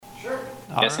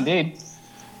Yes, indeed.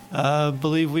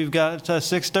 Believe we've got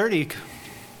 6:30.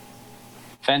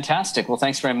 Fantastic. Well,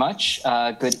 thanks very much.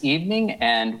 Good evening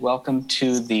and welcome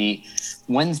to the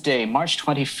Wednesday, March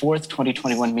 24th,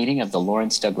 2021 meeting of the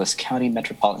Lawrence Douglas County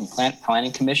Metropolitan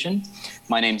Planning Commission.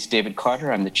 My name is David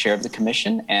Carter. I'm the chair of the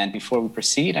commission. And before we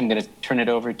proceed, I'm going to turn it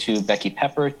over to Becky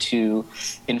Pepper to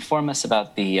inform us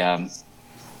about the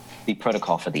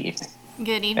protocol for the evening.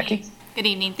 Good evening. Becky? Good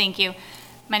evening. Thank you.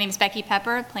 My name is Becky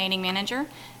Pepper, Planning Manager,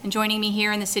 and joining me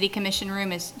here in the City Commission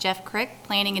room is Jeff Crick,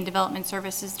 Planning and Development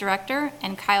Services Director,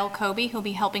 and Kyle Kobe, who'll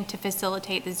be helping to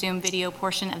facilitate the Zoom video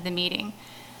portion of the meeting.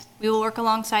 We will work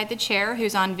alongside the chair,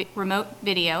 who's on remote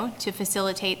video, to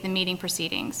facilitate the meeting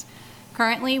proceedings.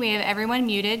 Currently, we have everyone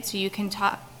muted, so you can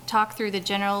talk through the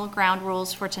general ground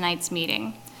rules for tonight's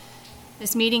meeting.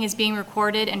 This meeting is being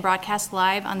recorded and broadcast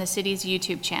live on the city's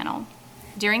YouTube channel.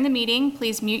 During the meeting,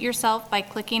 please mute yourself by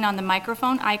clicking on the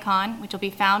microphone icon, which will be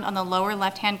found on the lower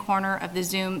left-hand corner of the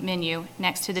Zoom menu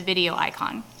next to the video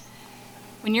icon.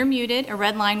 When you're muted, a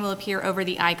red line will appear over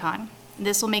the icon.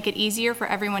 This will make it easier for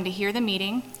everyone to hear the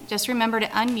meeting. Just remember to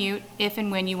unmute if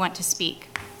and when you want to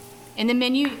speak. In the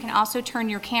menu, you can also turn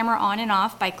your camera on and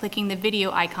off by clicking the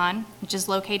video icon, which is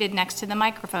located next to the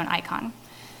microphone icon.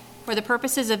 For the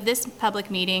purposes of this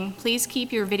public meeting, please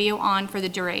keep your video on for the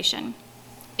duration.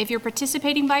 If you're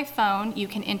participating by phone, you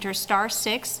can enter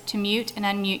 *6 to mute and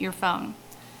unmute your phone.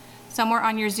 Somewhere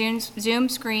on your Zoom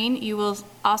screen, you will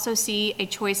also see a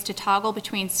choice to toggle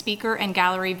between speaker and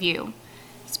gallery view.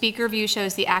 Speaker view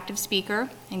shows the active speaker,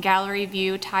 and gallery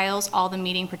view tiles all the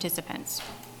meeting participants.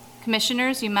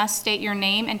 Commissioners, you must state your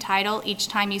name and title each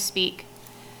time you speak.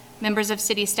 Members of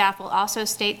city staff will also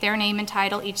state their name and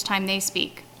title each time they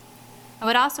speak. I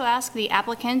would also ask the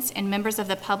applicants and members of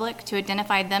the public to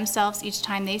identify themselves each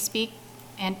time they speak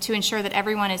and to ensure that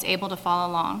everyone is able to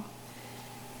follow along.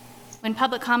 When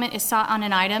public comment is sought on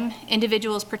an item,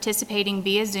 individuals participating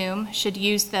via Zoom should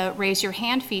use the Raise Your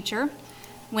Hand feature.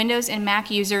 Windows and Mac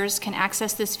users can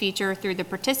access this feature through the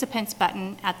Participants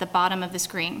button at the bottom of the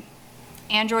screen.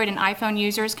 Android and iPhone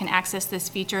users can access this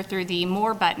feature through the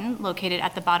More button located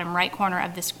at the bottom right corner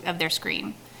of their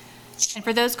screen. And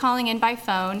for those calling in by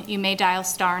phone, you may dial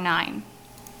 *9.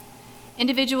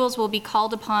 Individuals will be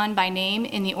called upon by name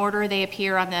in the order they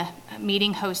appear on the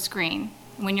meeting host screen.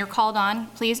 When you're called on,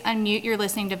 please unmute your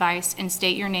listening device and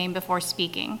state your name before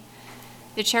speaking.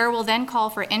 The chair will then call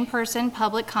for in-person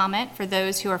public comment for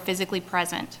those who are physically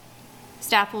present.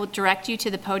 Staff will direct you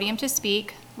to the podium to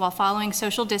speak while following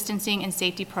social distancing and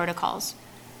safety protocols.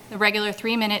 The regular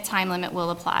 3-minute time limit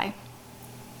will apply.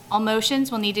 All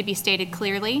motions will need to be stated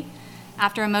clearly.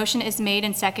 After a motion is made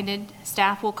and seconded,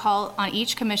 staff will call on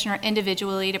each commissioner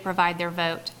individually to provide their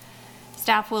vote.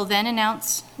 Staff will then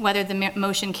announce whether the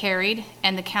motion carried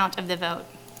and the count of the vote.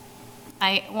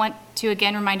 I want to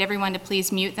again remind everyone to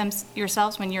please mute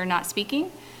yourselves when you're not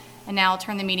speaking. And now I'll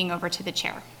turn the meeting over to the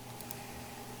chair.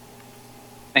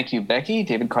 Thank you, Becky.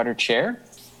 David Carter, Chair.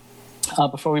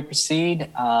 Before we proceed,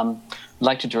 I'd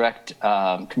like to direct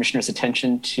Commissioners'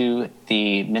 attention to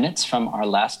the minutes from our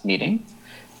last meeting.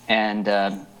 And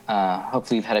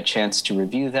hopefully you've had a chance to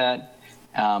review that.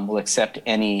 We'll accept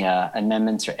any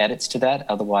amendments or edits to that.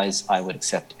 Otherwise, I would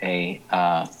accept a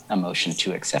motion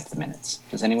to accept the minutes.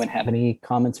 Does anyone have any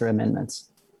comments or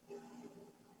amendments?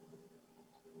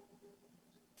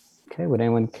 Okay, would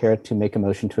anyone care to make a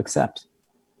motion to accept?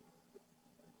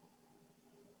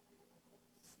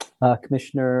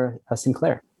 Commissioner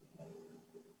Sinclair.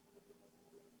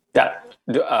 Yeah,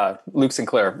 Luke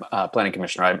Sinclair, Planning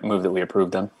Commissioner. I move that we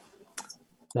approve them.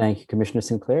 Thank you, Commissioner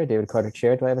Sinclair. David Carter,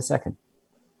 Chair. Do I have a second?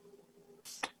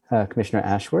 Commissioner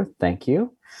Ashworth, thank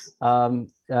you.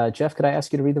 Jeff, could I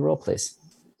ask you to read the roll, please?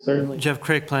 Certainly. Jeff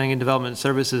Crick, Planning and Development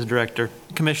Services Director.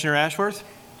 Commissioner Ashworth?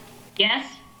 Yes.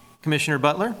 Commissioner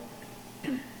Butler?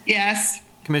 Yes.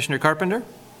 Commissioner Carpenter?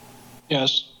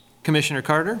 Yes. Commissioner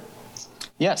Carter?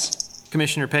 Yes.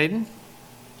 Commissioner Payton?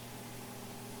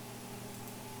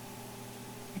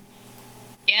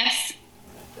 Yes.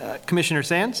 Commissioner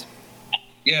Sands?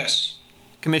 Yes.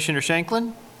 Commissioner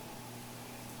Shanklin?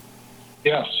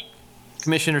 Yes.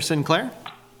 Commissioner Sinclair?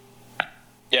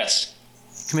 Yes.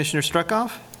 Commissioner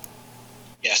Struckoff?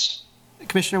 Yes.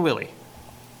 Commissioner Willie?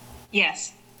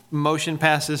 Yes. Motion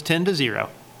passes 10-0.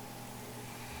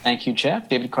 Thank you, Jeff.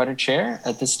 David Carter, Chair.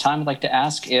 At this time, I'd like to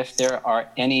ask if there are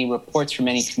any reports from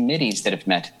any committees that have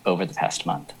met over the past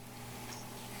month.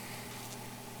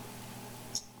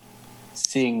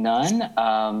 Seeing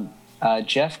none,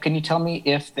 Jeff, can you tell me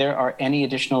if there are any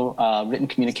additional written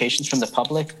communications from the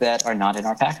public that are not in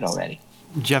our packet already?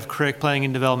 Jeff Crick, Planning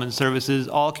and Development Services.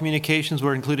 All communications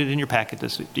were included in your packet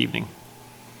this evening.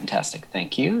 Fantastic.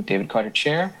 Thank you. David Carter,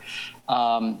 Chair.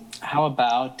 How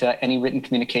about any written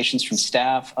communications from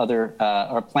staff, other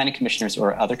or planning commissioners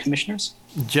or other commissioners?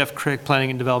 Jeff Crick, Planning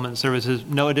and Development Services.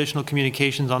 No additional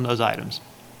communications on those items.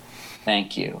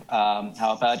 Thank you.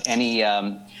 How about any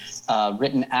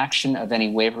written action of any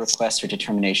waiver requests or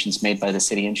determinations made by the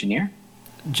city engineer?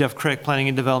 Jeff Crick, Planning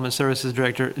and Development Services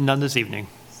Director. None this evening.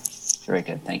 Very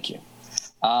good. Thank you.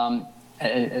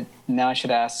 Now I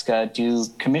should ask, do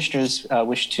commissioners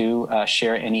wish to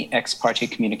share any ex parte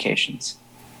communications?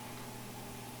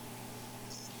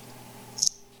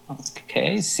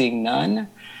 Okay, seeing none.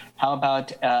 How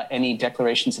about any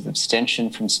declarations of abstention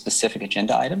from specific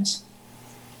agenda items?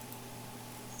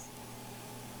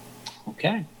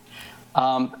 Okay.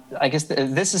 I guess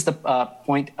this is the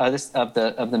point of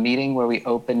the meeting where we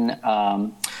open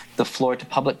the floor to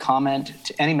public comment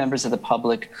to any members of the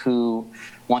public who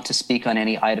want to speak on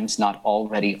any items not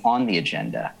already on the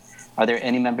agenda. Are there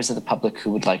any members of the public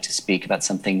who would like to speak about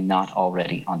something not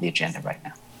already on the agenda right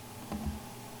now?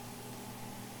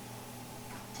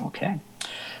 Okay.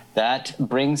 That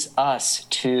brings us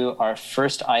to our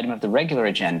first item of the regular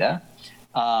agenda.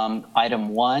 Item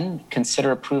 1,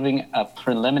 consider approving a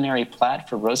preliminary plat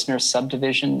for Rosner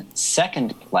Subdivision,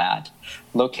 second plat,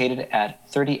 located at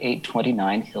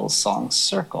 3829 Hillsong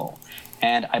Circle.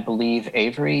 And I believe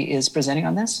Avery is presenting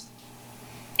on this?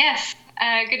 Yes.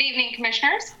 Good evening,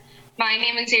 Commissioners. My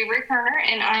name is Avery Kerner,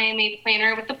 and I am a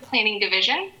planner with the Planning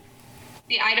Division.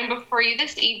 The item before you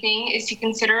this evening is to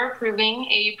consider approving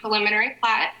a preliminary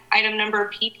plat, item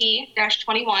number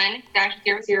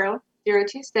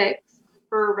PP-21-00026,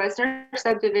 for Resner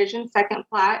Subdivision, second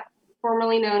plat,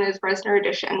 formerly known as Resner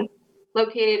Addition,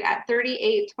 located at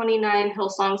 3829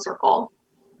 Hillsong Circle.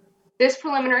 This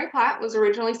preliminary plat was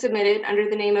originally submitted under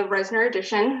the name of Resner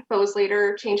Addition, but was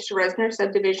later changed to Resner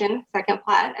Subdivision, second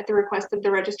plat, at the request of the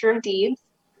Register of Deeds.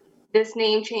 This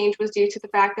name change was due to the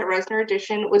fact that Resner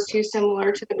Addition was too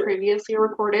similar to the previously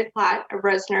recorded plat of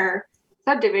Resner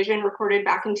Subdivision recorded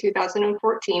back in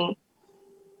 2014.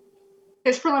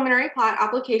 This preliminary plat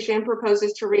application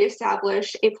proposes to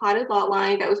reestablish a platted lot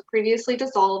line that was previously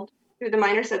dissolved through the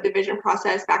minor subdivision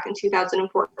process back in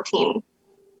 2014.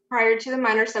 Prior to the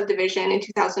minor subdivision in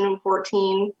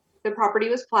 2014, the property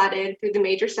was platted through the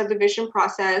major subdivision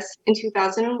process in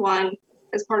 2001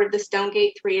 as part of the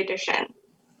Stonegate 3 addition.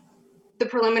 The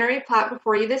preliminary plat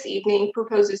before you this evening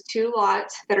proposes 2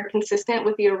 lots that are consistent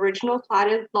with the original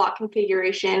platted lot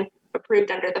configuration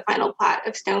approved under the final plat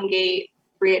of Stonegate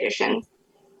 3 addition.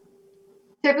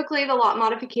 Typically, the lot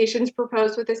modifications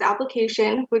proposed with this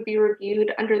application would be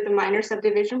reviewed under the minor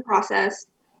subdivision process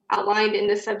outlined in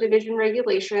the subdivision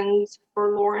regulations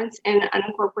for Lawrence and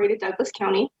unincorporated Douglas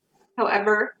County.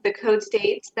 However, the code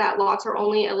states that lots are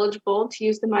only eligible to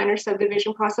use the minor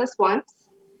subdivision process once,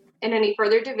 and any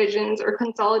further divisions or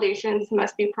consolidations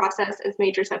must be processed as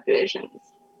major subdivisions.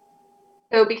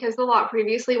 So because the lot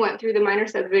previously went through the minor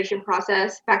subdivision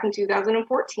process back in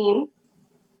 2014,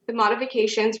 the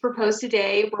modifications proposed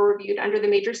today were reviewed under the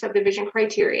major subdivision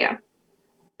criteria.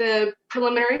 The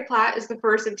preliminary plat is the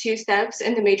first of 2 steps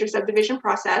in the major subdivision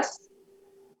process.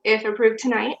 If approved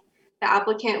tonight, the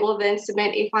applicant will then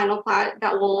submit a final plat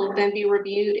that will then be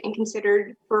reviewed and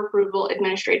considered for approval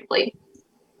administratively.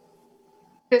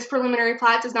 This preliminary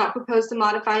plat does not propose to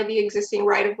modify the existing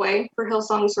right-of-way for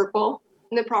Hillsong Circle,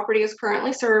 and the property is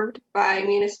currently served by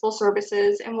municipal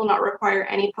services and will not require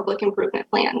any public improvement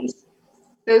plans.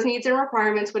 Those needs and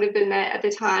requirements would have been met at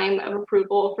the time of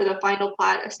approval for the final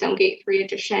plat of Stonegate 3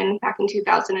 addition back in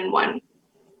 2001.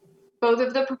 Both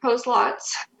of the proposed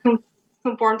lots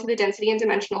conform to the density and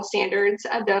dimensional standards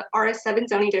of the RS7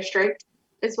 zoning district,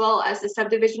 as well as the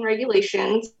subdivision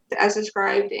regulations as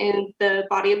described in the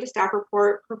body of the staff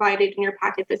report provided in your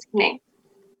packet this evening.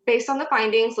 Based on the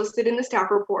findings listed in the staff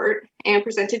report and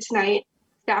presented tonight,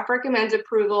 staff recommends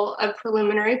approval of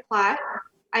preliminary plat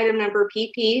item number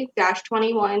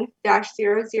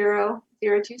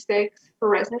PP-21-00026 for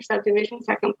Resner Subdivision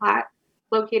second plat,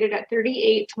 located at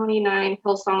 3829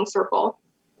 Hillsong Circle.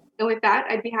 And with that,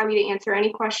 I'd be happy to answer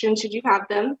any questions should you have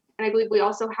them. And I believe we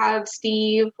also have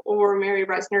Steve or Mary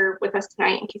Resner with us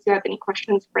tonight in case you have any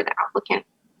questions for the applicant.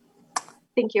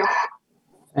 Thank you.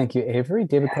 Thank you, Avery.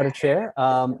 David Carter, Chair.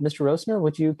 Mr. Rosner,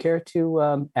 would you care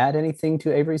to add anything to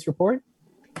Avery's report?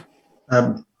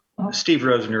 Steve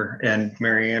Rosner and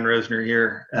Mary Ann Rosner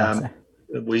here.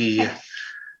 We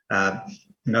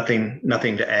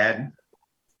nothing to add.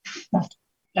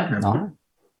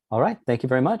 All right. Thank you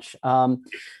very much.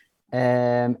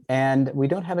 And we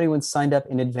don't have anyone signed up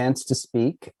in advance to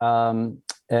speak.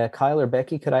 Kyle or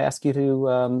Becky, could I ask you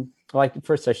to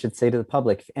First, I should say to the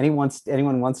public, if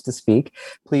anyone wants to speak,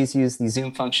 please use the Zoom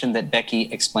Zoom function that Becky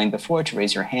explained before to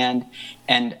raise your hand.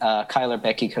 And Kyle or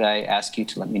Becky, could I ask you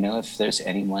to let me know if there's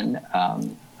anyone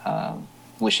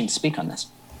wishing to speak on this?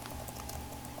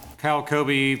 Kyle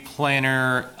Kobe,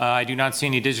 planner. I do not see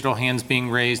any digital hands being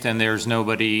raised, and there's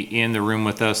nobody in the room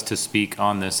with us to speak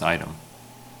on this item.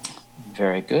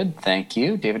 Very good. Thank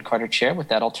you. David Carter, Chair. With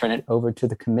that, I'll turn it over to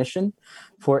the commission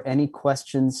for any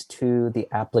questions to the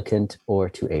applicant or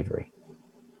to Avery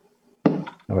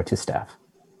or to staff.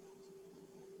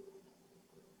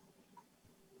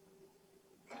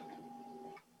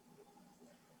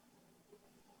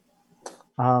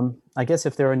 I guess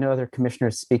if there are no other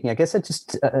commissioners speaking, I guess I'd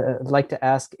just like to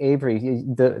ask Avery,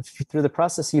 through the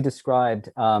process you described,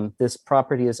 this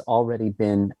property has already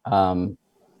been,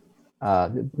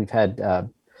 we've had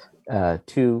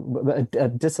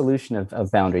dissolution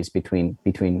of boundaries between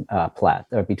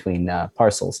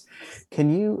parcels.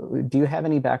 Do you have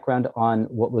any background on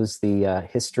what was the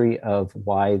history of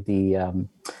why the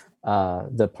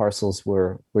parcels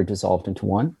were dissolved into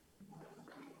one?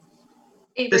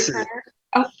 Avery Turner.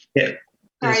 Oh, Yeah.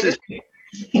 sorry.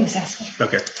 He was asking.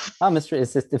 Okay.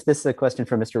 If this is a question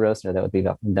for Mr. Rosner, that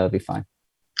would be fine.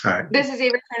 All right. This is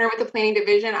Avery Turner with the Planning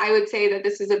Division. I would say that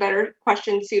this is a better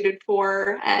question suited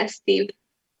for Steve.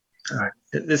 All right.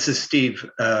 This is Steve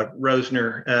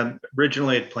Rosner.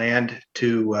 Originally had planned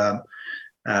to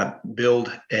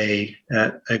build a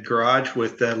garage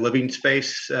with living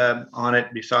space on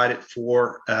it, beside it,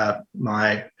 for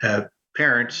my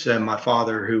parents. My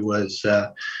father, who was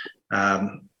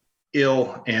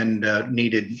ill and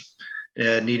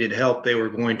needed help. They were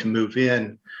going to move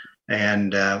in,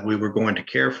 and we were going to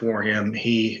care for him.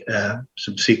 He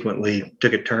subsequently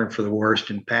took a turn for the worst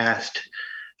and passed,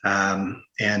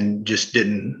 and just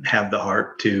didn't have the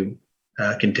heart to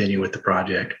continue with the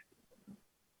project.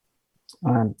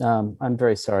 I'm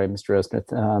very sorry, Mr.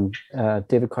 Rosner.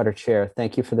 David Carter, Chair,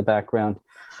 thank you for the background.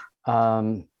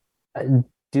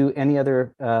 Do any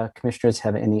other commissioners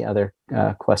have any other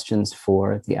questions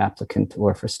for the applicant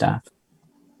or for staff?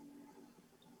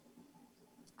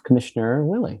 Commissioner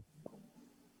Willie.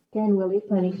 Karen Willie,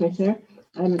 Planning Commissioner.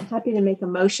 I'm happy to make a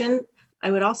motion.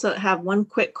 I would also have one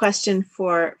quick question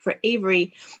for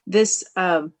Avery. This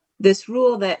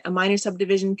rule that a minor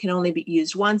subdivision can only be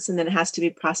used once and then it has to be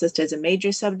processed as a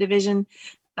major subdivision,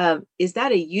 is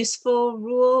that a useful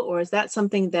rule, or is that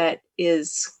something that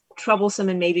is troublesome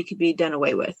and maybe could be done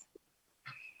away with?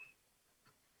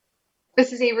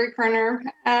 This is Avery Kerner,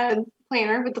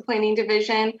 planner with the Planning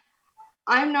Division.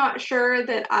 I'm not sure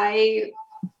that I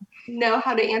know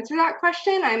how to answer that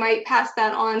question. I might pass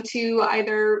that on to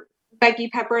either Becky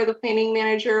Pepper, the planning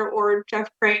manager, or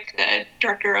Jeff Crick, the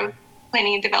director of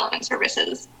Planning and Development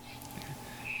Services.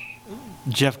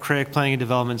 Jeff Crick, Planning and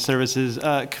Development Services.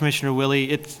 Commissioner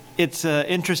Willie, it's an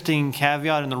interesting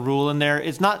caveat in the rule in there.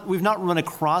 We've not run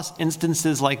across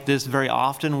instances like this very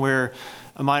often where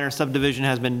a minor subdivision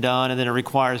has been done and then it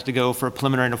requires to go for a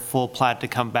preliminary and a full plat to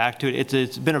come back to it.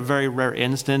 It's been a very rare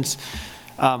instance.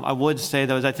 I would say,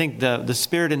 though, is I think the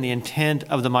spirit and the intent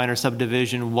of the minor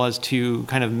subdivision was to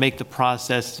kind of make the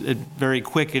process very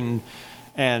quick and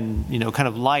kind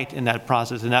of light in that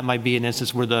process, and that might be an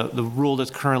instance where the rule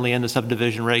that's currently in the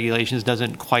subdivision regulations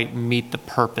doesn't quite meet the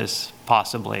purpose,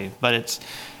 possibly. But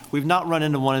we've not run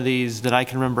into one of these that I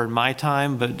can remember in my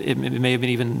time, but it may have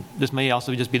been this may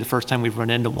also just be the first time we've run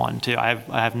into one too. I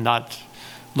have not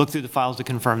looked through the files to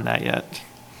confirm that yet.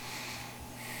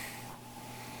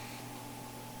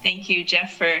 Thank you,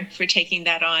 Jeff, for taking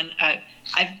that on.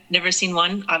 I've never seen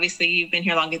one. Obviously, you've been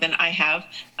here longer than I have.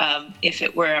 If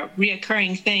it were a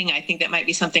reoccurring thing, I think that might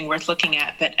be something worth looking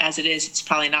at. But as it is, it's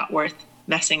probably not worth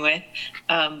messing with.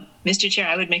 Mr. Chair,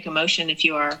 I would make a motion if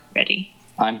you are ready.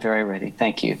 I'm very ready.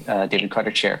 Thank you. David Carter,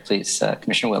 Chair. Please,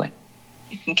 Commissioner Willie.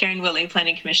 Karen Willie,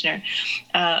 Planning Commissioner.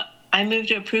 I move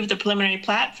to approve the preliminary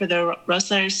plat for the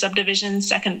Rosner subdivision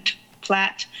second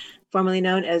plat, Formerly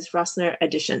known as Rosner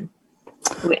Addition.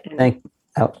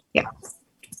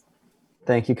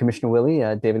 Thank you, Commissioner Willie.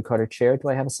 David Carter, Chair. Do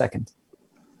I have a second?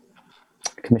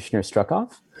 Commissioner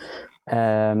Struckoff.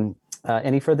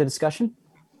 Any further discussion?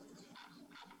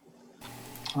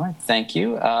 All right. Thank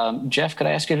you. Jeff, could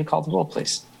I ask you to call the roll,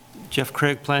 please? Jeff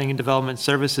Crick, Planning and Development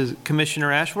Services.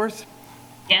 Commissioner Ashworth?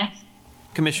 Yes.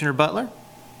 Commissioner Butler?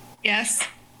 Yes.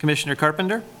 Commissioner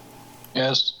Carpenter?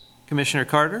 Yes. Commissioner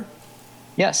Carter?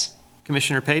 Yes.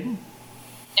 Commissioner Payton?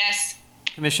 Yes.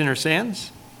 Commissioner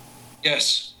Sands?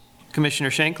 Yes. Commissioner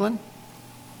Shanklin?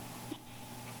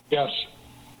 Yes.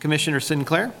 Commissioner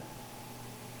Sinclair?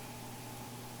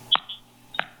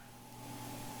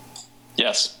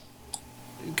 Yes.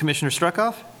 Commissioner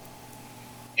Struckoff?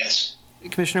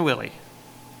 Commissioner Willie.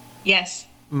 Yes.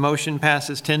 Motion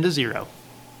passes 10-0.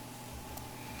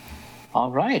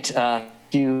 All right.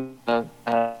 You,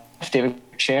 David,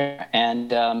 Chair,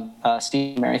 and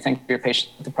Steve, Mary, thank you for your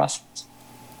patience with the process.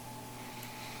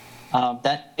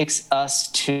 That takes us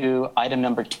to item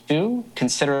number 2,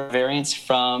 consider a variance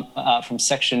from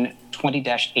section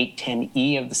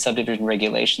 20-810E of the subdivision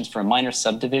regulations for a minor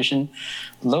subdivision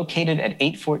located at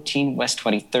 814 West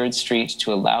 23rd Street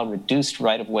to allow reduced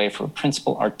right-of-way for a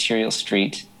principal arterial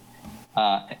street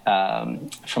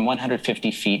from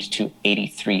 150 feet to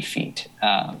 83 feet.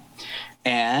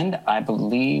 And I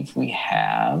believe we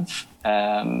have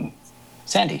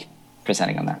Sandy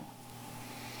presenting on that.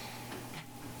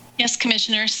 Yes,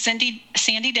 Commissioner, Sandy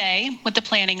Day with the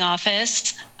Planning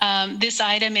Office. This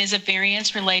item is a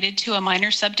variance related to a minor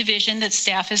subdivision that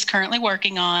staff is currently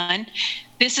working on.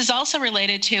 This is also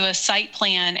related to a site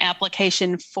plan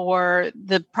application for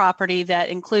the property that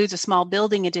includes a small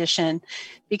building addition.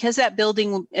 Because that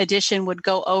building addition would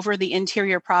go over the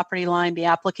interior property line, the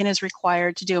applicant is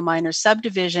required to do a minor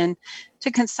subdivision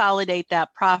to consolidate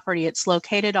that property. It's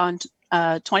located on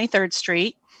 23rd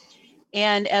Street.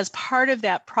 And as part of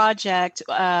that project,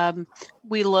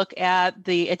 we look at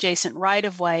the adjacent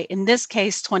right-of-way, in this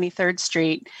case, 23rd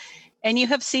Street. And you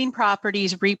have seen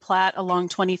properties replat along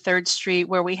 23rd Street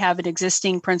where we have an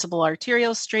existing principal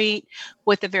arterial street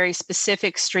with a very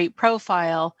specific street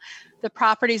profile. The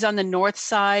properties on the north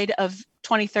side of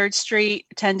 23rd Street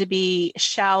tend to be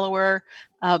shallower,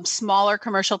 smaller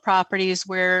commercial properties,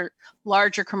 where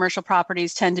larger commercial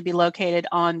properties tend to be located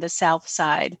on the south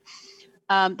side.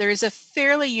 There is a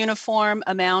fairly uniform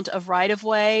amount of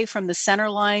right-of-way from the center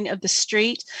line of the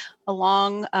street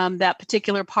along that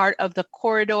particular part of the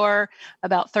corridor,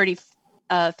 about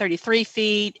 33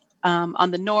 feet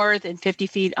on the north and 50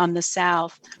 feet on the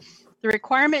south. The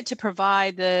requirement to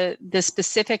provide the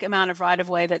specific amount of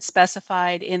right-of-way that's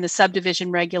specified in the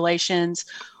subdivision regulations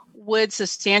would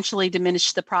substantially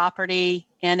diminish the property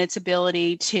and its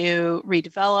ability to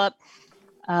redevelop.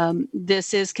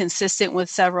 This is consistent with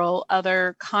several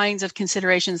other kinds of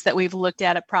considerations that we've looked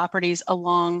at properties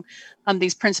along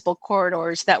these principal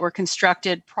corridors that were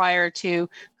constructed prior to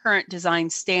current design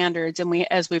standards. And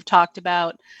as we've talked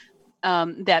about,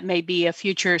 that may be a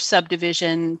future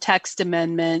subdivision text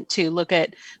amendment to look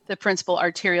at the principal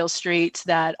arterial streets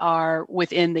that are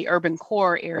within the urban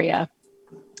core area.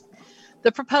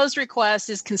 The proposed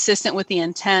request is consistent with the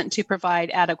intent to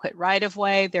provide adequate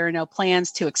right-of-way. There are no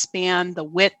plans to expand the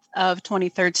width of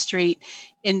 23rd Street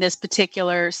in this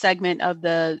particular segment of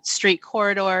the street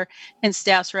corridor, and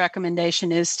staff's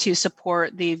recommendation is to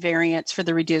support the variance for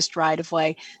the reduced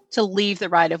right-of-way, to leave the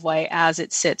right-of-way as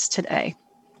it sits today.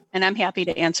 And I'm happy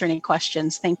to answer any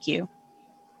questions. Thank you.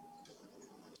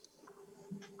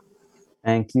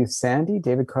 Thank you, Sandy.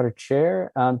 David Carter,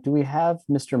 Chair. Do we have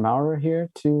Mr. Maurer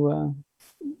here to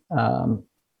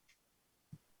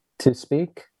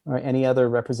speak, or any other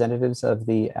representatives of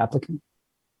the applicant?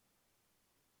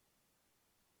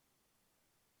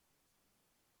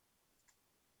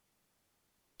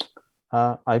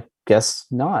 I guess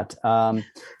not.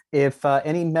 If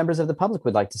any members of the public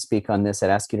would like to speak on this,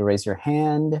 I'd ask you to raise your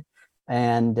hand,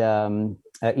 and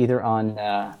either on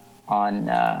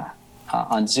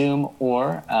Zoom,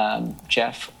 or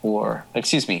Jeff, or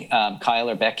Kyle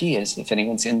or Becky, if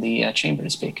anyone's in the chamber to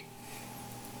speak.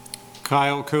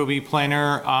 Kyle Kobe,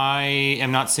 planner. I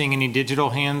am not seeing any digital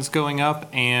hands going up,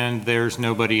 and there's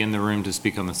nobody in the room to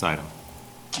speak on this item.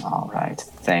 All right,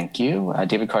 thank you.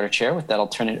 David Carter, Chair. With that, I'll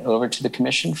turn it over to the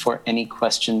commission for any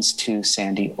questions to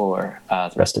Sandy or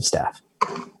the rest of staff.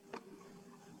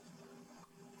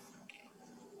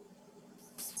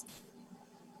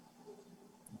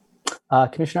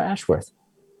 Commissioner Ashworth.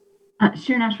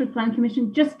 Sharon Ashworth, Planning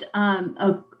Commission. Just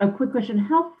a quick question.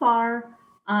 How far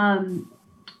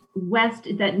west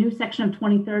is that new section of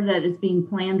 23rd that is being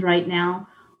planned right now,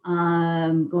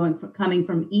 coming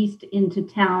from east into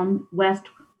town west?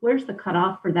 Where's the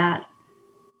cutoff for that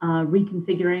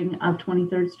reconfiguring of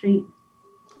 23rd Street?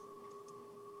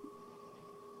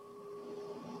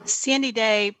 Sandy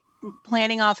Day,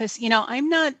 Planning Office. I'm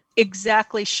not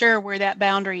exactly sure where that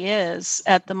boundary is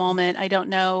at the moment. I don't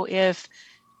know if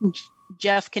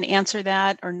Jeff can answer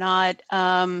that or not.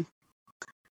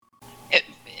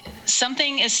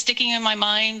 Something is sticking in my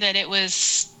mind that it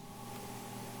was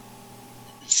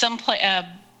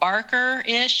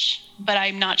Barker-ish, but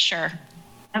I'm not sure.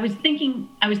 I was thinking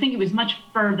it was much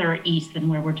further east than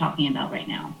where we're talking about right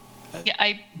now. Yeah,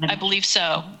 I believe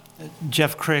so.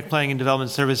 Jeff Crick, Planning and Development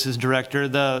Services Director.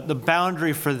 The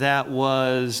boundary for that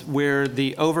was where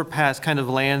the overpass kind of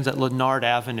lands at Leonard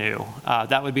Avenue.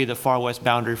 That would be the far west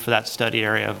boundary for that study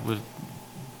area.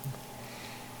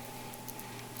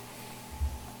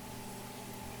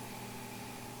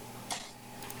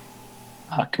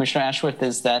 Commissioner Ashworth,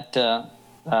 does that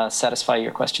satisfy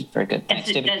your question? Very good. Yes,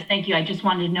 it does. Thank you. I just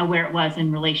wanted to know where it was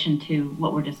in relation to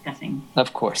what we're discussing.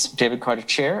 Of course. David Carter,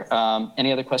 Chair.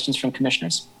 Any other questions from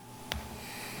commissioners?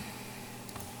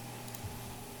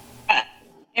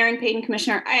 Erin Payton,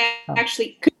 Commissioner.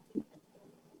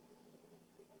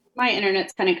 My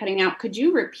internet's kind of cutting out. Could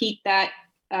you repeat that,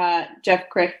 Jeff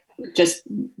Crick, just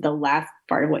the last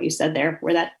part of what you said there,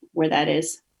 where that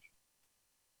is?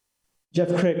 Jeff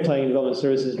Crick, Planning and Development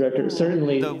Services Director.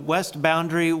 Certainly. The west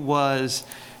boundary was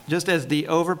just as the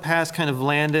overpass kind of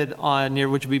landed on near,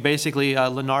 which would be basically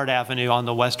Leonard Avenue on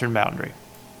the western boundary.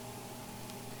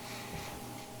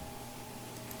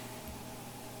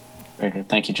 Very good.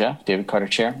 Thank you, Jeff. David Carter,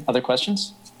 Chair. Other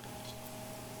questions?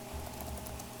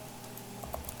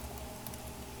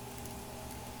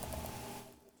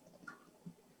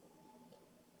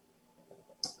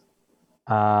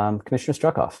 Commissioner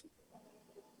Struckhoff.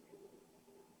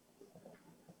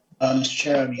 Mr.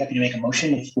 Chair, I'd be happy to make a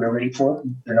motion if we're ready for it.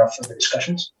 There are no further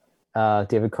discussions.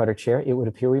 David Carter, Chair. It would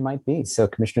appear we might be. So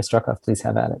Commissioner Struckhoff, please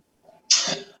have at it.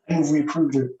 I move we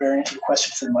approve the variance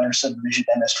requested for the minor subdivision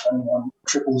MS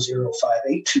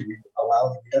 21-00058 to allow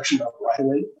the reduction of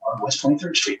right-of-way on West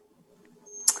 23rd Street.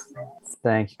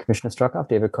 Thank you, Commissioner Struckhoff.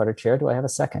 David Carter, Chair. Do I have a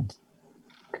second?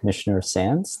 Commissioner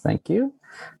Sands, thank you.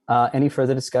 Any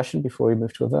further discussion before we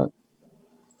move to a vote?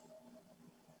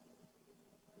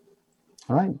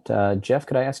 All right, Jeff,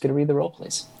 could I ask you to read the roll,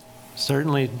 please?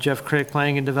 Certainly. Jeff Crick,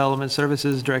 Planning and Development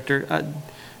Services Director.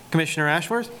 Commissioner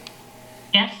Ashworth?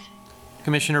 Yes.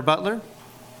 Commissioner Butler?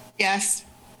 Yes.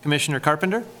 Commissioner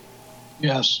Carpenter?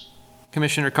 Yes.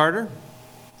 Commissioner Carter?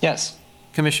 Yes.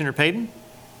 Commissioner Payton?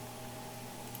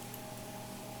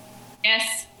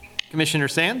 Yes. Commissioner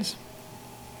Sands?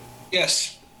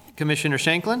 Yes. Commissioner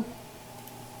Shanklin?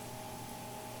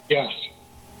 Yes.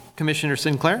 Commissioner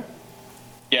Sinclair?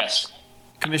 Yes.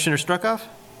 Commissioner Struckhoff?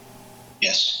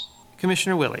 Yes.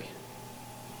 Commissioner Willie?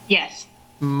 Yes.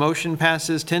 Motion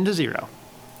passes 10-0.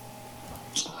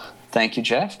 Thank you,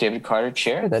 Jeff. David Carter,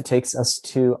 Chair. That takes us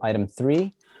to item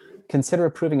 3. Consider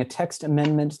approving a text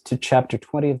amendment to Chapter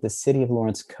 20 of the City of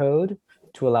Lawrence Code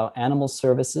to allow animal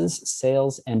services,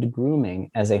 sales, and grooming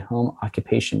as a home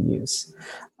occupation use.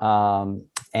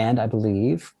 And I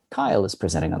believe Kyle is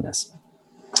presenting on this.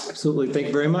 Absolutely. Thank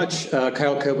you very much.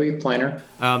 Kyle Kobe, planner.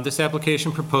 This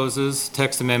application proposes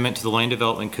text amendment to the Land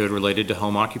Development Code related to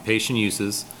home occupation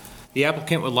uses. The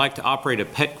applicant would like to operate a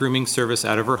pet grooming service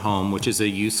out of her home, which is a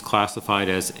use classified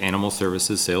as animal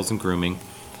services, sales, and grooming.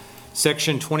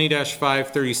 Section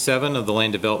 20-537 of the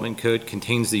Land Development Code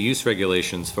contains the use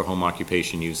regulations for home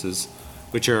occupation uses,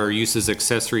 which are uses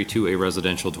accessory to a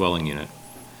residential dwelling unit.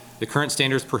 The current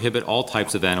standards prohibit all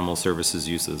types of animal services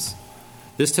uses.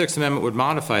 This text amendment would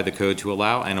modify the code to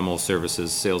allow animal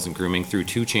services, sales, and grooming through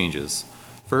 2 changes.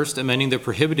 First, amending the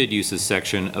prohibited uses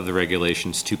section of the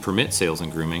regulations to permit sales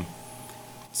and grooming.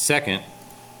 Second,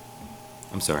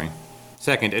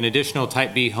 an additional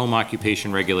Type B home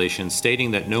occupation regulation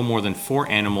stating that no more than 4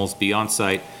 animals be on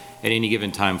site at any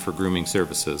given time for grooming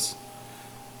services.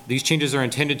 These changes are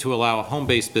intended to allow a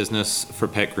home-based business for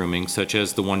pet grooming, such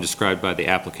as the one described by the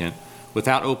applicant,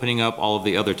 without opening up all of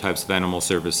the other types of animal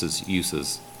services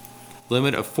uses. The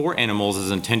limit of 4 animals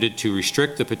is intended to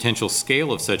restrict the potential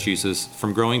scale of such uses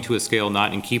from growing to a scale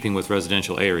not in keeping with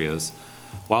residential areas,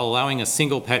 while allowing a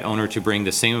single pet owner to bring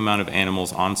the same amount of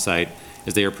animals on site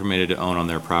as they are permitted to own on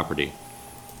their property.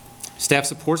 Staff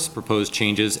supports the proposed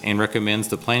changes and recommends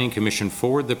the Planning Commission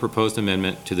forward the proposed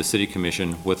amendment to the City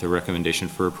Commission with a recommendation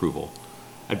for approval.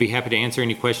 I'd be happy to answer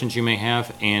any questions you may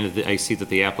have, and I see that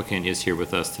the applicant is here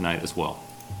with us tonight as well.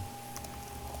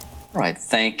 All right.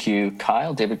 Thank you,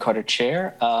 Kyle. David Carter,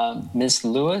 Chair. Ms.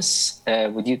 Lewis,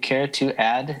 would you care to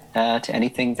add to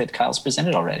anything that Kyle's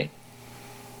presented already?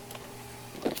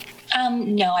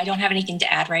 No, I don't have anything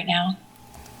to add right now.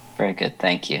 Very good.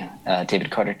 Thank you.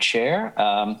 David Carter, Chair.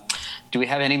 Do we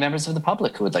have any members of the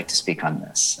public who would like to speak on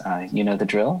this? You know the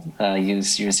drill.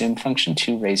 Use your Zoom function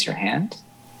to raise your hand.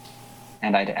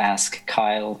 And I'd ask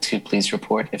Kyle to please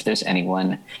report if there's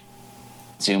anyone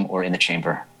Zoom or in the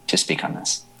chamber to speak on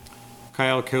this.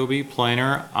 Kyle Kobe,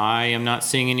 planner. I am not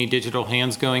seeing any digital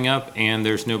hands going up, and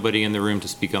there's nobody in the room to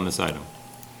speak on this item.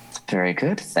 Very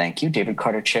good. Thank you, David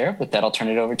Carter, Chair. With that, I'll turn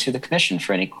it over to the Commission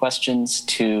for any questions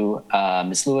to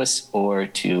Ms. Lewis or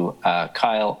to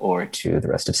Kyle or to the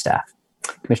rest of staff.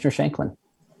 Commissioner Shanklin.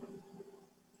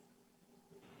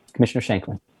 Commissioner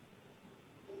Shanklin.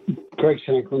 Greg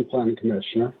Shanklin, Planning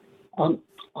Commissioner.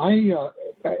 I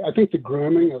think the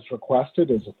grooming as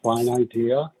requested is a fine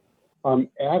idea.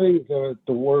 Adding the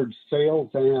word sales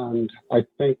and, I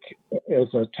think,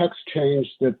 is a text change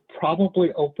that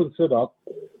probably opens it up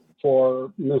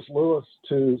for Ms. Lewis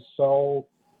to sell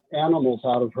animals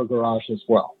out of her garage as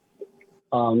well.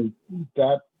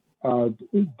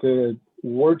 The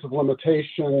words of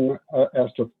limitation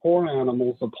as to 4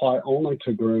 animals apply only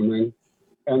to grooming.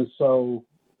 And so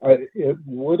it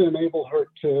would enable her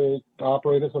to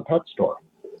operate as a pet store.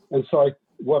 And so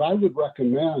what I would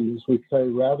recommend is we say,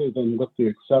 rather than with the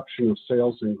exception of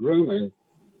sales and grooming,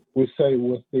 we say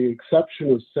with the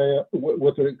exception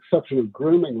of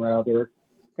grooming rather,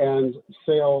 and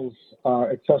sales,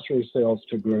 accessory sales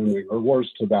to grooming, or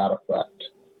words to that effect.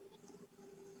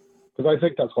 Because I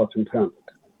think that's what's intended.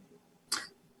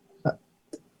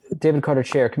 David Carter,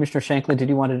 Chair. Commissioner Shanklin, did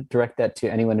you want to direct that to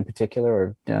anyone in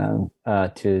particular, or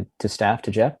to staff,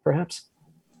 to Jeff, perhaps?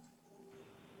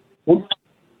 Well,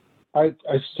 I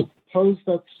suppose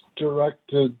that's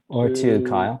directed or to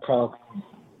Kyle. Kyle.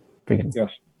 Yes.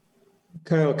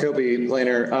 Kyle Kobe,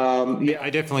 Planner. Yeah, I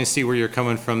definitely see where you're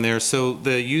coming from there. So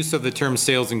the use of the term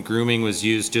sales and grooming was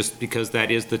used just because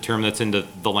that is the term that's in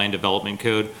the land development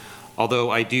code.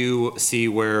 Although I do see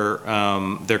where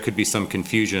there could be some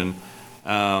confusion.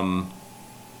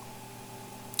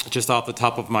 Just off the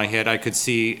top of my head, I could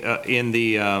see in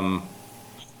the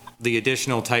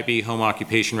additional Type B home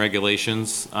occupation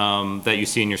regulations that you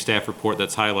see in your staff report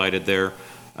that's highlighted there,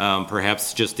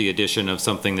 perhaps just the addition of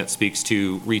something that speaks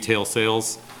to retail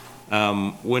sales.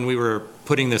 When we were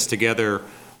putting this together,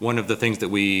 one of the things that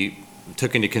we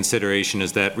took into consideration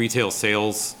is that retail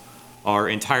sales are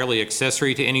entirely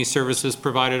accessory to any services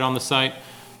provided on the site.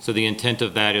 So the intent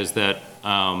of that is that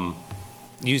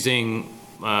using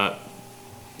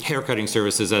haircutting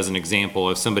services as an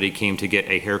example, if somebody came to get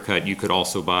a haircut, you could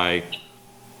also buy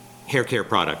hair care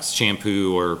products,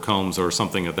 shampoo or combs or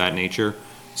something of that nature.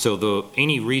 So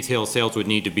any retail sales would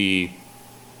need to be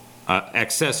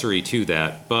accessory to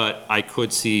that, but I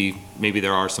could see maybe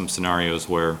there are some scenarios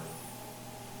where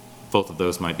both of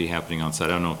those might be happening on site.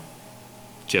 I don't know.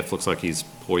 Jeff looks like he's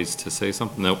poised to say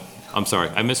something. Nope, I'm sorry.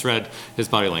 I misread his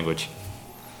body language.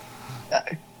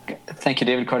 Thank you,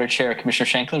 David Carter, Chair. Commissioner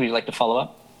Shanklin, would you like to follow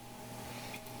up?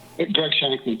 Greg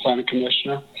Shanklin, Planning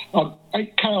Commissioner.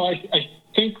 Kyle, I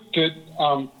think that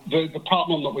the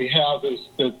problem that we have is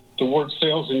that the word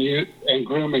sales and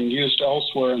grooming used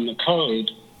elsewhere in the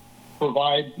code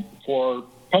provide for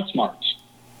PetSmarts.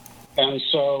 And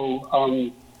so,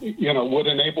 would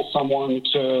enable someone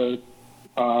to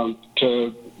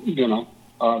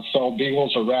sell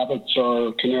beagles or rabbits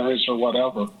or canaries or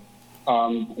whatever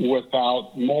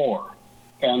without more.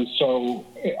 And so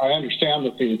I understand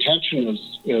that the intention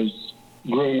is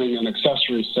grooming and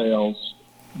accessory sales,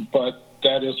 but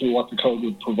that isn't what the code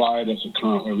would provide as it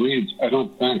currently reads, I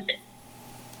don't think.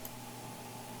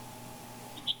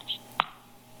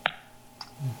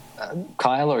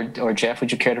 Kyle or Jeff,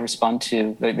 would you care to respond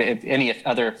to any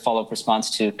other follow-up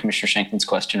response to Commissioner Shanklin's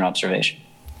question or observation?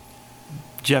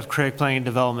 Jeff Crick, Planning and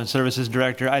Development Services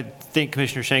Director. I think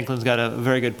Commissioner Shanklin's got a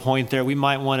very good point there. We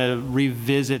might want to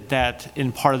revisit that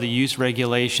in part of the use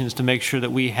regulations to make sure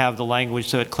that we have the language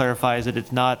so it clarifies that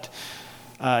it's not,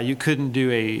 you couldn't do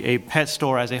a pet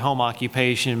store as a home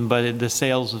occupation, but the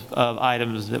sales of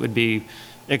items that would be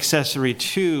accessory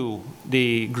to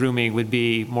the grooming would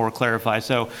be more clarified.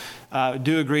 So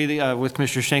do agree with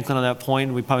Commissioner Shanklin on that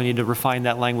point. We probably need to refine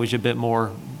that language a bit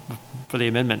more for the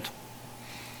amendment.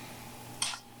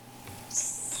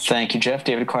 Thank you, Jeff.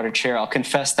 David Carter, Chair. I'll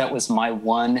confess that was my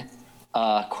one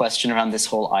question around this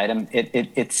whole item.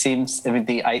 It seems, I mean,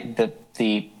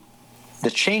 the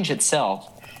change itself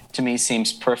to me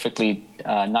seems perfectly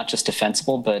not just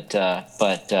defensible, but a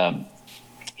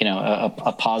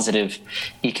positive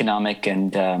economic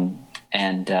and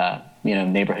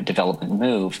neighborhood development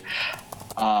move.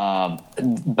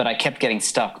 But I kept getting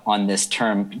stuck on this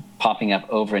term popping up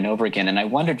over and over again. And I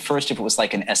wondered first if it was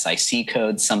like an SIC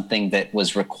code, something that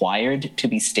was required to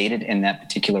be stated in that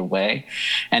particular way.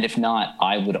 And if not,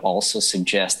 I would also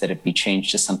suggest that it be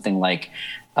changed to something like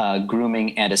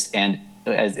grooming and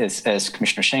as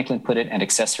Commissioner Shanklin put it, and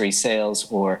accessory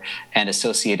sales and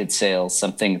associated sales,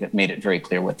 something that made it very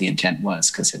clear what the intent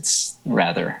was, because it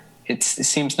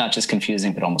seems not just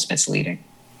confusing, but almost misleading.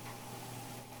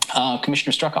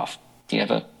 Commissioner Struckhoff, do you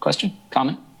have a question,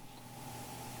 comment?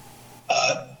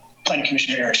 Planning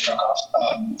Commissioner Eric Struckhoff.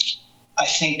 I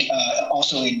think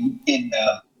also in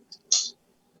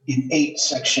 8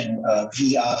 section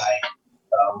VI,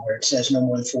 where it says no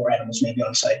more than 4 animals may be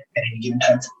on site at any given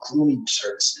time for grooming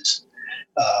services.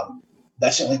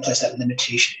 That's the only place that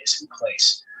limitation is in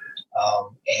place.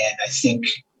 And I think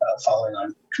following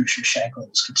on Commissioner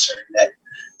Shanklin's concern, that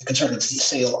the concern is the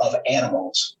sale of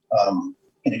animals.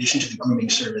 in addition to the grooming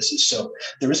services. So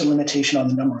there is a limitation on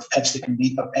the number of pets that can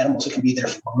be, of animals that can be there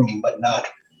for grooming, but not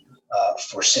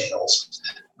for sales.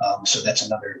 So that's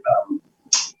another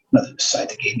side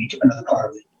that gave me, another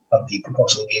part of the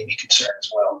proposal that gave me concern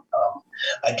as well.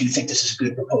 I do think this is a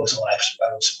good proposal. I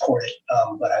would support it,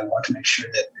 but I want to make sure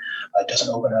that it doesn't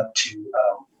open up to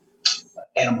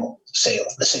animal sale,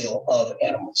 the sale of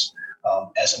animals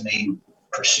as a main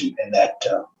pursuit, and that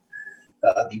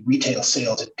the retail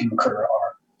sales that do occur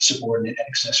are subordinate and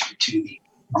accessory to the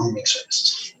grooming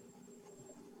services.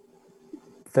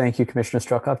 Thank you, Commissioner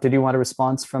Struckhoff. Did you want a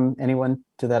response from anyone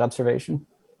to that observation?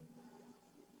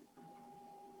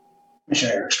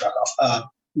 Commissioner Struckhoff.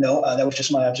 No, that was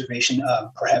just my observation.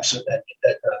 Perhaps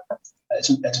as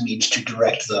a means to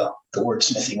direct the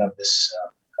wordsmithing of this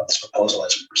proposal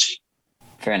as we proceed.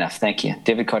 Fair enough. Thank you.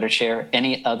 David Carter, Chair.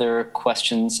 Any other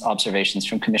questions, observations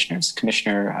from commissioners?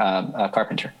 Commissioner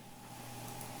Carpenter.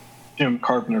 Jim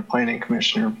Carpenter, Planning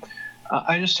Commissioner.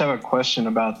 I just have a question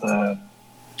about the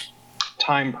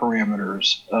time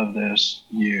parameters of this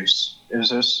use.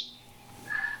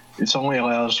 It only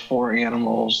allows 4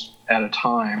 animals at a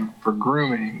time for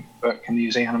grooming, but can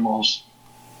these animals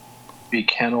be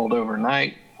kenneled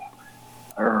overnight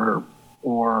or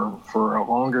for a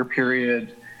longer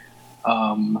period?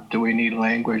 Do we need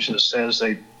language that says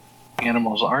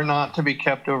animals are not to be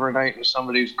kept overnight in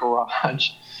somebody's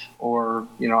garage? Or,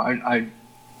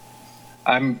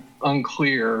 I'm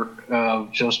unclear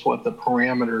of just what the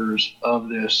parameters of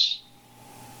this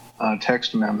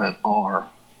text amendment are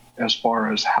as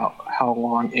far as how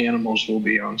long animals will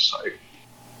be on site.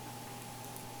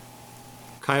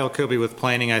 Kyle Kobe with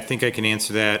Planning. I think I can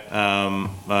answer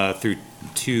that through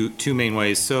two main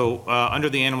ways. So under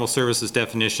the animal services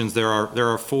definitions, there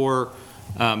are 4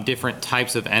 different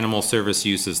types of animal service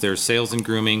uses. There's sales and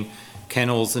grooming,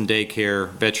 kennels and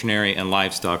daycare, veterinary, and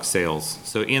livestock sales.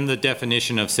 So in the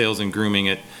definition of sales and grooming,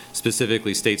 it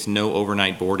specifically states no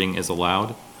overnight boarding is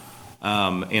allowed.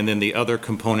 And then the other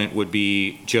component would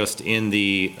be just in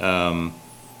the,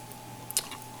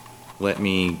 let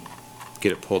me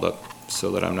get it pulled up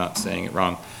so that I'm not saying it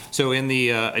wrong. So in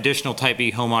the additional Type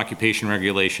B home occupation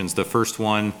regulations, the first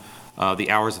one,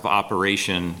 the hours of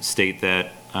operation state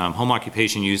that home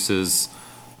occupation uses,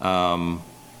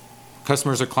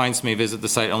 customers or clients may visit the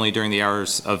site only during the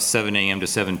hours of 7 a.m. to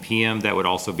 7 p.m. That would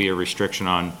also be a restriction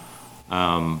on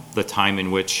the time in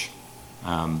which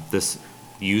this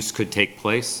use could take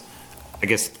place. I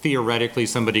guess theoretically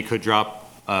somebody could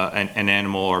drop an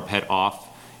animal or pet off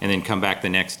and then come back the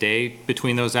next day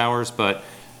between those hours, but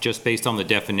just based on the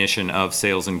definition of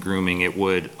sales and grooming, it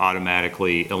would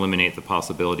automatically eliminate the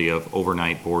possibility of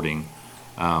overnight boarding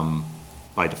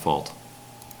by default.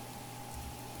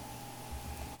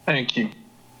 Thank you.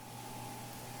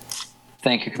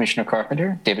 Thank you, Commissioner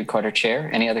Carpenter. David Carter,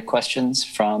 Chair. Any other questions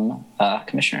from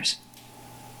commissioners?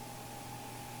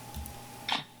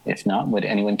 If not, would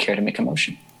anyone care to make a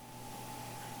motion?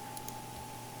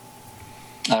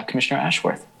 Commissioner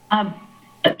Ashworth.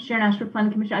 Sharon Ashworth,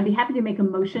 Planning Commissioner. I'd be happy to make a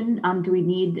motion. Do we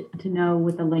need to know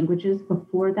what the language is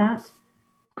before that?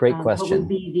 Great question.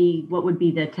 What would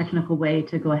be the technical way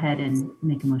to go ahead and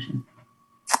make a motion?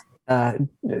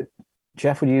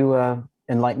 Jeff, would you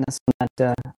enlighten us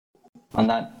on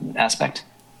that aspect?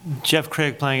 Jeff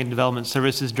Craig, Planning and Development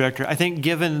Services Director. I think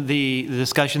given the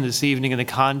discussion this evening and the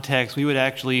context, we would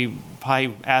actually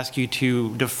probably ask you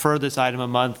to defer this item a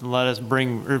month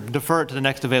and defer it to the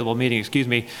next available meeting,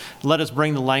 Let us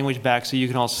bring the language back so you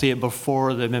can all see it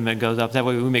before the amendment goes up. That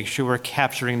way we make sure we're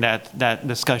capturing that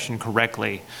discussion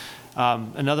correctly.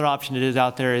 Another option that is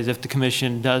out there is if the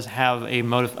commission does have a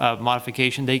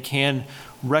modification, they can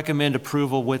recommend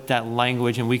approval with that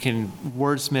language, and we can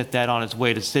wordsmith that on its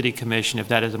way to City Commission if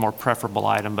that is a more preferable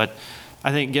item. But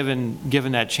I think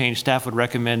given that change, staff would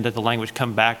recommend that the language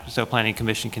come back so Planning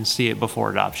Commission can see it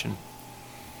before adoption.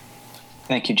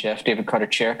 Thank you, Jeff. David Carter,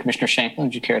 Chair. Commissioner Shanklin,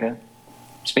 would you care to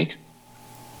speak?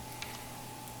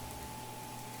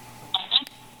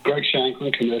 Greg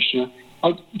Shanklin, Commissioner.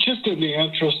 Just in the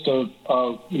interest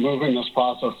of moving this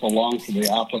process along for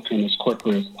the applicant as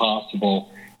quickly as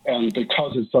possible, and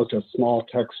because it's such a small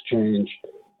text change,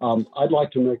 I'd like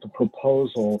to make a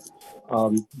proposal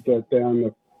that then,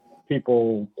 if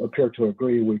people appear to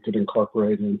agree, we could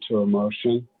incorporate into a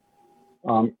motion.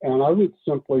 And I would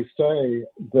simply say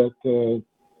that the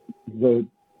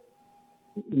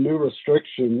new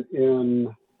restriction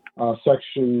in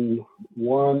Section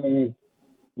 1,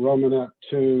 Romanet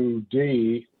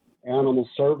 2D, Animal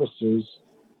Services,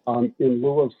 in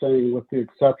lieu of saying with the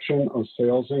exception of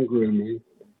sales and grooming,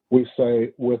 we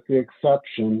say with the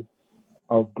exception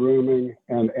of grooming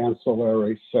and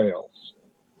ancillary sales.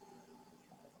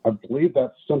 I believe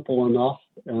that's simple enough,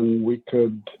 and we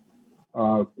could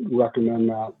recommend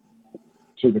that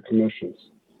to the commissions.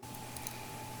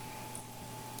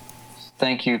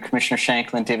 Thank you, Commissioner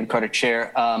Shanklin, David Carter,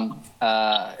 Chair.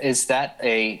 Is that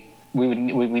we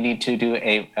need to do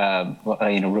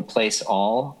replace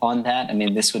all on that? I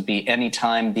mean, this would be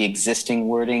anytime the existing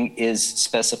wording is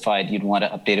specified, you'd want to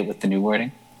update it with the new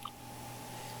wording?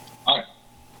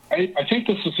 I think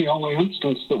this is the only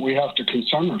instance that we have to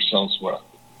concern ourselves with,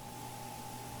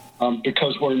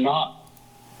 because we're no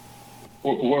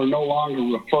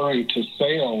longer referring to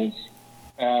sales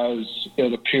as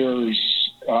it appears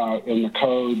in the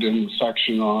code in the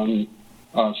section on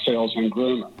sales and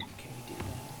grooming.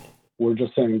 We're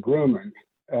just saying grooming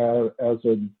as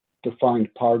a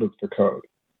defined part of the code.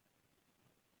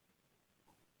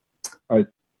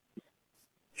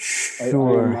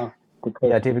 Sure.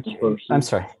 Yeah, David. I'm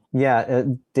sorry. Yeah,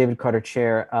 David Carter,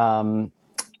 Chair.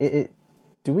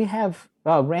 Do we have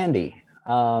Randy?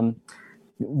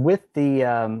 With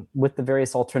the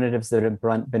various alternatives that have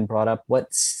been brought up,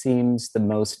 what seems the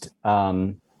most?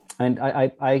 And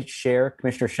I share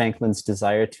Commissioner Shanklin's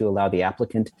desire to allow the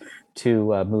applicant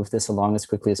to move this along as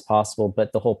quickly as possible.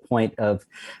 But the whole point of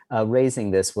raising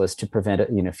this was to prevent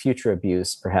future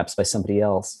abuse, perhaps by somebody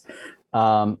else.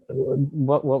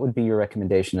 What would be your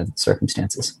recommendation of the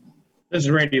circumstances? This is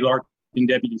Randy Larkin,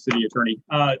 Deputy City Attorney.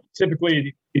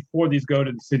 Typically, before these go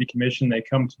to the City Commission, they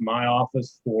come to my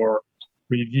office for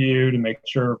review to make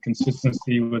sure of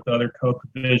consistency with other code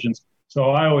provisions.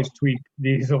 So I always tweak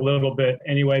these a little bit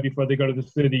anyway before they go to the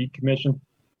City Commission.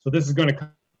 So this is going to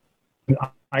come.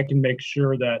 I can make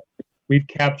sure that we've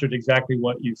captured exactly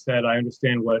what you said. I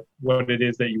understand what it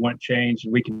is that you want changed,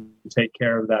 and we can take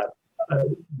care of that.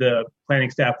 The planning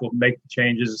staff will make the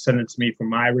changes and send it to me for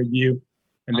my review,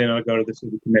 and then I'll go to the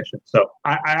City Commission. So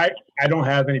I don't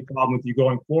have any problem with you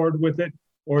going forward with it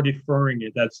or deferring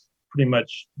it. That's pretty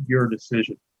much your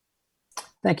decision.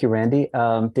 Thank you, Randy.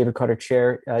 David Carter,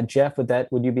 Chair. Jeff,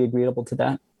 would you be agreeable to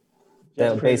that?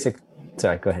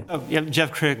 Sorry, go ahead. Yeah,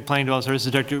 Jeff Crick, Planning Development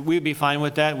Services Director. We'd be fine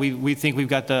with that. We think we've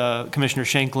got the Commissioner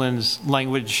Shanklin's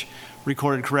language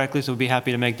recorded correctly, so we'd be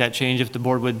happy to make that change if the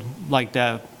board would like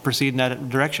to proceed in that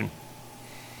direction.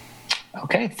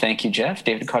 Okay, thank you, Jeff.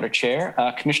 David Carter, Chair.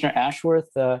 Commissioner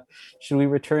Ashworth, should we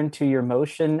return to your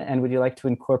motion, and would you like to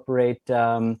incorporate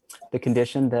the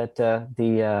condition that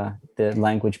the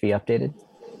language be updated?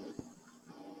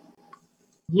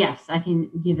 Yes, I can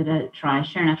give it a try.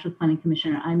 Sharon Ashworth, Planning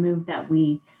Commissioner. I move that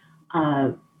we,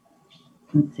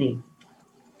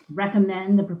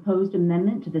 recommend the proposed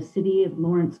amendment to the City of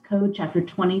Lawrence Code, Chapter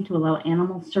 20, to allow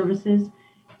animal services,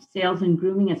 sales, and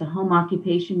grooming as a home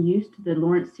occupation use to the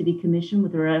Lawrence City Commission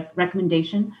with a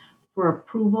recommendation for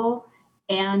approval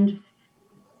and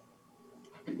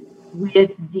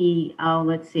with the,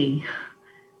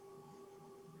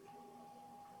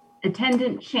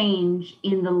 attendant change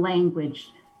in the language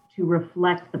to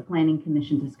reflect the Planning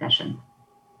Commission discussion.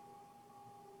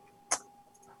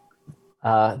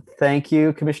 Thank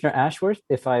you, Commissioner Ashworth.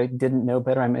 If I didn't know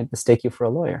better, I might mistake you for a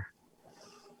lawyer.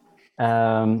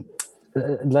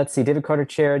 Let's see, David Carter,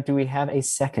 Chair, do we have a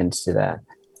second to that?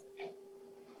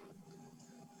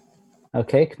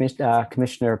 Okay,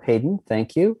 Commissioner Payden,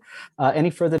 thank you. Any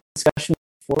further discussion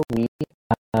before we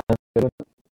go to...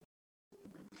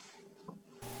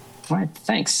 All right,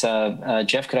 thanks.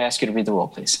 Jeff, could I ask you to read the roll,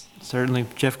 please? Certainly.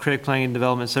 Jeff Crick, Planning and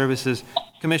Development Services.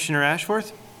 Commissioner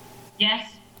Ashworth?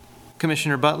 Yes.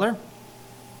 Commissioner Butler?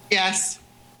 Yes.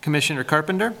 Commissioner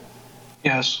Carpenter?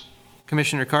 Yes.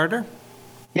 Commissioner Carter?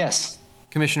 Yes.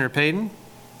 Commissioner Payden?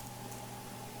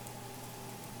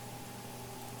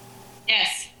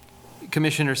 Yes.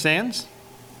 Commissioner Sands?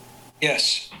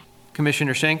 Yes.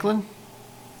 Commissioner Shanklin?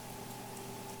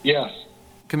 Yes.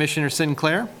 Commissioner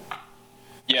Sinclair?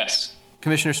 Yes.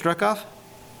 Commissioner Struckoff?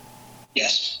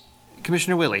 Yes.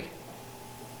 Commissioner Willie?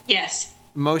 Yes.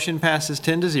 Motion passes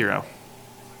 10-0.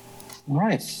 All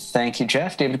right, thank you,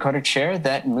 Jeff. David Carter, Chair.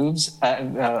 That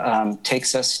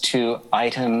takes us to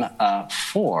item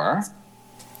 4.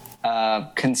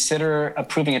 Consider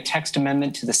approving a text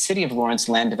amendment to the City of Lawrence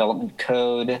Land Development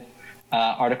Code,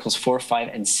 Articles 4, 5,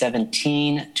 and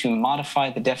 17 to modify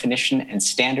the definition and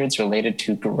standards related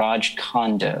to garage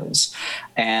condos.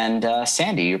 And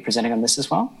Sandy, you're presenting on this as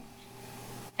well?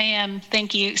 I am.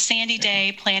 Thank you. Sandy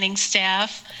Day, planning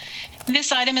staff.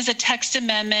 This item is a text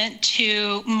amendment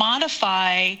to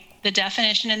modify the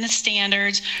definition and the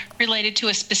standards related to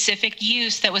a specific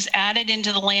use that was added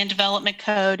into the Land Development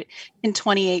Code in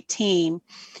 2018.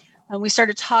 We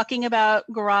started talking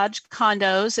about garage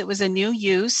condos. It was a new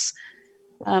use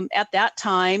at that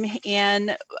time,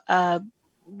 and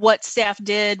what staff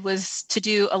did was to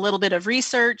do a little bit of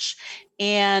research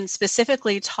and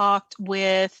specifically talked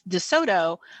with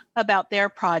DeSoto about their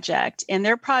project. And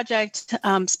their project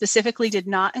specifically did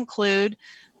not include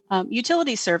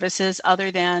utility services other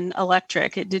than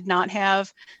electric. It did not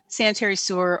have sanitary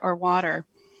sewer or water.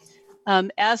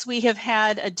 As we have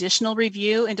had additional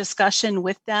review and discussion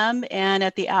with them and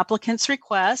at the applicant's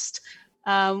request,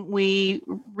 we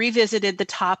revisited the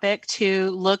topic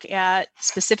to look at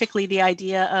specifically the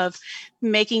idea of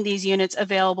making these units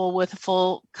available with a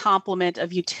full complement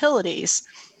of utilities.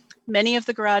 Many of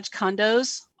the garage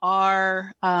condos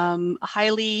are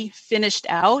highly finished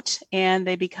out, and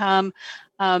they become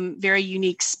very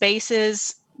unique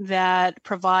spaces that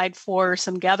provide for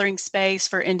some gathering space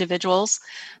for individuals.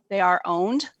 They are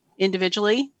owned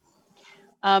individually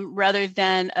rather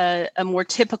than a more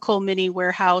typical mini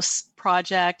warehouse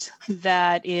project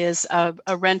that is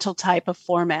a rental type of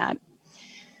format.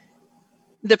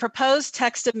 The proposed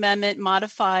text amendment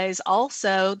modifies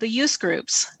also the use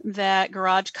groups that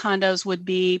garage condos would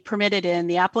be permitted in.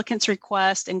 The applicant's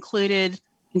request included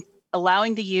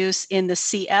allowing the use in the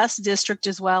CS district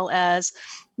as well as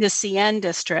the CN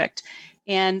district.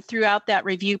 And throughout that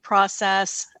review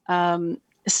process,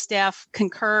 staff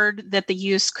concurred that the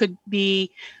use could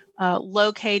be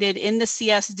located in the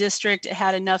CS district. It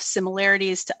had enough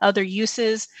similarities to other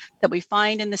uses that we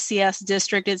find in the CS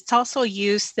district. It's also a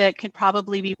use that could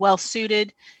probably be well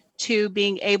suited to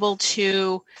being able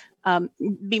to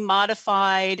be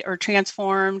modified or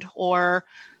transformed or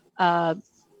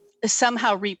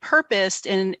somehow repurposed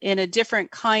in a different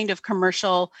kind of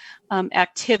commercial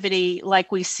activity,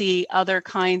 like we see other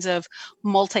kinds of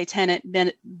multi-tenant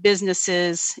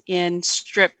businesses in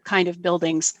strip kind of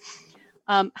buildings.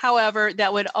 However,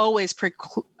 that would always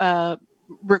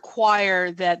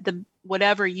require that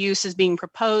whatever use is being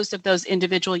proposed of those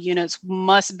individual units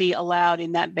must be allowed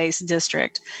in that base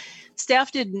district.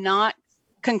 Staff did not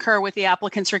concur with the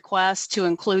applicant's request to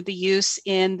include the use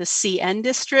in the CN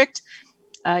district.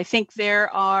 I think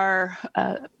there are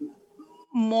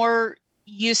more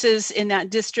uses in that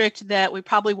district that we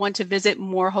probably want to visit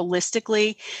more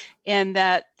holistically, and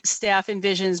that staff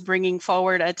envisions bringing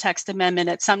forward a text amendment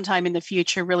at some time in the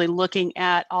future, really looking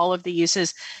at all of the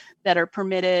uses that are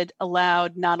permitted,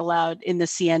 allowed, not allowed in the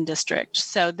CN district.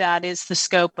 So that is the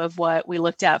scope of what we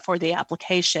looked at for the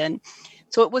application.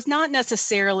 So it was not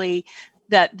necessarily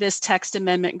that this text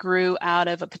amendment grew out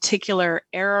of a particular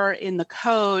error in the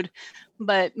code,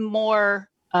 but more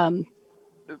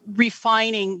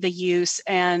refining the use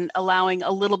and allowing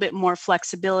a little bit more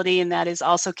flexibility. And that is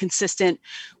also consistent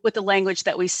with the language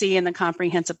that we see in the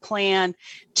comprehensive plan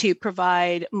to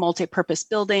provide multi-purpose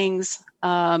buildings,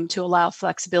 to allow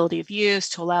flexibility of use,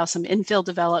 to allow some infill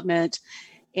development.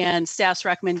 And staff's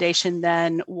recommendation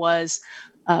then was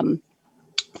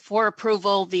for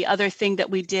approval. The other thing that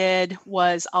we did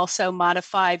was also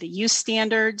modify the use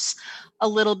standards a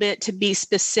little bit to be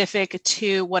specific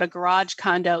to what a garage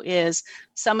condo is.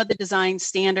 Some of the design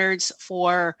standards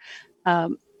for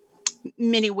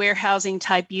mini warehousing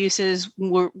type uses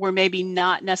were maybe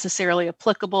not necessarily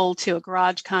applicable to a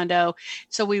garage condo.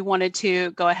 So we wanted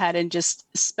to go ahead and just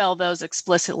spell those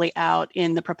explicitly out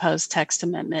in the proposed text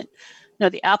amendment. Now,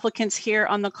 the applicant's here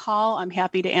on the call. I'm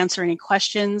happy to answer any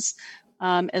questions,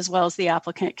 as well as the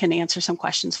applicant can answer some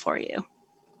questions for you.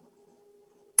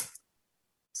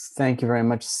 Thank you very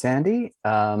much, Sandy.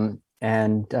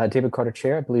 And David Carter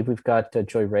Chair, I believe we've got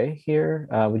Joy Ray here.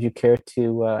 Would you care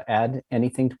to add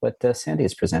anything to what Sandy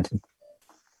has presented?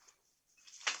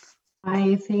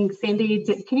 I think Sandy,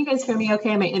 can you guys hear me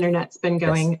okay? My internet's been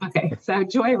going. Yes. Okay, so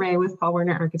Joy Ray with Paul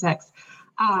Werner Architects.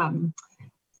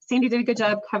 Sandy did a good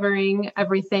job covering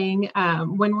everything.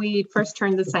 When we first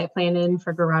turned the site plan in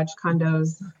for garage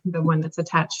condos, the one that's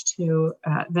attached to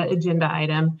the agenda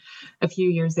item a few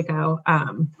years ago,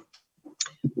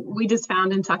 we just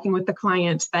found in talking with the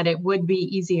client that it would be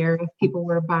easier if people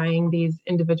were buying these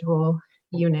individual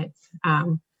units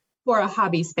for a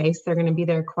hobby space. They're going to be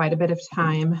there quite a bit of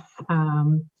time.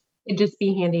 It'd just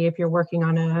be handy if you're working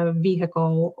on a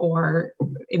vehicle or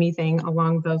anything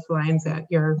along those lines at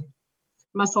your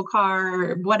muscle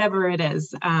car, whatever it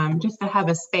is, just to have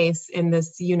a space in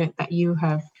this unit that you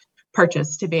have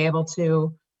purchased to be able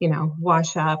to,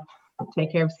 wash up,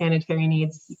 take care of sanitary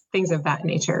needs, things of that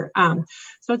nature.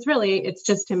 So it's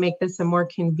just to make this a more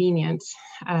convenient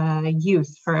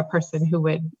use for a person who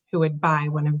would buy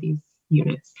one of these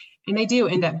units. And they do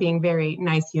end up being very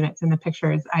nice units in the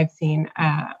pictures I've seen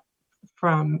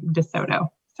from DeSoto.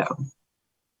 So.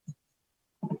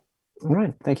 All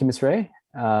right, thank you, Ms. Ray.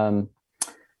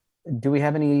 Do we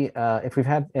have any, if we've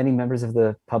had any members of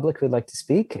the public who'd like to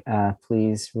speak,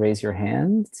 please raise your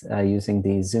hand using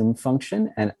the Zoom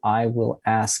function, and I will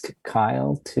ask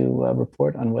Kyle to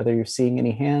report on whether you're seeing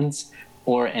any hands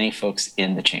or any folks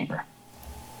in the chamber.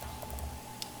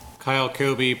 Kyle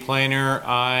Kobe, planner.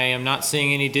 I am not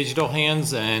seeing any digital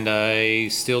hands, and I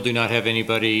still do not have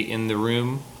anybody in the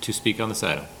room to speak on this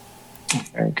item.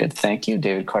 Very good. Thank you,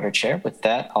 David Carter, Chair. With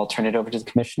that, I'll turn it over to the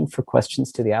Commission for questions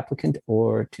to the applicant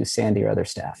or to Sandy or other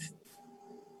staff.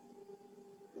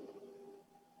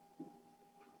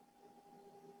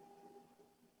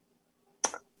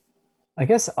 I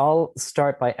guess I'll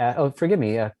start by, forgive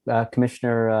me,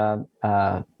 Commissioner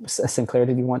Sinclair,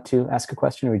 did you want to ask a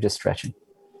question, or are we just stretching?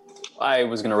 I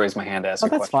was going to raise my hand to ask a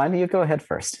question. That's fine. You go ahead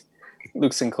first.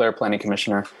 Luke Sinclair, Planning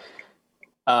Commissioner.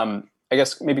 I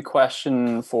guess maybe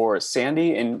question for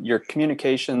Sandy. In your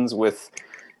communications with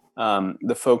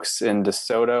the folks in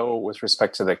DeSoto with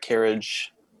respect to the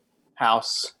carriage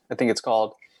house, I think it's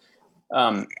called,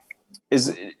 do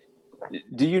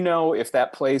you know if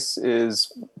that place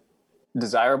is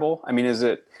desirable? I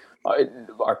mean,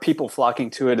 are people flocking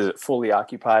to it? Is it fully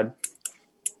occupied?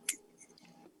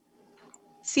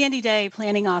 Sandy Day,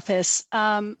 Planning Office.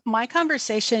 My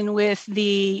conversation with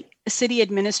the city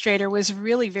administrator was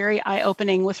really very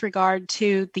eye-opening with regard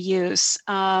to the use.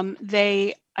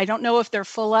 I don't know if they're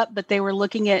full up, but they were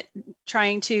looking at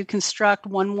trying to construct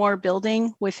one more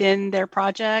building within their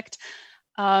project.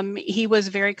 He was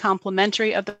very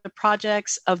complimentary of the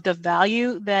projects, of the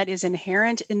value that is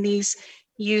inherent in these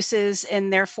uses,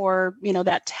 and therefore,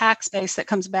 that tax base that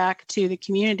comes back to the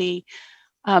community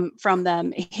from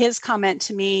them. His comment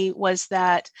to me was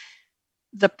that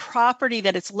the property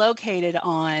that it's located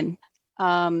on,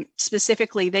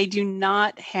 specifically, they do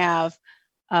not have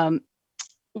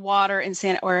water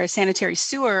and or a sanitary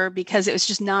sewer because it was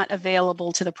just not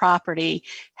available to the property.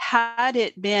 Had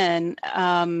it been,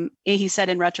 he said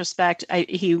in retrospect,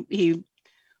 he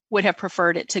would have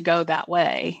preferred it to go that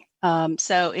way.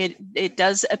 So it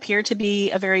does appear to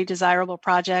be a very desirable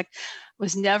project.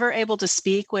 Was never able to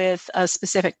speak with a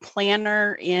specific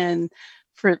planner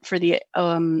for the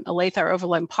Olathe or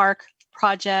Overland Park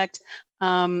project,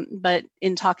 but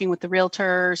in talking with the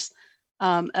realtors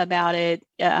about it,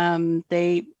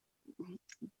 they're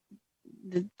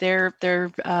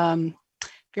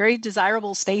very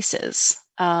desirable spaces,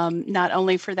 not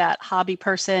only for that hobby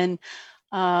person,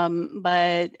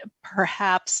 but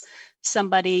perhaps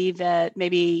somebody that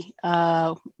maybe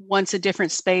wants a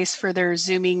different space for their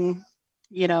Zooming,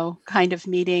 kind of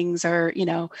meetings, or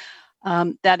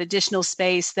that additional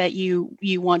space that you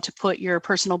want to put your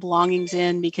personal belongings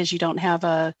in because you don't have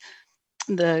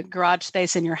the garage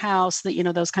space in your house,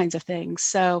 that those kinds of things.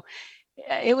 So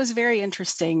it was very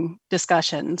interesting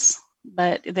discussions,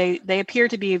 but they appear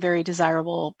to be a very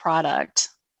desirable product.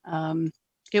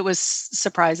 It was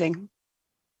surprising.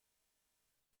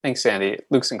 Thanks, Sandy.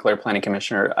 Luke Sinclair, Planning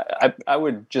Commissioner. I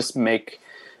would just make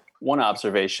one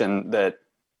observation that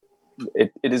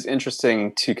it is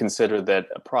interesting to consider that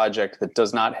a project that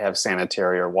does not have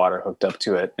sanitary or water hooked up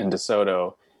to it in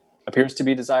DeSoto appears to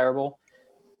be desirable,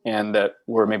 and that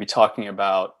we're maybe talking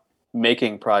about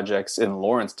making projects in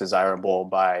Lawrence desirable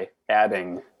by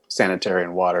adding sanitary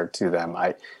and water to them.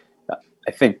 I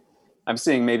think I'm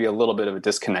seeing maybe a little bit of a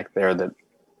disconnect there, that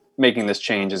making this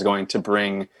change is going to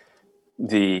bring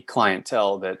the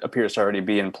clientele that appears to already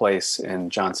be in place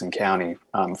in Johnson County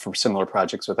for similar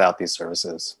projects without these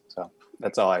services. So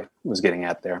that's all I was getting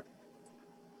at there.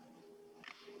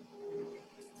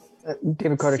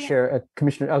 David Carter, Chair,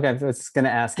 Commissioner. Okay, I was going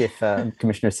to ask if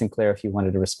Commissioner Sinclair, if you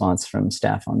wanted a response from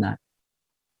staff on that.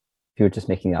 If you were just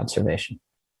making the observation.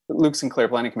 Luke Sinclair,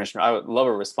 Planning Commissioner. I would love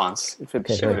a response if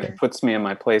it puts me in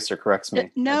my place or corrects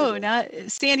me. No, not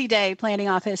Sandy Day, Planning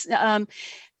Office.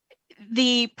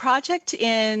 The project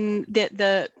in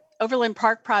the Overland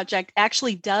Park project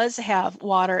actually does have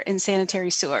water and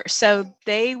sanitary sewer. So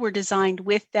they were designed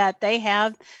with that. They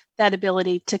have that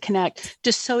ability to connect.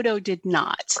 DeSoto did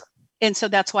not. And so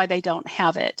that's why they don't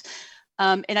have it.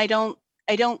 And I don't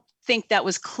think that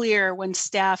was clear when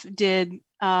staff did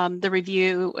the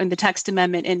review and the text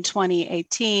amendment in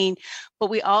 2018. But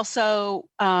we also,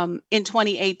 in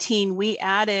 2018, we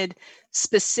added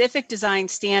specific design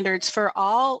standards for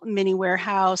all mini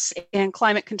warehouse and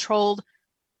climate controlled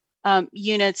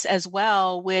units as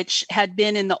well, which had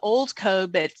been in the old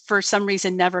code, but for some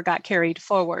reason never got carried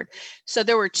forward. So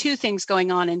there were two things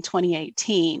going on in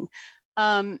 2018.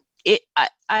 I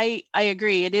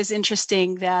agree. It is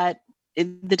interesting that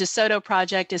the DeSoto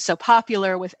project is so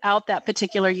popular without that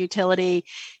particular utility,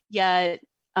 yet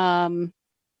the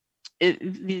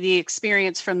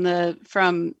experience from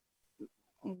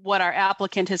what our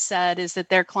applicant has said is that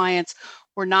their clients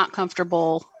were not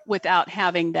comfortable without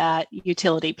having that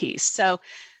utility piece. So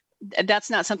that's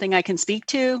not something I can speak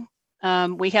to.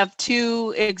 We have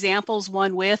two examples,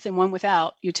 one with and one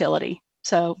without utility.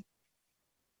 So.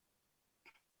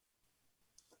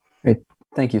 Great.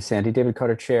 Thank you, Sandy. David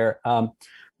Carter, Chair.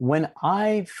 When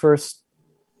I first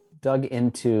dug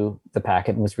into the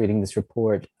packet and was reading this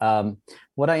report,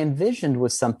 what I envisioned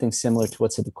was something similar to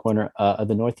what's at the corner of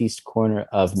the northeast corner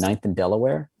of 9th and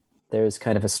Delaware. There's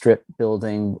kind of a strip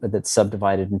building that's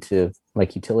subdivided into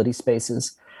like utility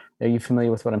spaces. Are you familiar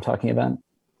with what I'm talking about?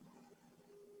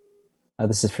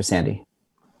 This is for Sandy.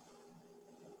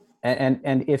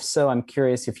 And if so, I'm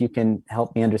curious if you can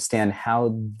help me understand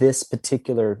how this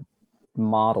particular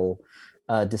model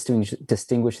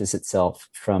distinguishes itself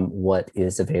from what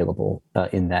is available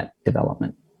in that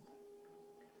development.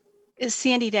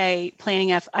 Sandy Day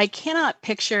Planning F, I cannot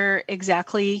picture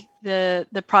exactly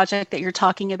the project that you're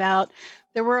talking about.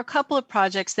 There were a couple of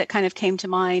projects that kind of came to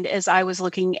mind as I was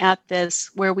looking at this,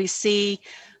 where we see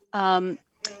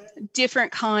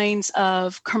different kinds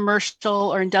of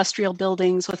commercial or industrial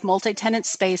buildings with multi-tenant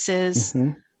spaces.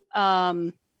 Mm-hmm.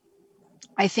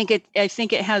 I think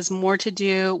it has more to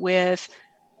do with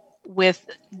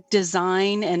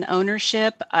design and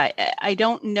ownership. I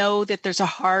don't know that there's a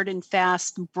hard and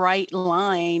fast, bright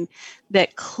line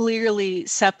that clearly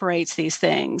separates these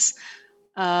things.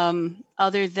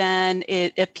 Other than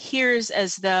it appears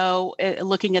as though,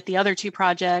 looking at the other two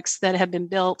projects that have been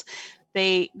built,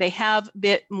 they have a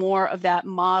bit more of that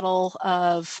model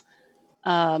of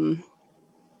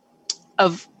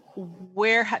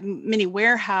mini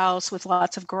warehouse with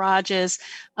lots of garages,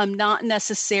 not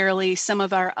necessarily some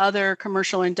of our other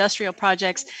commercial industrial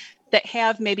projects that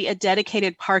have maybe a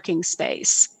dedicated parking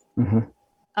space.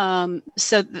 Mm-hmm.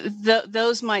 So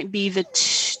those might be the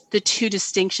two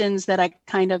distinctions that I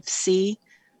kind of see,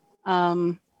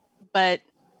 but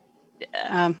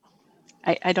I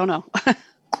don't know.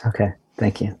 Okay,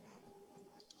 thank you.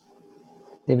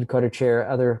 David Carter, Chair.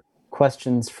 Other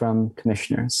questions from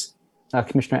commissioners?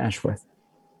 Commissioner Ashworth.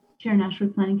 Chair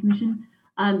Ashworth, Planning Commission.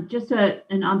 Just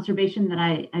an observation that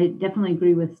I definitely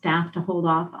agree with staff to hold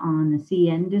off on the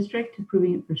CN district,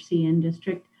 approving it for CN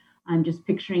district. I'm just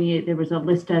picturing it. There was a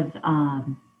list of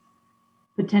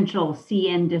potential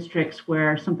CN districts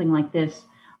where something like this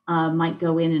might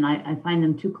go in, and I find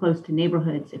them too close to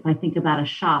neighborhoods. If I think about a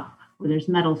shop where there's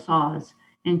metal saws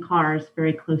and cars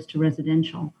very close to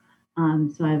residential.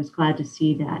 So I was glad to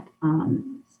see that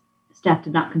staff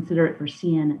did not consider it for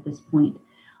CN at this point.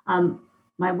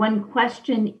 My one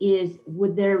question is,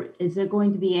 is there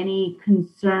going to be any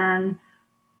concern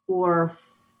or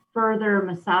further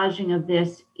massaging of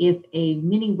this if a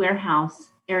mini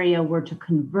warehouse area were to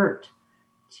convert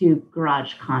to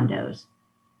garage condos?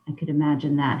 I could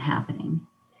imagine that happening.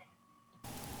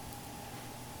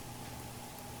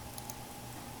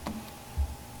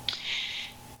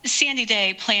 Sandy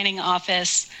Day Planning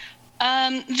Office.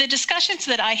 The discussions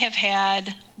that I have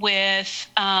had with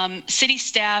city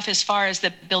staff as far as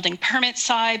the building permit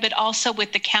side, but also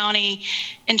with the county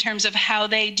in terms of how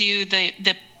they do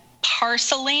the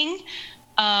parceling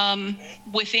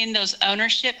within those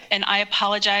ownership. And I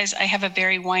apologize, I have a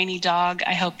very whiny dog.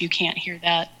 I hope you can't hear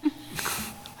that.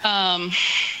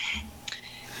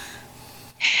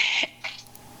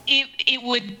 It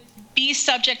would be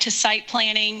subject to site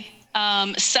planning.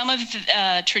 Some of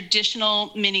the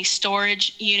traditional mini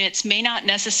storage units may not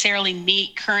necessarily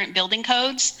meet current building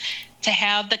codes to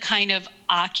have the kind of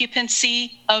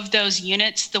occupancy of those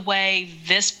units the way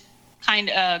this kind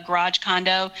of garage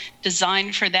condo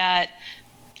designed for that,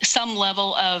 some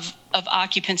level of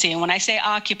occupancy. And when I say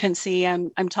occupancy,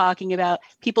 I'm talking about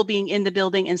people being in the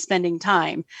building and spending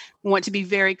time. I want to be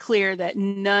very clear that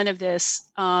none of this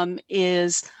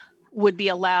would be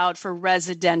allowed for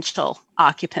residential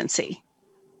occupancy.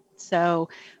 So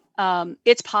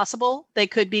it's possible they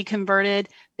could be converted.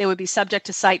 They would be subject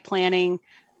to site planning,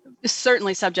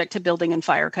 certainly subject to building and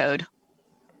fire code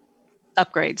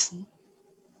upgrades.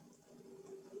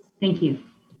 Thank you.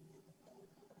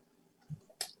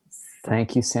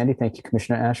 Thank you, Sandy. Thank you,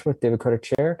 Commissioner Ashworth. David Carter,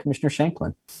 Chair. Commissioner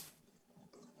Shanklin.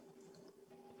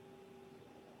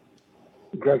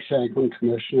 Greg Shanklin,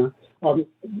 Commissioner.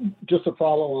 Just a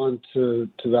follow on to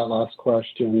that last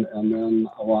question, and then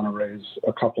I want to raise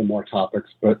a couple more topics.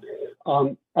 But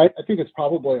I think it's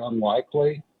probably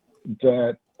unlikely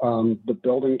that the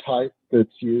building type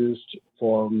that's used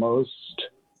for most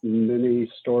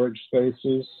mini storage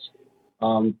spaces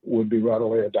would be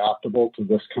readily adaptable to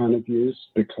this kind of use,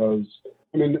 because,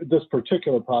 I mean, this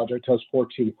particular project has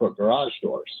 14-foot garage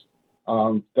doors.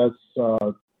 That's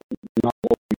not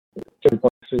what we typically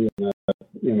seeing a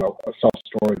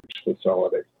self-storage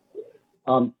facility.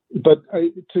 But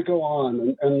to go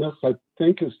on, and this I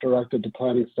think is directed to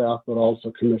planning staff, but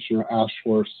also Commissioner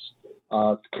Ashworth's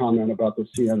comment about the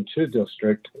CN2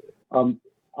 district.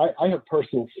 I have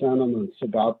personal sentiments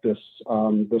about this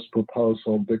this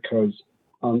proposal because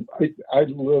I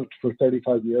lived for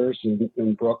 35 years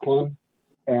in Brooklyn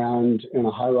and in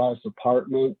a high-rise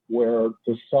apartment where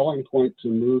the selling point to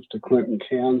move to Clinton,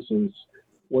 Kansas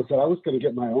was that I was going to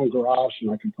get my own garage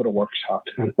and I could put a workshop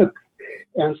in it.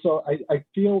 And so I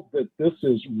feel that this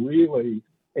is really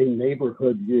a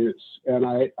neighborhood use. And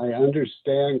I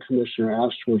understand Commissioner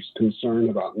Ashworth's concern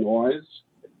about noise,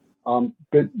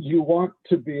 but you want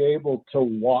to be able to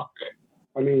walk.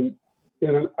 I mean,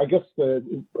 I guess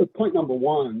the point number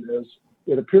one is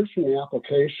it appears from the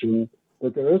application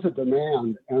that there is a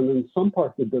demand, and in some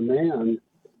part the demand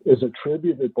is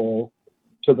attributable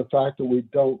to the fact that we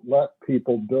don't let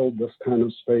people build this kind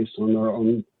of space on their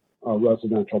own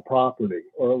residential property,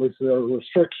 or at least there are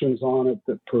restrictions on it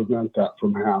that prevent that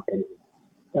from happening.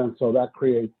 And so that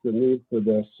creates the need for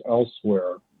this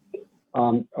elsewhere.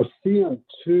 A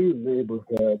CN2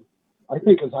 neighborhood, I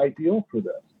think, is ideal for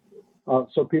this.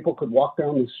 So people could walk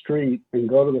down the street and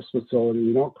go to this facility.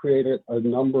 You don't create a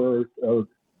number of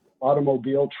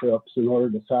automobile trips in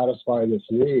order to satisfy this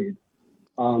need.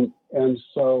 And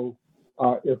so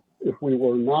if we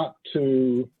were not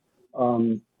to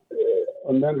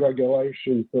amend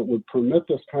regulations that would permit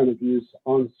this kind of use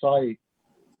on site,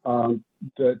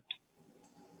 that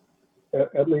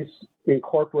at least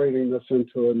incorporating this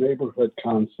into a neighborhood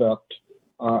concept,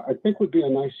 I think would be a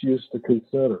nice use to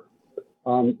consider.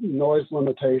 Noise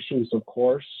limitations, of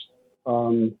course,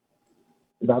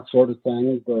 that sort of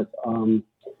thing, but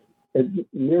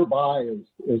nearby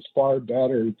is far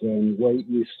better than way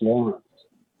East Lawrence,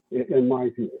 in my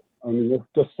view. I mean,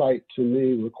 this site to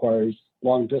me requires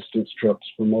long distance trips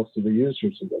for most of the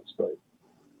users of that space.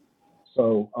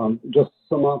 So just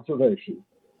some observations.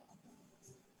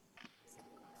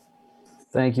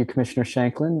 Thank you, Commissioner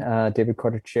Shanklin. David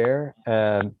Carter, Chair.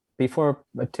 Before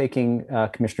taking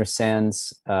Commissioner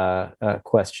Sands'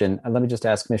 question, let me just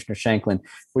ask Commissioner Shanklin,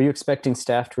 were you expecting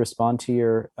staff to respond to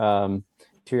your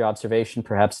observation,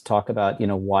 perhaps talk about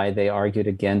why they argued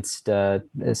against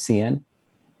CN?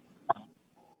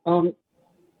 I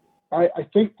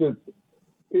think that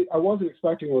I wasn't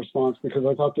expecting a response because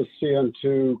I thought the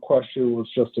CN2 question was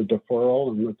just a deferral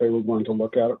and that they were going to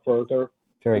look at it further.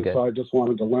 Very good. So I just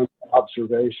wanted to lend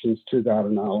observations to that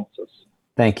analysis.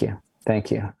 Thank you.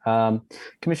 Thank you.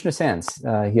 Commissioner Sands,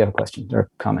 you have a question or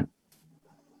comment?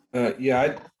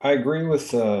 Yeah, I agree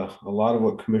with a lot of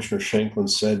what Commissioner Shanklin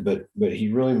said, but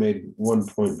he really made one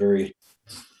point very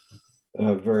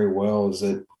well, is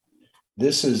that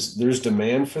there's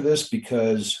demand for this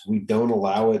because we don't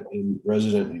allow it in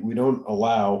we don't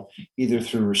allow either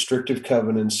through restrictive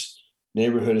covenants,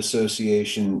 neighborhood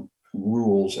association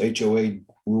rules, HOA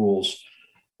rules,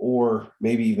 or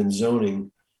maybe even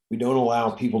zoning. We don't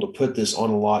allow people to put this on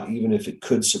a lot, even if it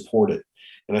could support it.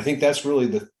 And I think that's really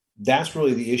the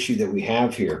issue that we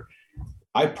have here.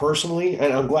 I personally,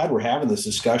 and I'm glad we're having this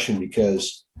discussion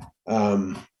because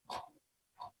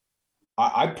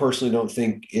I personally don't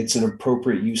think it's an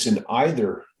appropriate use in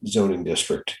either zoning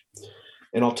district.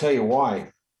 And I'll tell you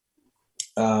why.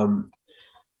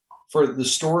 For the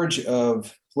storage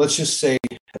of, let's just say,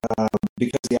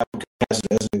 because the applicant has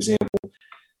it as an example,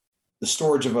 the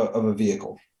storage of a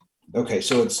vehicle. Okay,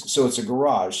 so it's a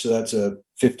garage, so that's a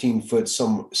 15-foot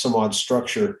some odd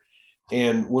structure.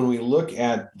 And when we look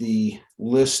at the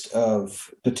list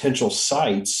of potential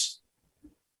sites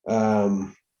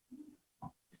for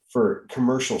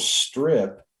commercial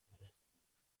strip,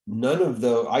 none of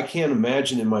those, I can't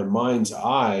imagine in my mind's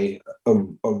eye a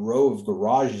row of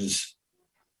garages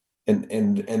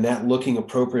and that looking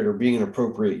appropriate or being an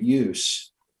appropriate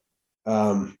use.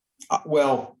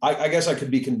 Well, I guess I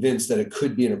could be convinced that it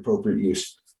could be an appropriate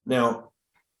use. Now,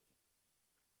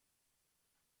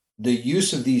 the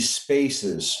use of these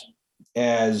spaces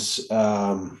as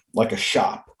like a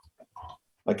shop,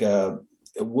 like a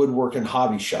woodwork and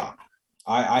hobby shop,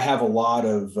 I have a lot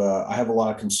of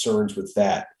concerns with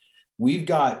that. We've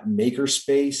got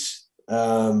makerspace.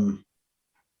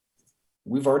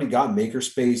 We've already got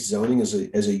makerspace zoning as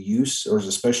a use or as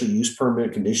a special use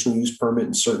permit, conditional use permit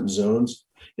in certain zones.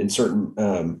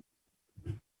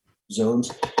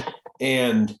 Zones,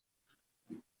 and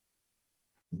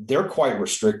they're quite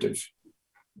restrictive.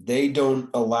 They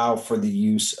don't allow for the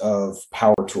use of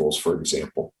power tools, for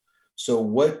example. So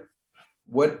where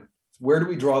do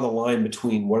we draw the line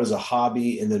between what is a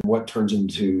hobby and then what turns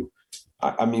into,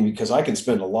 I mean, because I can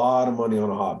spend a lot of money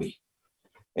on a hobby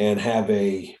and have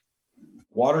a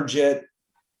water jet.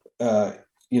 I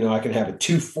could have a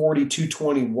 240,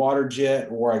 220 water jet,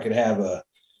 or I could have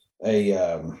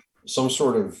some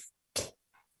sort of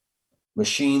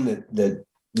machine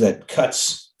that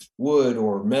cuts wood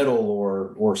or metal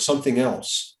or something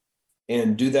else,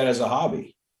 and do that as a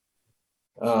hobby.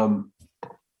 And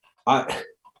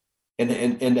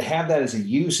to have that as a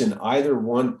use in either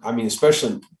one, I mean,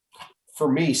 especially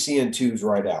for me, CN2 is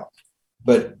right out,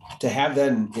 but to have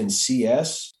that in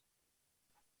CS,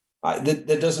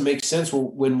 that doesn't make sense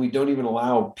when we don't even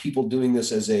allow people doing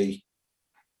this as a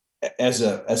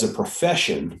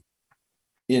profession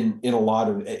in a lot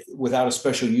of, without a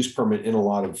special use permit in a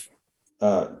lot of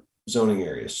zoning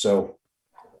areas. So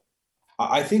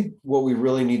I think what we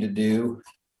really need to do,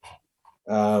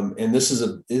 and this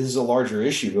is a larger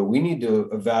issue, but we need to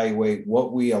evaluate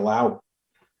what we allow.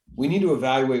 We need to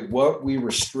evaluate what we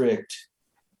restrict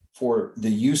for the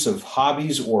use of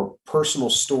hobbies or personal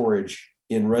storage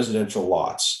in residential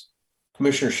lots.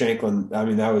 Commissioner Shanklin, I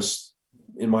mean, that was,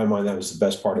 in my mind, that was the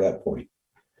best part of that point.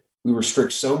 We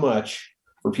restrict so much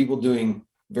for people doing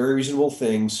very reasonable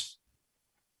things,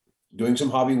 doing some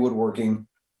hobby woodworking,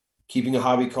 keeping a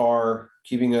hobby car,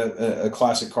 keeping a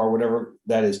classic car, whatever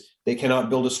that is. They cannot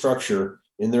build a structure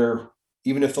in there,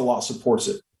 even if the lot supports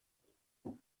it.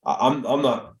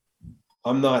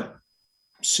 I'm not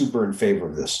super in favor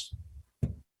of this.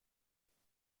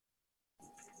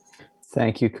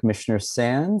 Thank you, Commissioner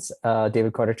Sands.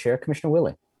 David Carter, Chair. Commissioner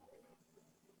Willie.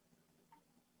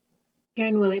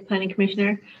 Karen Willie, Planning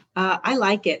Commissioner. I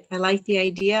like it. I like the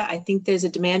idea. I think there's a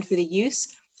demand for the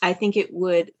use. I think it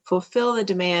would fulfill the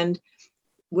demand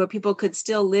where people could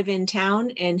still live in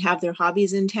town and have their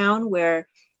hobbies in town, where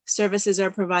services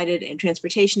are provided and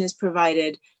transportation is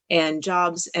provided and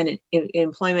jobs and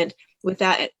employment with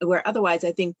that, where otherwise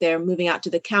I think they're moving out to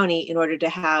the county in order to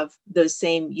have those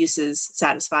same uses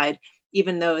satisfied,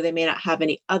 even though they may not have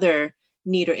any other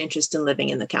need or interest in living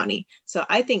in the county. So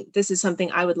I think this is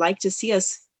something I would like to see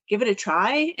us give it a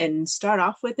try and start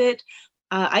off with it.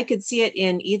 I could see it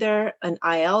in either an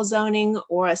IL zoning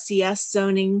or a CS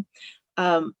zoning.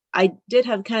 I did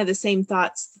have kind of the same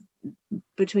thoughts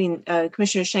between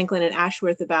Commissioner Shanklin and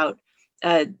Ashworth about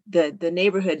the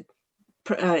neighborhood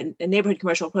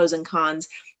commercial pros and cons,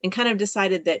 and kind of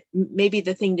decided that maybe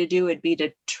the thing to do would be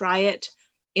to try it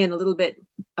in a little bit,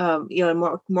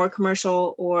 more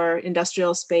commercial or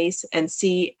industrial space and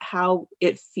see how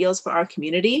it feels for our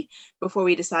community before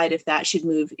we decide if that should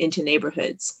move into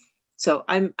neighborhoods. So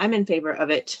I'm in favor of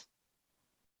it.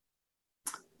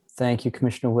 Thank you,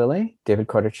 Commissioner Willie. David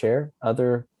Carter, Chair.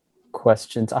 Other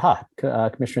questions?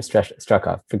 Commissioner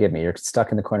Struckhoff, forgive me, you're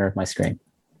stuck in the corner of my screen.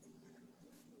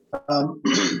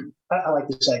 I like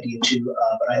this idea too,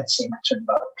 but I have the same concern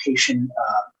about location.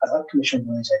 I like Commissioner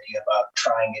Willie's idea about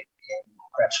trying it in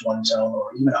perhaps one zone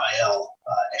or even IL,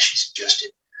 as she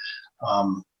suggested,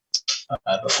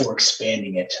 before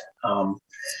expanding it.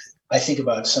 I think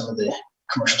about some of the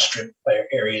commercial strip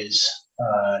areas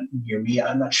near me.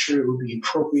 I'm not sure it would be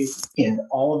appropriate in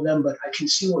all of them, but I can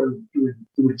see where it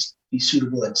would be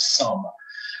suitable in some.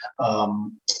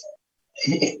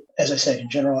 As I said, in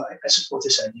general, I support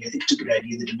this idea. I think it's a good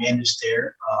idea. The demand is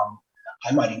there.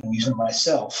 I might even use it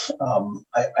myself.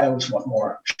 I always want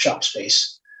more shop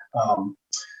space,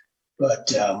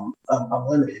 but I'm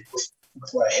limited with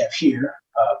what I have here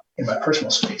in my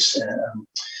personal space.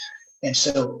 And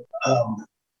so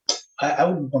I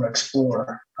would want to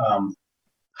explore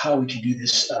how we can do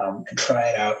this and try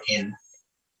it out in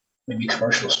maybe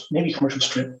commercial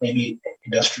strip, maybe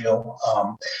industrial.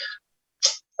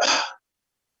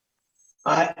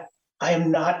 I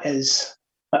am not as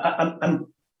I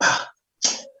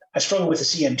struggle with the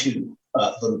CN2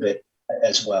 a little bit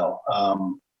as well.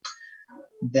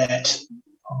 That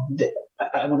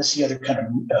I want to see other kind of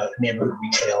neighborhood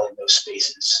retail in those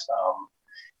spaces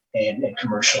and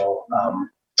commercial.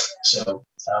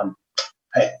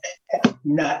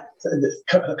 Not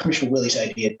Commissioner Willie's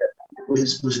idea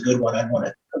was a good one. I'd want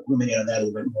to ruminate on that a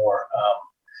little bit more.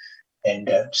 And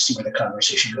see where the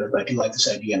conversation goes. But I do like this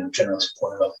idea and I'm generally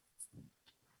supportive of it.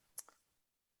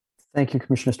 Thank you,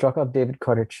 Commissioner Struckhoff. David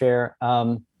Carter, Chair.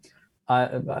 So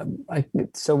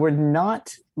we're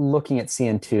not looking at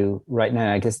CN2 right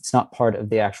now. I guess it's not part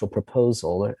of the actual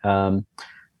proposal.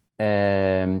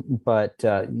 But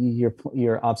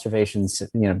your observations,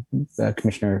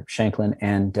 Commissioner Shanklin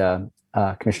and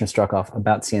Commissioner Struckhoff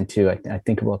about CN2, I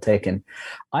think are well taken.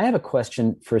 I have a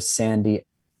question for Sandy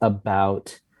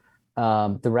about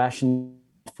the rationale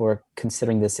for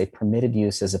considering this a permitted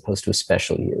use as opposed to a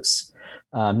special use.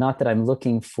 Not that I'm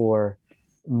looking for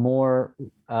more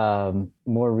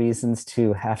reasons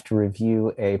to have to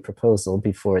review a proposal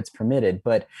before it's permitted.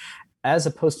 But as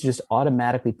opposed to just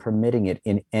automatically permitting it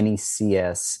in any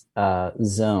CS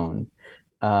zone,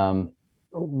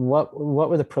 what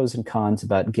were the pros and cons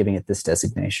about giving it this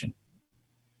designation?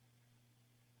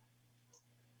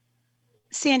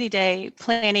 Sandy Day,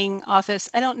 Planning Office.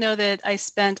 I don't know that I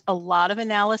spent a lot of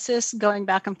analysis going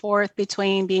back and forth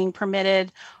between being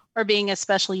permitted or being a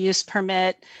special use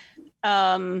permit.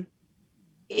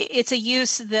 It's a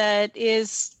use that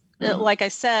is, like I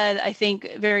said, I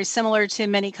think very similar to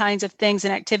many kinds of things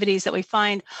and activities that we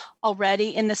find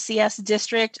already in the CS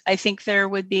district. I think there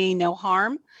would be no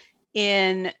harm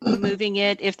in moving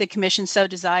it, if the commission so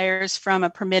desires, from a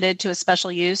permitted to a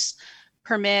special use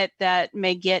permit that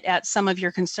may get at some of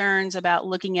your concerns about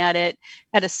looking at it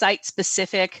at a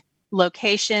site-specific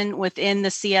location within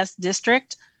the CS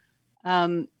district.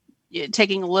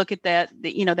 Taking a look at that,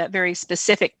 that very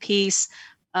specific piece.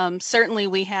 Certainly,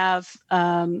 we have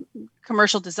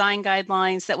commercial design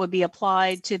guidelines that would be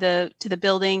applied to the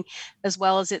building, as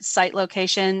well as its site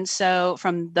location. So,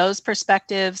 from those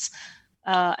perspectives,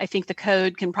 I think the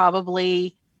code can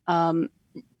probably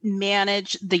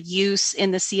manage the use in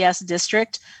the CS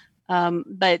district,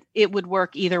 but it would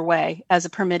work either way, as a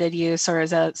permitted use or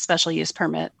as a special use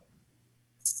permit.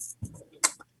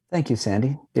 Thank you,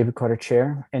 Sandy. David Carter,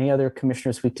 Chair. Any other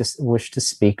commissioners wish to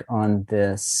speak on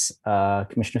this?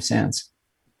 Commissioner Sands.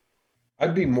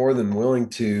 I'd be more than willing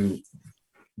to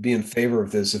be in favor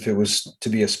of this if it was to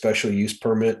be a special use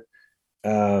permit.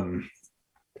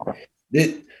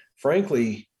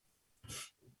 Frankly,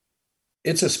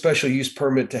 it's a special use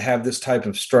permit to have this type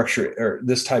of structure or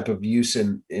this type of use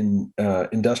in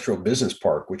industrial business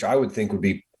park, which I would think would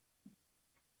be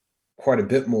quite a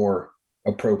bit more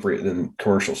appropriate than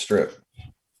commercial strip.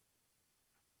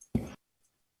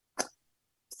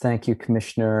 Thank you,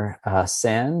 Commissioner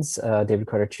Sands. David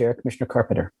Carter, Chair. Commissioner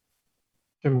Carpenter.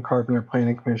 Jim Carpenter,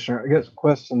 Planning Commissioner. I guess a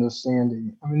question to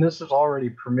Sandy. I mean, this is already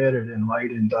permitted in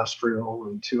light industrial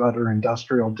and 2 other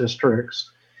industrial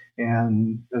districts.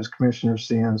 And as Commissioner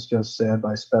Sands just said,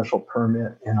 by special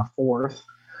permit in a 4th.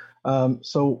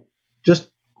 So just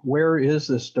where is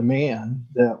this demand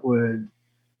that would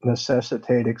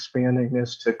necessitate expanding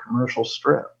this to commercial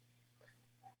strip?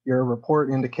 Your report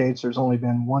indicates there's only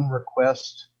been 1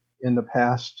 request in the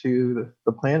past to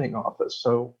the planning office.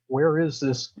 So where is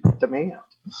this demand?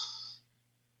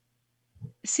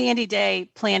 Sandy Day,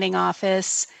 Planning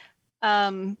Office.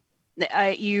 You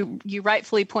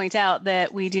rightfully point out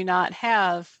that we do not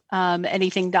have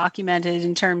anything documented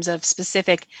in terms of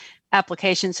specific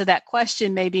applications. So that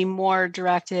question may be more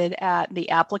directed at the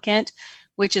applicant,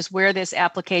 which is where this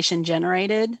application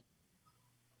generated.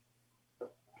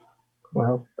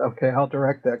 Well, okay, I'll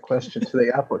direct that question to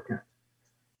the applicant.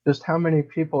 Just how many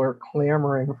people are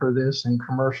clamoring for this in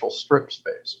commercial strip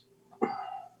space?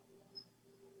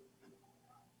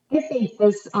 I think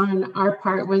this on our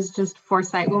part was just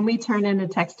foresight. When we turn in a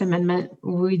text amendment,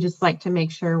 we just like to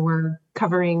make sure we're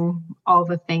covering all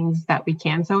the things that we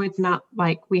can. So it's not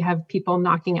like we have people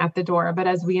knocking at the door, but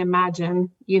as we imagine,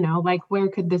 like where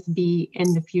could this be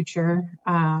in the future?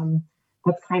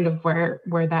 That's kind of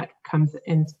where that comes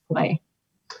into play.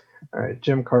 All right,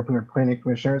 Jim Carpenter, Planning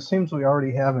Commissioner. It seems we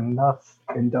already have enough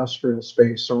industrial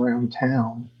space around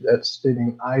town that's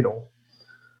sitting idle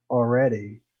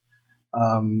already.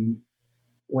 When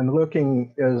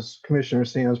looking, as Commissioner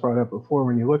Sands brought up before,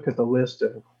 when you look at the list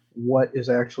of what is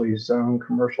actually zoned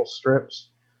commercial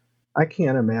strips, I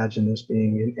can't imagine this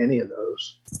being in any of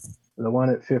those. The one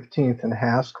at 15th and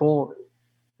Haskell,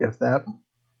 if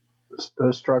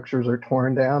those structures are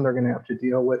torn down, they're going to have to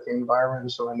deal with the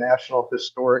environment. So a National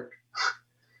Historically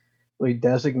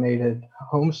designated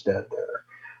homestead there.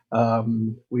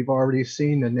 We've already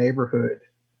seen the neighborhood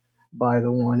by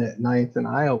the one at 9th and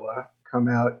Iowa come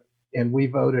out, and we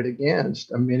voted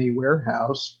against a mini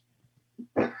warehouse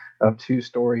of 2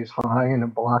 stories high in a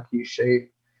blocky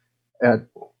shape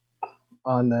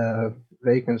on the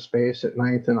vacant space at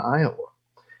 9th and Iowa.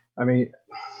 I mean,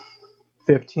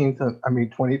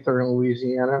 23rd in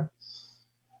Louisiana.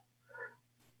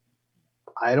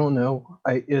 I don't know.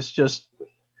 It's just,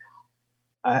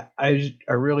 I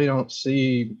really don't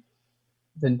see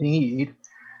the need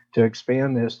to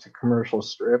expand this to commercial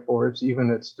strip, or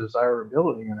its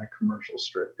desirability in a commercial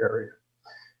strip area.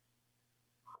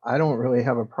 I don't really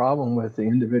have a problem with the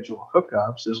individual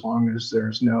hookups as long as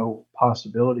there's no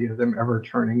possibility of them ever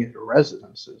turning into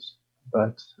residences.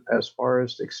 But as far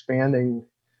as expanding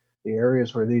the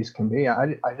areas where these can be,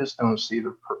 I just don't see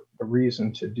the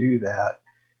reason to do that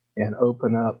and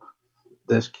open up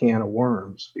this can of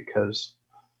worms, because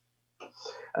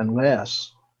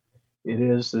unless it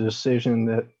is the decision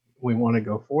that we want to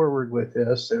go forward with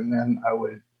this. And then I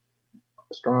would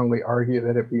strongly argue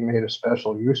that it be made a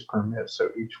special use permit so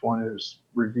each one is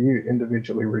reviewed,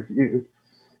 individually reviewed,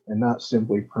 and not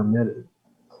simply permitted.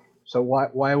 So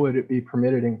why would it be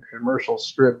permitted in commercial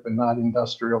strip and not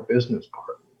industrial business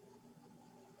park?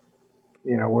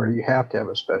 You know, where you have to have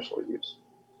a special use.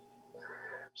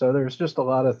 So there's just a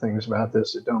lot of things about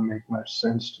this that don't make much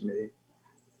sense to me.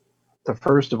 So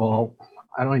first of all,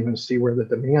 I don't even see where the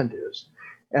demand is.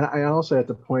 And I also have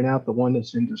to point out the one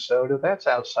that's in DeSoto, that's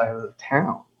outside of the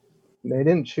town. They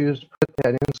didn't choose to put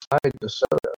that inside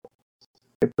DeSoto.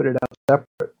 They put it out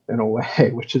separate in a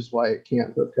way, which is why it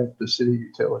can't hook up to city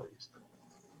utilities.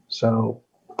 So,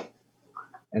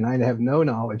 and I have no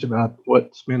knowledge about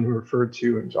what's been referred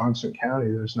to in Johnson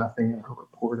County. There's nothing in our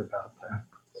report about that.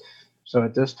 So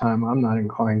at this time, I'm not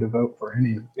inclined to vote for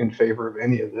in favor of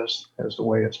any of this as the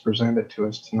way it's presented to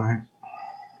us tonight.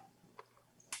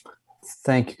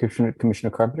 Thank you,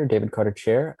 Commissioner Carpenter. David Carter,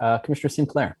 Chair. Commissioner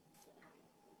Sinclair.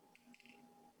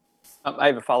 I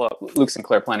have a follow-up. Luke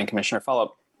Sinclair, Planning Commissioner,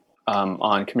 follow-up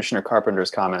on Commissioner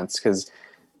Carpenter's comments, because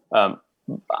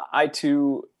I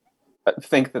too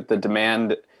think that the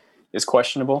demand is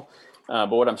questionable.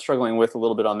 But what I'm struggling with a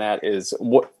little bit on that is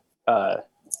what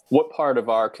part of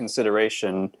our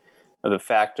consideration of the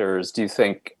factors do you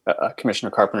think,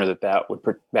 Commissioner Carpenter,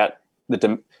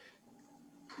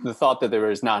 the thought that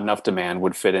there is not enough demand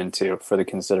would fit into for the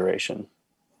consideration?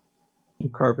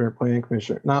 Carpenter, Planning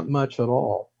Commissioner, not much at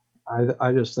all.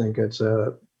 I just think it's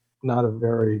not a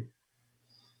very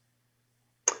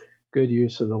good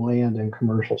use of the land in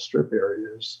commercial strip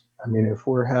areas. I mean, if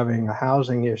we're having a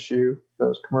housing issue,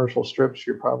 those commercial strips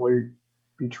should probably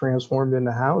be transformed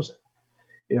into housing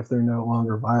if they're no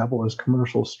longer viable as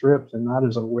commercial strips and not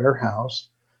as a warehouse.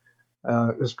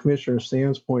 As Commissioner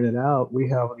Sands pointed out, we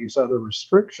have these other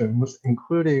restrictions,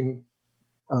 including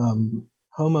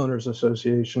homeowners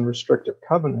association restrictive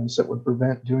covenants that would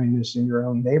prevent doing this in your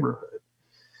own neighborhood.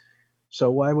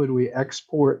 So why would we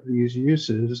export these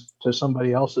uses to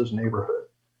somebody else's neighborhood?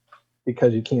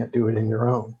 Because you can't do it in your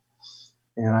own.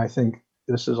 And I think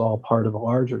this is all part of a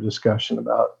larger discussion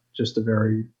about just the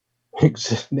very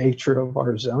nature of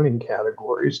our zoning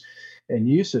categories and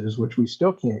uses, which we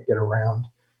still can't get around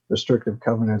restrictive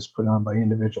covenants put on by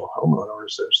individual homeowner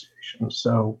associations.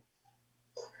 So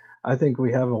I think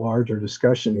we have a larger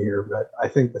discussion here, but I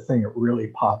think the thing that really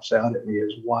pops out at me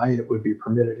is why it would be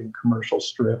permitted in commercial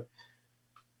strip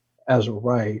as a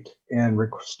right and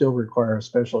still require a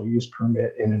special use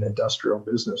permit in an industrial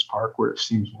business park where it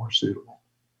seems more suitable.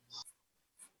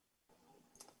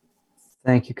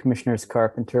 Thank you, Commissioners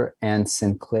Carpenter and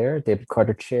Sinclair. David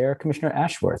Carter, Chair. Commissioner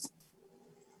Ashworth.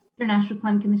 National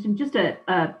Planning Commission, just a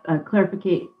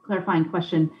clarifying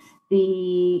question.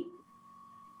 The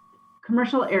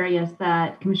commercial areas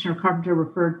that Commissioner Carpenter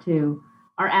referred to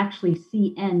are actually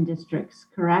CN districts,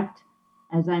 correct?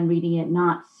 As I'm reading it,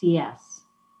 not CS.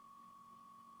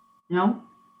 No?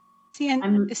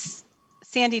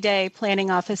 Sandy Day,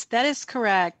 Planning Office. That is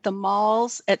correct. The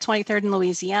malls at 23rd and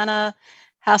Louisiana,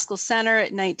 Haskell Center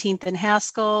at 19th and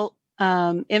Haskell,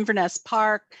 Inverness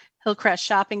Park, Hillcrest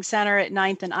Shopping Center at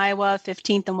 9th and Iowa,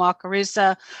 15th and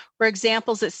Wakarusa were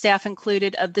examples that staff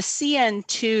included of the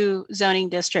CN2 zoning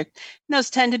district. And those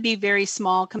tend to be very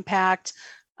small, compact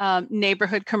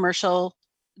neighborhood commercial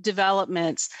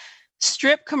developments.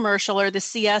 Strip commercial, or the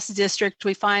CS district,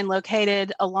 we find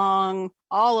located all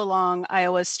along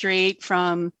Iowa Street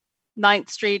from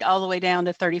 9th Street all the way down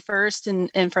to 31st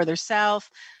and further south,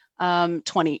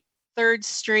 23rd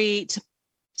Street,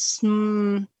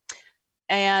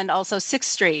 and also 6th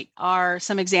Street are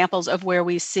some examples of where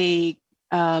we see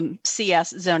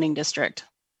CS zoning district.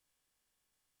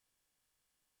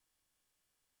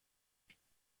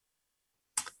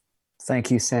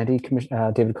 Thank you, Sandy.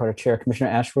 David Carter, Chair.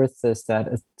 Commissioner Ashworth, is that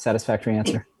a satisfactory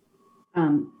answer?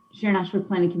 Sharon Ashworth,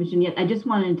 Planning Commission. Yes, I just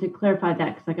wanted to clarify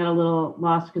that because I got a little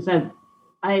lost, because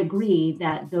I agree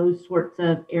that those sorts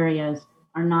of areas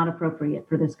are not appropriate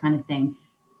for this kind of thing.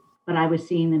 But I was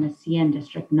seeing them as CN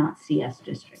district, not CS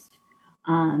district.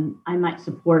 I might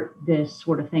support this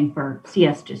sort of thing for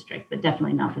CS district, but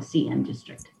definitely not the CN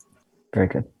district. Very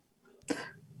good.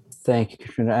 Thank you,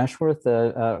 Commissioner Ashworth.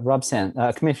 Rob Sands,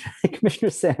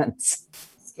 Commissioner Sands.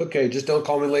 Okay, just don't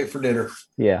call me late for dinner.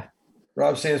 Yeah.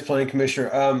 Rob Sands, Planning Commissioner.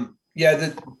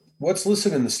 What's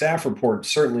listed in the staff report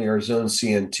certainly are Zone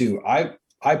CN2.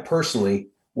 I personally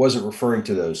wasn't referring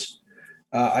to those.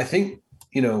 I think,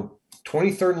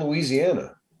 23rd and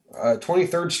Louisiana,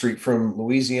 23rd Street from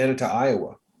Louisiana to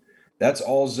Iowa. That's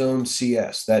all Zone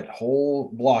CS. That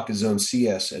whole block is Zone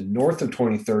CS. And north of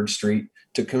 23rd Street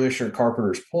to Commissioner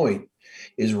Carpenter's point,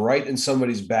 is right in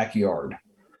somebody's backyard.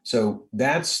 So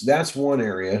that's one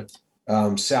area.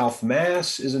 South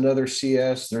Mass is another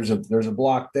CS. There's a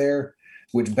block there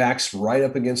which backs right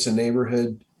up against a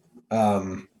neighborhood.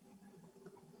 6th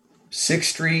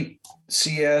Street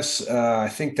CS, I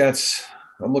think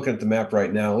I'm looking at the map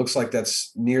right now. It looks like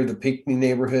that's near the Pinckney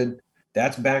neighborhood.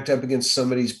 That's backed up against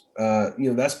somebody's,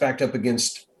 that's backed up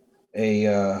against a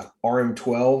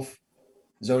RM12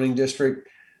 zoning district.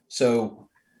 So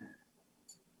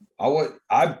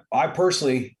I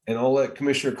personally, and I'll let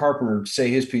Commissioner Carpenter say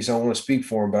his piece, I don't want to speak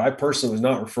for him, but I personally was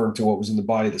not referring to what was in the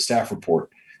body of the staff report.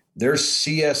 There's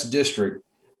CS district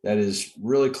that is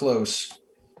really close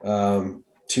to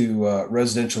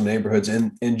residential neighborhoods,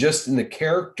 and just in the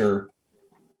character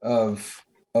of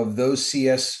those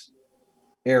CS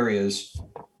areas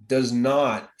does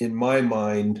not, in my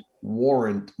mind,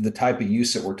 warrant the type of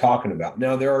use that we're talking about.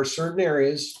 Now, there are certain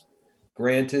areas,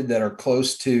 granted, that are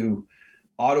close to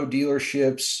auto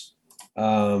dealerships.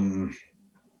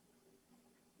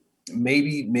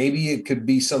 Maybe it could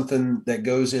be something that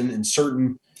goes in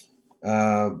certain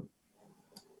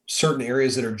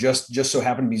areas that are just so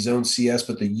happen to be zone CS,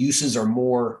 but the uses are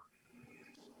more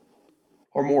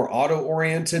auto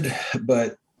oriented.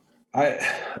 But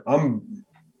I'm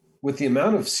with the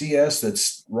amount of CS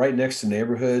that's right next to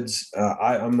neighborhoods,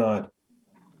 I'm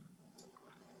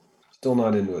still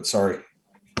not into it. Sorry.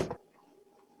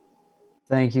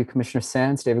 Thank you, Commissioner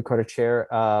Sands. David Carter, Chair.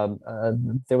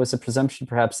 There was a presumption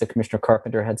perhaps that Commissioner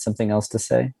Carpenter had something else to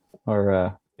say,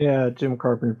 or Yeah, Jim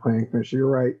Carpenter, Planning Commissioner. You're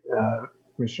right,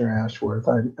 Commissioner Ashworth.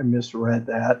 I misread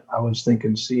that. I was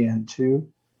thinking CN2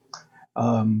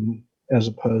 as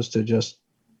opposed to just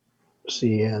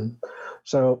CN.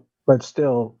 So, but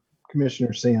still,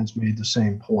 Commissioner Sands made the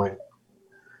same point.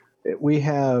 We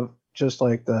have, just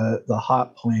like the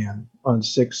HOT plan on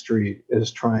 6th Street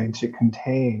is trying to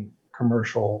contain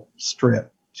commercial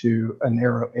strip to a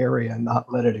narrow area and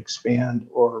not let it expand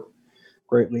or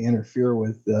greatly interfere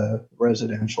with the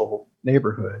residential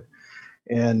neighborhood.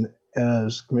 And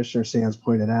as Commissioner Sands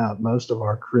pointed out, most of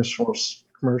our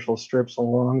commercial strips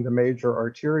along the major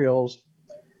arterials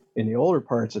in the older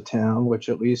parts of town, which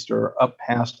at least are up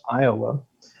past Iowa,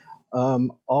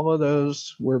 all of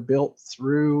those were built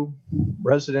through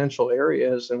residential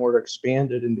areas and were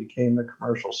expanded and became the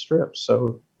commercial strips.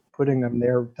 So putting them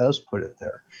there does put it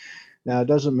there. Now, it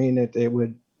doesn't mean that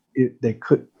they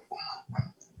could.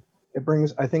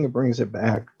 I think it brings it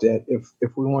back that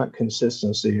if we want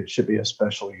consistency, it should be a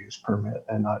special use permit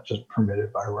and not just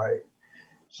permitted by right,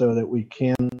 so that we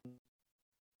can.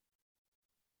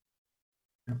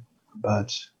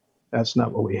 But that's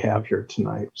not what we have here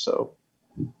tonight. So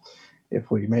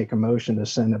if we make a motion to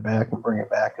send it back and bring it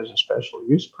back as a special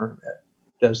use permit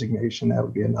designation, that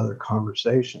would be another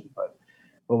conversation. But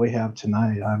what we have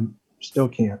tonight, I still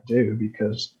can't do,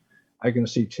 because I can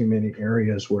see too many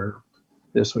areas where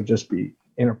this would just be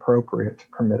inappropriate to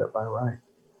permit it by right.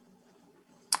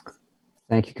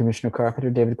 Thank you, Commissioner Carpenter.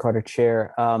 David Carter,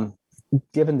 Chair.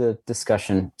 Given the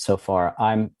discussion so far,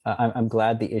 I'm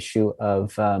glad the issue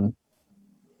of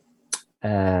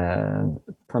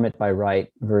permit by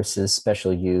right versus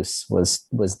special use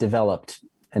was developed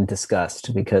and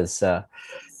discussed, because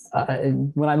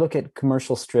when I look at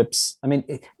commercial strips, I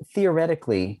mean,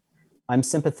 theoretically, I'm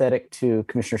sympathetic to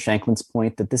Commissioner Shanklin's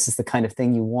point that this is the kind of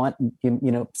thing you want,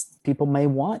 people may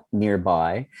want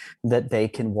nearby, that they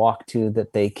can walk to,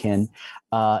 that they can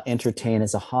entertain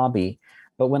as a hobby.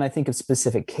 But when I think of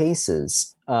specific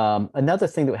cases, another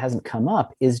thing that hasn't come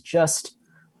up is just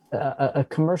a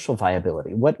commercial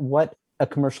viability. What a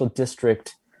commercial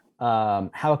district,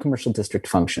 how a commercial district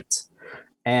functions.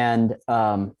 And,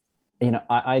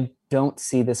 I don't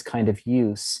see this kind of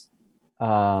use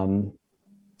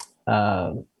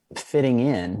fitting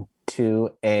in to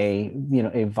a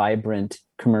vibrant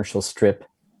commercial strip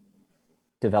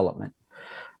development.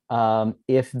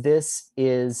 If this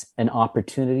is an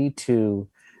opportunity to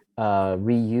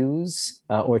reuse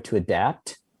or to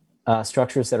adapt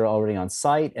structures that are already on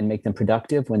site and make them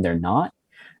productive when they're not,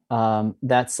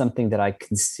 that's something that I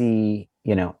can see,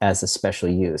 as a special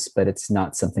use, but it's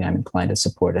not something I'm inclined to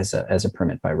support as a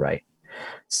permit by right.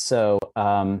 So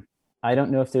I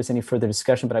don't know if there's any further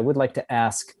discussion, but I would like to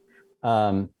ask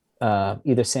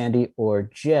either Sandy or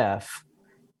Jeff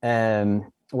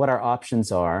what our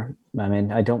options are. I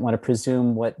mean, I don't want to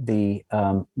presume what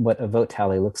a vote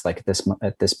tally looks like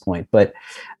at this point, but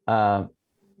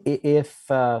if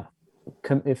a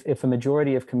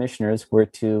majority of commissioners were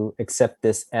to accept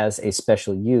this as a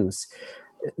special use,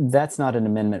 that's not an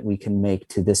amendment we can make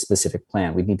to this specific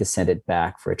plan. We need to send it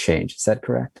back for a change. Is that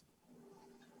correct?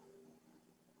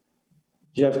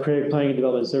 Jeff Craig, Planning and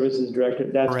Development Services Director.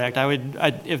 That's correct.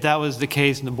 If that was the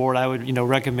case in the board, I would,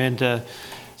 recommend to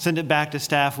send it back to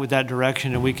staff with that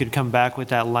direction, and we could come back with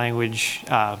that language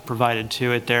provided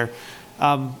to it there.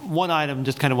 One item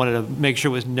just kind of wanted to make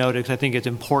sure was noted, because I think it's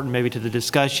important maybe to the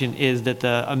discussion, is that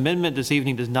the amendment this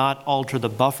evening does not alter the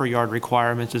buffer yard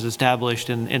requirements as established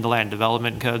in the Land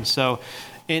Development Code. So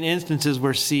in instances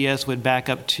where CS would back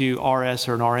up to RS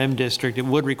or an RM district, it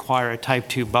would require a type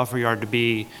 2 buffer yard to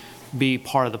be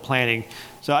part of the planning.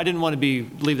 So I didn't want to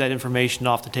leave that information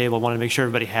off the table. I wanted to make sure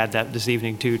everybody had that this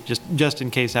evening too, just in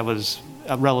case that was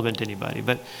relevant to anybody.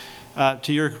 But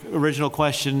to your original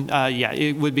question, yeah,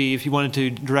 it would be, if you wanted to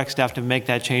direct staff to make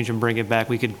that change and bring it back,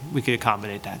 we could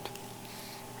accommodate that.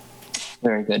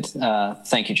 Very good.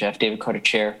 Thank you, Jeff. David Carter,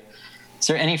 Chair. Is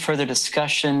there any further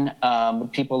discussion?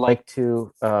 Would people like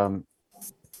to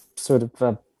sort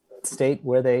of state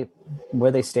where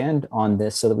they stand on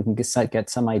this, so that we can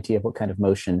get some idea of what kind of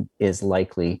motion is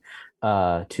likely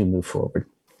to move forward?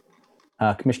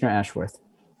 Commissioner Ashworth.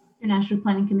 National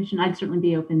Planning Commission, I'd certainly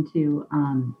be open to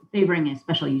favoring a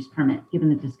special use permit, given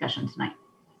the discussion tonight.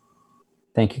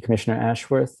 Thank you, Commissioner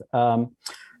Ashworth.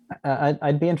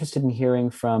 I'd be interested in hearing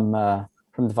from the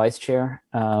Vice Chair.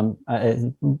 How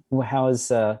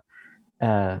is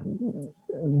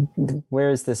where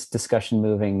is this discussion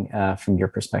moving from your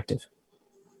perspective?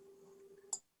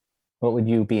 What would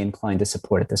you be inclined to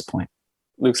support at this point?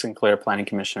 Luke Sinclair, Planning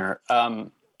Commissioner.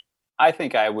 I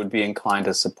think I would be inclined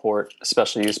to support a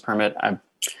special use permit. I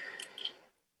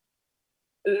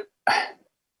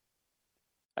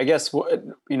guess,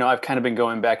 I've kind of been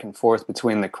going back and forth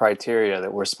between the criteria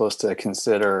that we're supposed to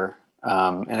consider.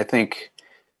 And I think,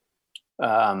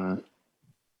 I'm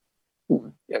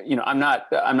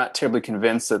not terribly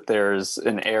convinced that there's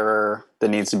an error that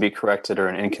needs to be corrected or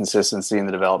an inconsistency in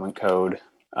the development code,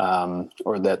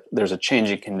 or that there's a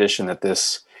changing condition that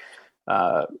this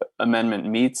amendment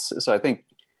meets. So I think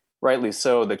rightly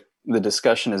so, the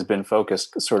discussion has been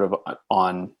focused sort of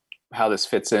on how this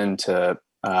fits into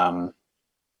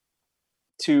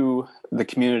to the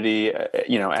community,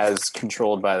 as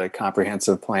controlled by the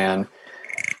comprehensive plan.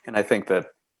 And I think the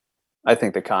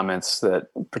comments that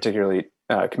particularly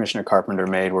Commissioner Carpenter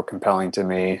made were compelling to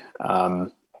me.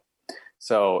 I'm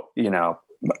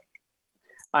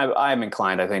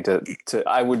inclined, I think,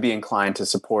 I would be inclined to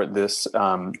support this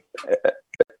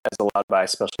as allowed by a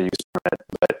special use permit,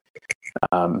 but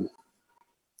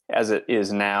as it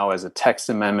is now as a text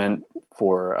amendment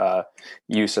for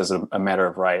use as a matter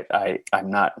of right,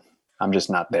 I'm just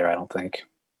not there, I don't think.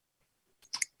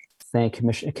 Thank you,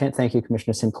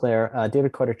 Commissioner Sinclair.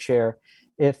 David Carter, Chair.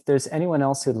 If there's anyone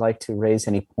else who'd like to raise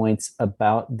any points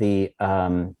about the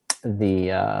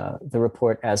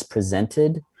report as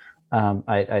presented,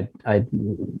 I'd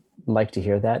like to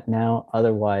hear that now.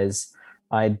 Otherwise,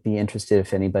 I'd be interested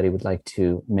if anybody would like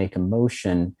to make a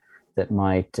motion that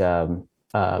might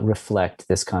reflect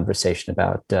this conversation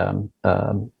about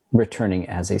returning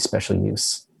as a special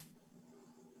use.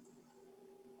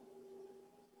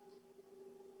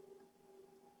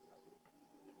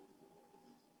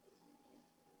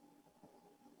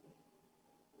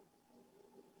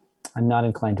 I'm not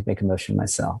inclined to make a motion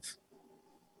myself.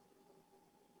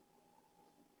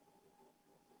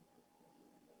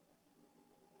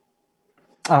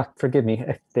 Forgive me.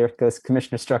 There goes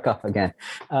Commissioner Struckoff again.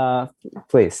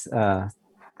 Please, go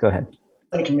ahead.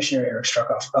 Thank you, Commissioner Eric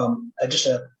Struckoff. Just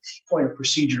a point of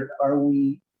procedure.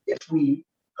 If we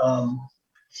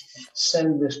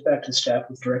send this back to staff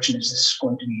with direction, is this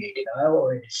going to be a denial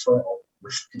or a deferral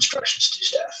with instructions to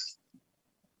staff?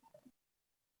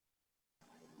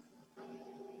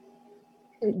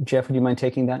 Jeff, would you mind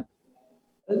taking that?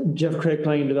 Jeff Craig,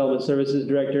 Planning and Development Services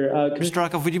Director. Commissioner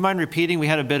Struckoff, would you mind repeating? We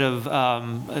had a bit of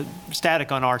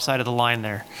static on our side of the line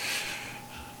there.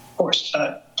 Of course.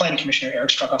 Planning Commissioner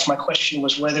Eric Struckoff. My question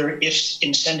was whether, if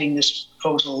in sending this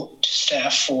proposal to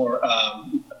staff for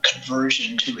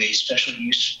conversion to a special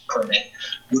use permit,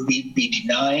 would we be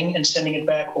denying and sending it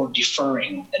back, or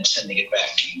deferring and sending it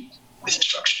back to you with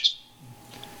instructions?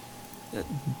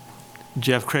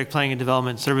 Jeff Craig, Planning and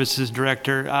Development Services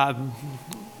Director.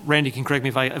 Randy can correct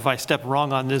me if I step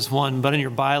wrong on this one, but in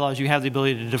your bylaws, you have the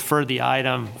ability to defer the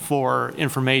item for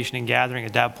information and gathering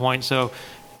at that point. So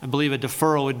I believe a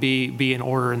deferral would be in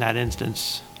order in that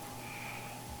instance.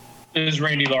 This is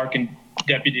Randy Larkin,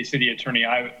 Deputy City Attorney.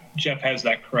 Jeff has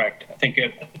that correct. I think a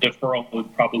deferral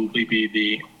would probably be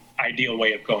the ideal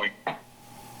way of going.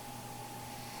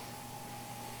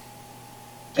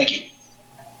 Thank you.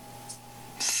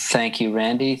 Thank you,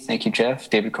 Randy. Thank you, Jeff.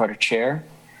 David Carter, Chair.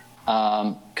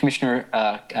 Commissioner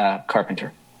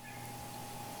Carpenter.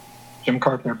 Jim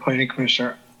Carpenter, Planning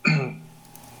Commissioner.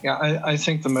 Yeah, I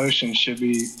think the motion should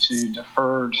be to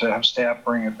defer to have staff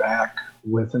bring it back.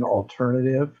 With an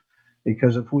alternative,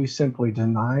 because if we simply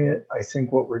deny it, I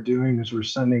think what we're doing is we're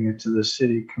sending it to the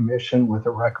city commission with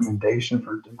a recommendation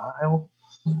for denial.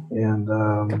 And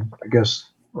I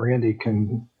guess Randy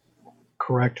can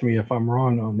correct me if I'm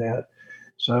wrong on that.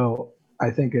 So I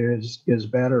think it is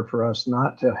better for us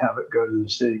not to have it go to the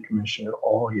city commission at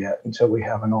all yet until we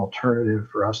have an alternative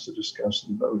for us to discuss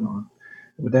and vote on.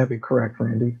 Would that be correct,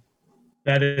 Randy?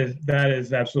 That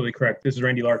is absolutely correct. This is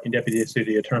Randy Larkin, Deputy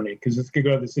City Attorney, because this could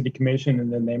go to the City Commission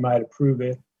and then they might approve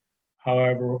it.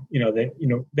 However,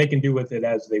 they can do with it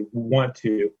as they want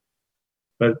to,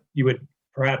 but you would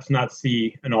perhaps not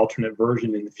see an alternate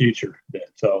version in the future.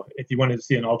 So if you wanted to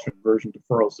see an alternate version,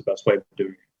 deferral is the best way of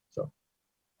doing it. So.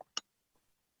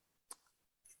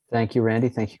 Thank you, Randy.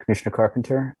 Thank you, Commissioner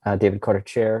Carpenter. David Carter,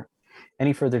 Chair.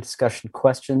 Any further discussion,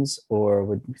 questions, or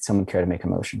would someone care to make a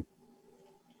motion?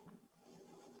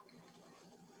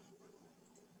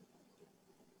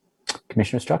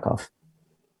 Commissioner Struckhoff.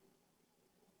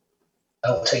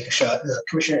 I'll take a shot.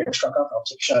 Commissioner Struckhoff, I'll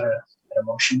take a shot at a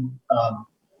motion.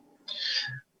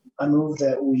 I move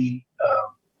that we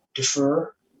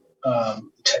defer the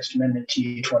text amendment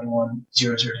TA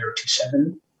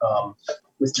 21-00027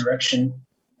 with direction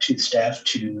to the staff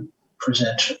to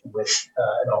present with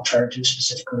an alternative,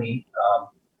 specifically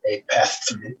a path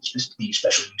through the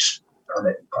special use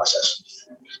permit process.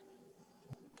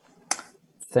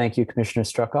 Thank you, Commissioner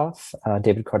Struckhoff.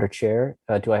 David Carter, Chair.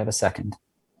 Do I have a second?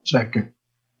 Second.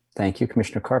 Thank you,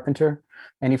 Commissioner Carpenter.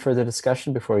 Any further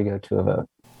discussion before we go to a vote?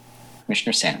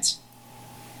 Commissioner Sands.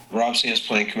 Rob Sands,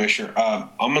 Planning Commissioner.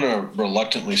 I'm going to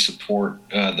reluctantly support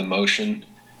the motion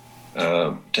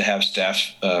to have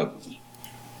staff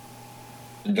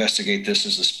investigate this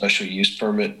as a special use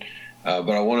permit. But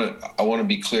I want to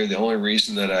be clear. The only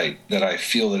reason that I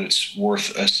feel that it's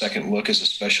worth a second look as a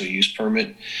special use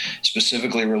permit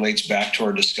specifically relates back to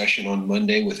our discussion on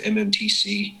Monday with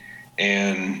MMTC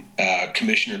and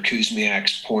Commissioner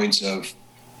Kuzmiak's points of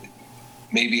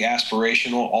maybe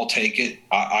aspirational. I'll take it.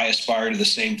 I aspire to the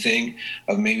same thing.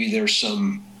 Of maybe there's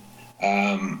some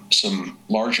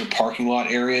larger parking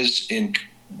lot areas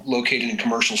located in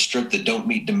commercial strip that don't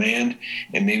meet demand,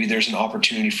 and maybe there's an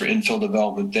opportunity for infill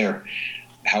development there.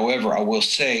 However, I will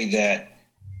say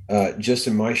that just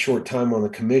in my short time on the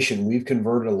commission, we've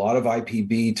converted a lot of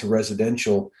IPB to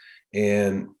residential,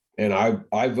 and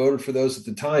I voted for those at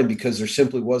the time because there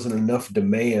simply wasn't enough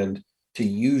demand to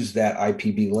use that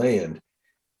IPB land.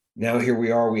 Now here we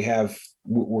are,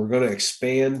 we're going to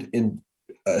expand in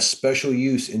a special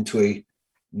use into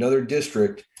another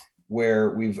district where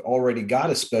we've already got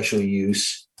a special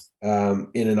use in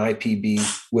an IPB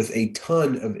with a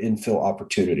ton of infill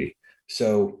opportunity.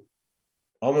 So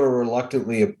I'm going to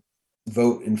reluctantly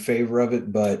vote in favor of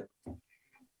it, but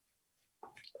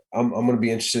I'm going to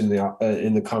be interested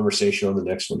in the conversation on the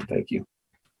next one. Thank you.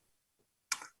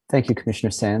 Thank you,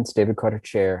 Commissioner Sands. David Carter,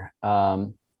 Chair.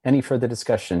 Any further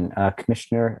discussion?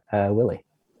 Commissioner Willie.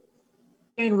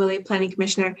 Karen Willie, Planning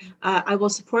Commissioner. I will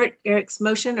support Eric's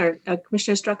motion or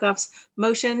Commissioner Struckhoff's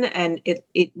motion, and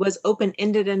it was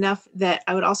open-ended enough that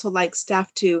I would also like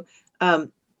staff to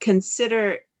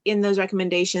consider in those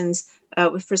recommendations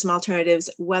for some alternatives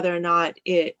whether or not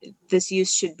this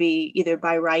use should be either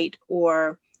by right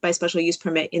or by special use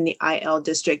permit in the IL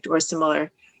district or similar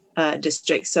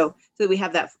districts. So that we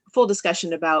have that full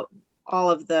discussion about all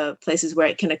of the places where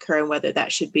it can occur and whether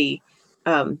that should be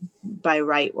by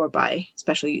right or by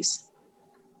special use.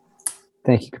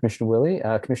 Thank you, Commissioner Willie.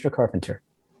 Commissioner Carpenter.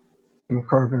 I'm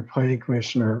Carpenter, Planning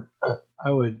Commissioner.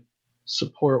 I would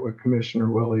support what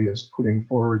Commissioner Willie is putting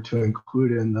forward to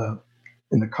include in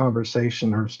the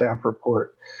conversation or staff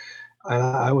report. And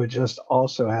I would just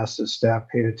also ask the staff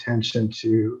pay attention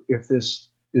to if this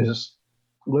is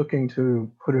looking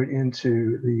to put it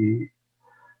into the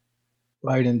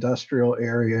light industrial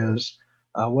areas,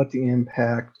 what the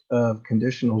impact of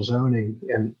conditional zoning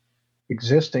and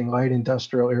existing light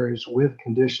industrial areas with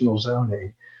conditional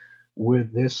zoning,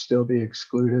 would this still be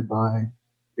excluded by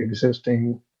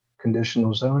existing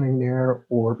conditional zoning there,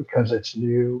 or because it's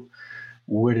new,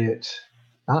 would it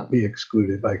not be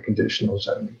excluded by conditional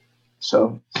zoning?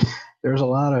 So there's a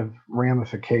lot of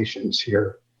ramifications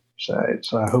here. So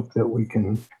I hope that we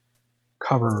can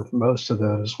cover most of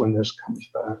those when this comes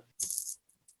back.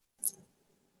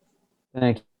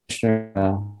 Thank you,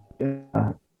 Commissioner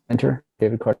Enter,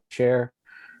 David Carter, Chair.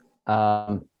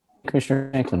 Commissioner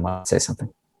Shanklin wants to say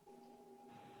something.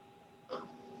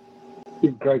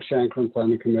 Greg Shanklin,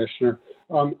 Planning Commissioner.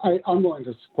 I'm willing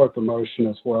to support the motion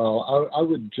as well. I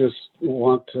would just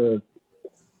want to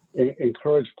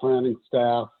encourage planning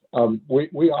staff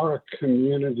we are a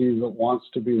community that wants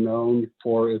to be known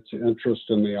for its interest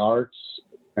in the arts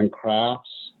and crafts.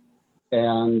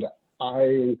 And I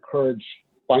encourage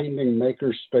finding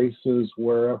maker spaces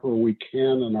wherever we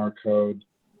can in our code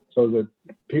so that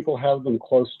people have them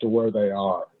close to where they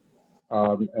are,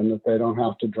 and that they don't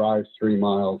have to drive 3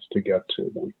 miles to get to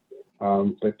them.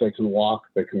 That they can walk,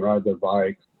 they can ride their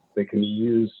bike, they can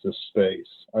use the space.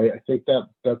 I think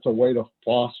that's a way to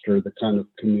foster the kind of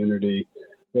community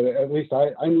that at least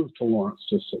I moved to Lawrence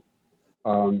to see.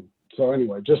 So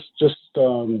anyway, just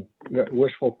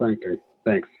wishful thinking.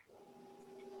 Thanks.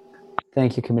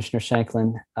 Thank you, Commissioner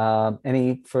Shanklin.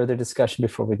 Any further discussion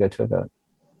before we go to a vote?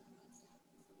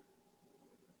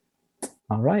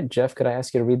 All right, Jeff, could I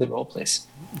ask you to read the roll, please?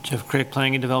 Jeff Crick,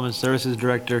 Planning and Development Services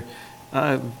Director.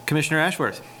 Commissioner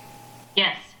Ashworth?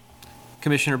 Yes.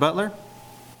 Commissioner Butler?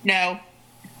 No.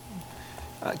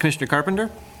 Commissioner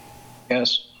Carpenter?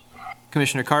 Yes.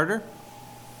 Commissioner Carter?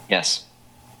 Yes.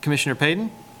 Commissioner Payton?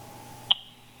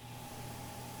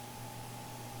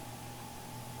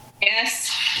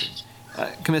 Yes.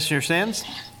 Commissioner Sands?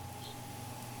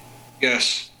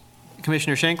 Yes.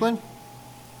 Commissioner Shanklin?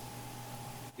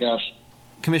 Yes.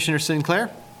 Commissioner Sinclair?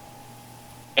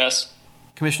 Yes.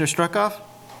 Commissioner Struckoff?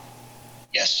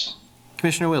 Yes.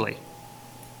 Commissioner Willie?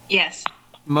 Yes.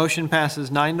 Motion passes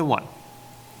 9-1.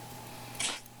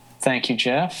 Thank you,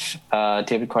 Jeff.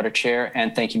 David Carter, Chair,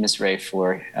 and thank you, Ms. Ray,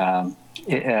 for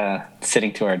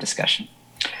sitting to our discussion.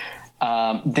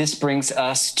 This brings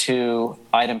us to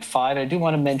item 5. I do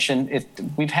want to mention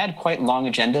we've had quite long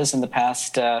agendas in the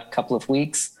past couple of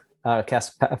weeks,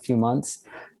 a few months,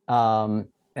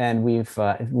 and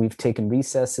we've taken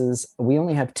recesses. We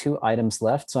only have 2 items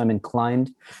left, so I'm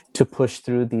inclined to push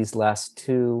through these last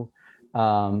 2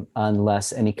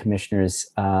 unless any commissioners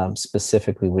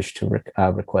specifically wish to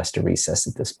request a recess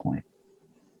at this point.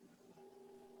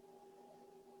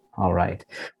 All right.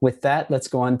 With that, let's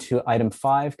go on to item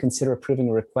 5. Consider approving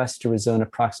a request to rezone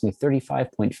approximately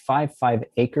 35.55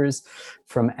 acres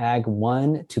from Ag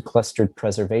 1 to Clustered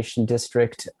Preservation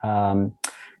District.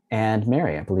 And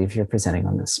Mary, I believe you're presenting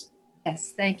on this.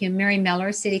 Yes, thank you. Mary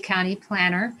Miller, City County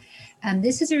Planner.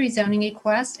 This is a rezoning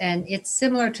request, and it's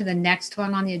similar to the next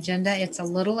one on the agenda. It's a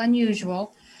little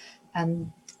unusual.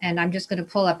 And I'm just going to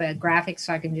pull up a graphic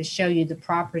so I can just show you the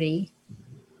property.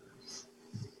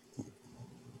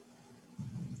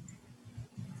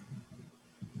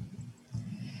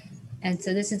 And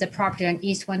so this is a property on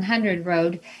East 100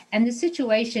 Road. And the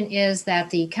situation is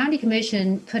that the County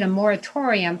Commission put a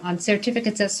moratorium on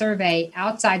certificates of survey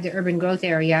outside the urban growth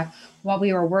area while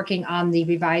we were working on the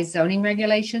revised zoning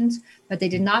regulations, but they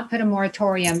did not put a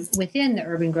moratorium within the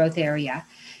urban growth area.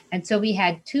 And so we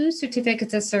had 2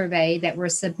 certificates of survey that were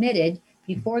submitted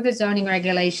before the zoning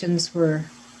regulations were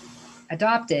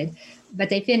adopted, but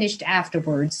they finished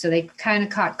afterwards. So they kind of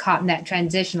caught in that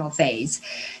transitional phase.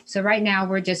 So right now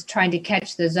we're just trying to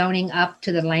catch the zoning up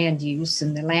to the land use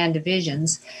and the land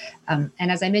divisions. And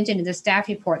as I mentioned in the staff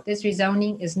report, this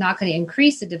rezoning is not going to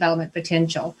increase the development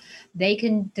potential. They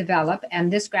can develop,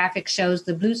 and this graphic shows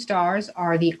the blue stars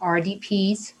are the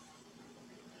RDPs,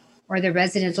 or the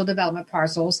residential development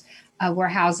parcels where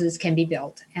houses can be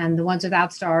built. And the ones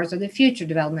without stars are the future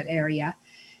development area.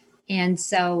 And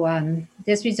so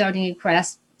this rezoning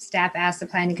request, staff asked the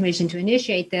Planning Commission to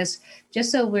initiate this just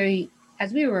so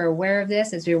as we were aware of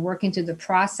this, as we were working through the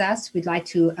process, we'd like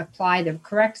to apply the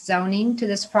correct zoning to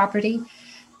this property.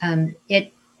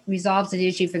 It resolves an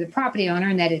issue for the property owner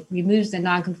in that it removes the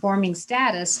non-conforming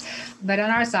status, but on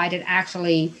our side, it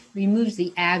actually removes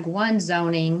the Ag 1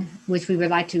 zoning, which we would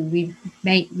like to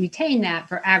retain that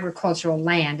for agricultural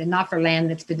land and not for land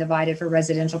that's been divided for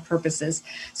residential purposes.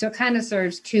 So it kind of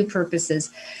serves 2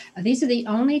 purposes. These are the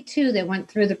only 2 that went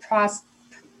through the process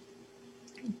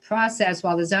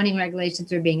while the zoning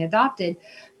regulations are being adopted,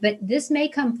 but this may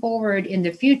come forward in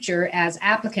the future as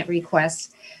applicant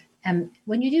requests.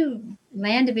 When you do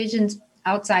land divisions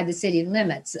outside the city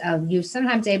limits, you're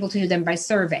sometimes able to do them by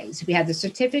surveys. We have the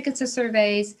certificates of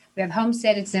surveys, we have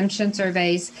homestead exemption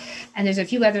surveys, and there's a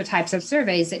few other types of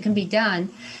surveys that can be done.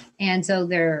 And so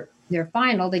they're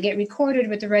final, they get recorded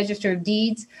with the Register of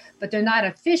Deeds, but they're not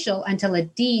official until a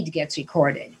deed gets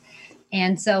recorded.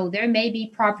 And so there may be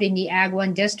property in the Ag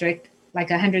 1 district, like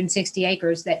 160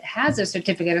 acres, that has a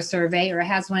certificate of survey or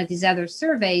has one of these other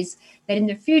surveys that in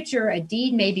the future a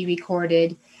deed may be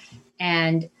recorded,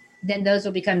 and then those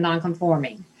will become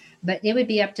non-conforming. But it would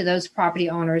be up to those property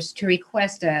owners to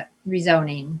request a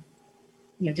rezoning,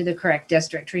 to the correct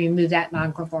district to remove that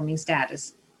non-conforming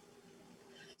status.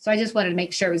 So I just wanted to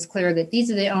make sure it was clear that these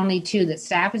are the only 2 that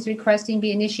staff is requesting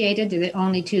be initiated. They're the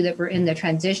only 2 that were in the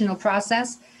transitional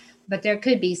process. but there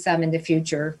could be some in the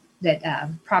future that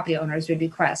property owners would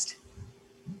request.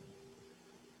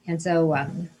 And so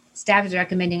staff is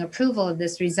recommending approval of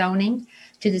this rezoning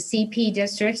to the CP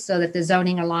district so that the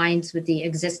zoning aligns with the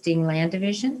existing land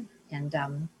division. And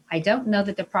I don't know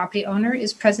that the property owner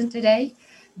is present today,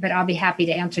 but I'll be happy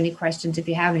to answer any questions if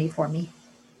you have any for me.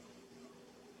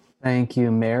 Thank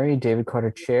you, Mary. David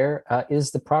Carter, Chair.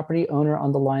 Is the property owner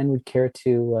on the line would care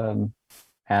to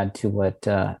add to what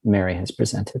Mary has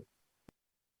presented?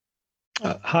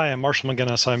 Hi, I'm Marshall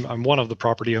McGinnis. I'm one of the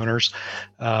property owners.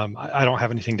 I don't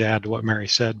have anything to add to what Mary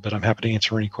said, but I'm happy to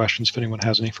answer any questions if anyone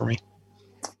has any for me.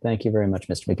 Thank you very much,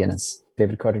 Mr. McGinnis.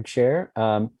 David Carter, Chair.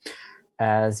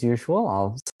 As usual,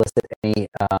 I'll solicit any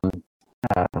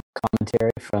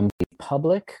commentary from the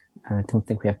public. I don't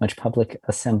think we have much public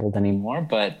assembled anymore,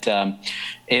 but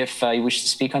if you wish to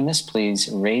speak on this, please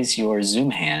raise your Zoom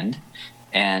hand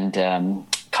and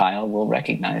Kyle will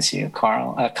recognize you.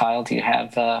 Kyle, do you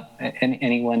have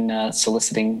anyone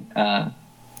soliciting time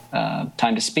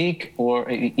to speak, or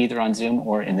either on Zoom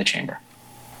or in the chamber?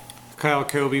 Kyle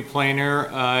Kobe, planner.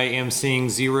 I am seeing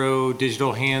 0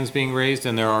 digital hands being raised,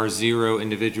 and there are 0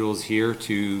 individuals here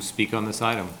to speak on this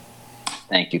item.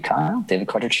 Thank you, Kyle. David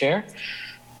Carter, Chair.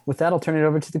 With that, I'll turn it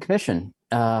over to the commission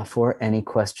for any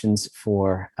questions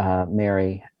for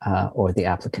Mary or the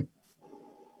applicant.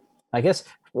 I guess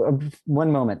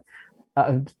one moment.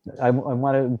 I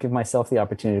want to give myself the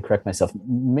opportunity to correct myself.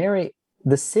 Mary,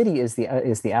 the city is the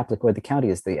applicant, or the county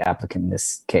is the applicant in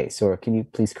this case, or can you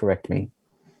please correct me?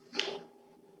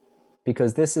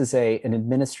 Because this is an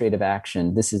administrative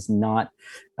action. This is not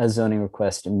a zoning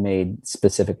request made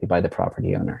specifically by the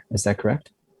property owner. Is that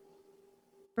correct?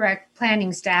 Correct.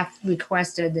 Planning staff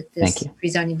requested that this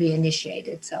rezoning be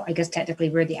initiated. So I guess technically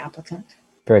we're the applicant.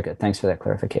 Very good. Thanks for that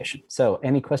clarification. So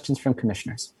any questions from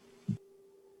commissioners?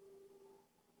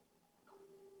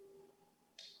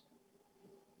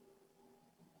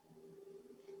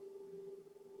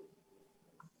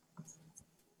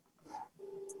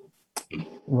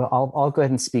 Well, I'll go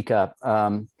ahead and speak up.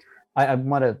 I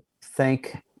want to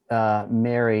thank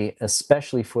Mary,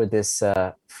 especially for this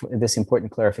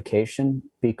important clarification,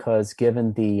 because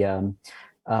given the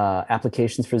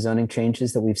applications for zoning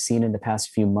changes that we've seen in the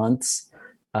past few months,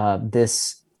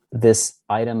 this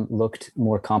item looked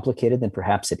more complicated than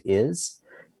perhaps it is.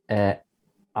 I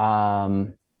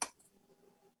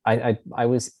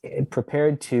was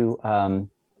prepared to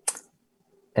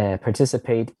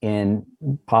participate in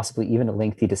possibly even a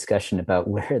lengthy discussion about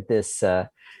where this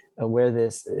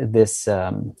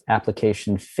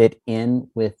application fit in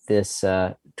with this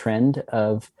trend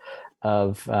of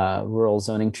rural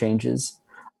zoning changes.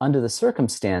 Under the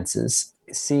circumstances,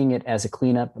 seeing it as a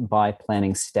cleanup by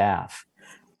planning staff,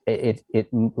 it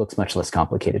looks much less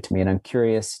complicated to me. And I'm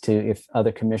curious if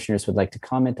other commissioners would like to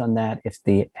comment on that, if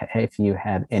you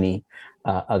have any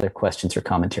other questions or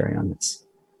commentary on this.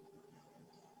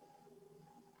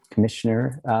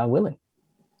 Commissioner Willie.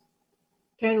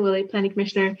 Karen Willie, Planning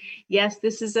Commissioner. Yes,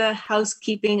 this is a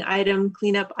housekeeping item,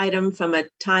 cleanup item from a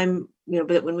time,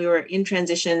 when we were in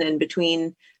transition and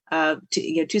between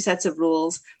two sets of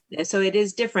rules. So it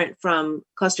is different from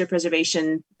cluster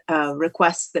preservation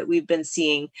requests that we've been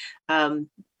seeing.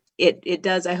 It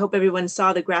does. I hope everyone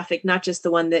saw the graphic, not just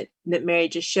the one that Mary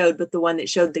just showed, but the one that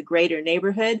showed the greater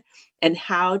neighborhood and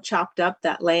how chopped up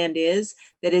that land is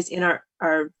that is in our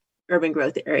urban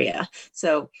growth area.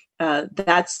 So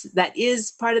that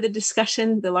is part of the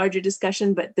discussion, the larger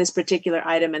discussion, but this particular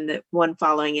item and the one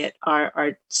following it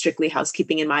are strictly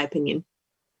housekeeping, in my opinion.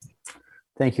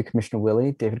 Thank you, Commissioner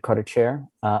Willie. David Carter, Chair.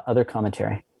 Other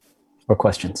commentary or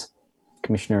questions?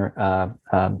 Commissioner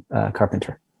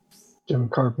Carpenter. Jim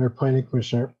Carpenter, Planning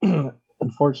Commissioner.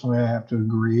 Unfortunately, I have to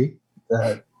agree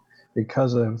that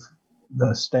because of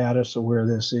the status of where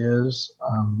this is,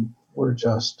 we're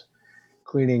just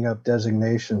cleaning up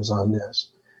designations on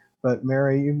this. But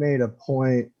Mary, you made a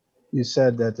point. You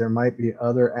said that there might be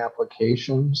other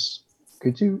applications.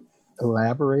 Could you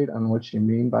elaborate on what you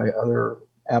mean by other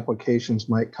applications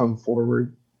might come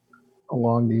forward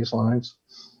along these lines?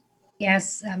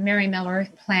 Yes, Mary Miller,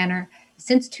 planner.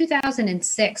 Since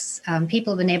 2006,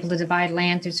 people have been able to divide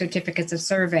land through certificates of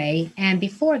survey. And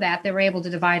before that, they were able to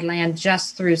divide land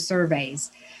just through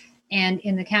surveys. And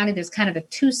in the county, there's kind of a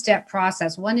two-step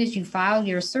process. One is you file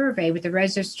your survey with the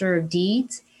Register of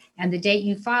Deeds, and the date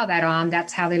you file that on,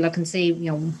 that's how they look and see,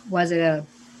 was it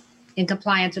in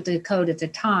compliance with the code at the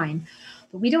time.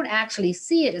 But we don't actually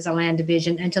see it as a land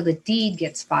division until the deed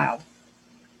gets filed.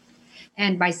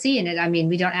 And by seeing it, I mean,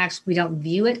 we don't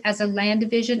view it as a land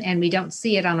division, and we don't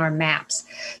see it on our maps.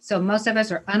 So most of us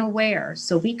are unaware.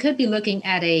 So we could be looking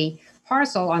at a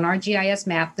parcel on our GIS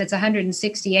map that's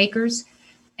 160 acres.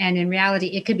 And in reality,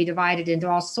 it could be divided into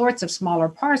all sorts of smaller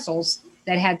parcels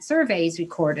that had surveys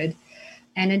recorded.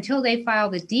 And until they file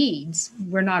the deeds,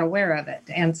 we're not aware of it.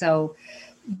 And so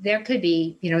there could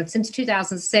be, since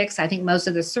 2006, I think most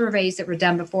of the surveys that were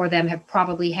done before them have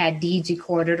probably had deeds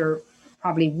recorded or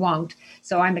probably won't.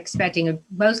 So I'm expecting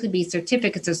mostly be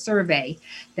certificates of survey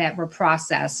that were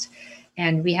processed.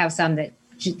 And we have some that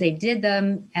they did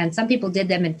them, and some people did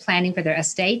them in planning for their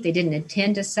estate. They didn't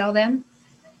intend to sell them.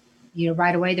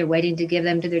 Right away, they're waiting to give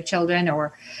them to their children,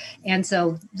 and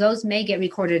so those may get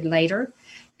recorded later.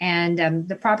 And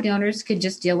the property owners could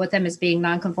just deal with them as being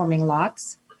non-conforming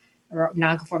lots or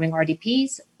non-conforming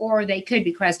RDPs, or they could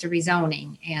request a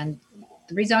rezoning. And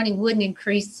the rezoning wouldn't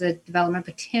increase the development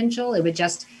potential. It would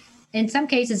just, in some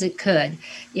cases it could.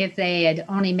 If they had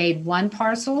only made one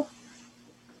parcel,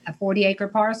 a 40-acre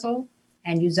parcel,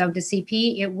 and you zoned to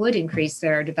CP, it would increase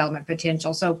their development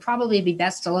potential. So probably it'd be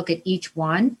best to look at each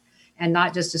one and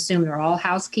not just assume they're all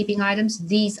housekeeping items.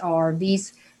 These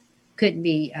couldn't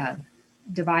be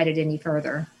divided any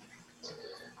further.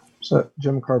 So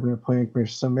Jim Carpenter, Planning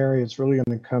Commission. So Mary, it's really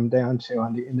going to come down to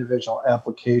on the individual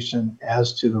application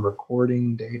as to the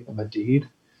recording date of a deed,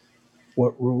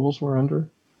 what rules we're under?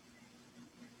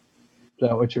 Is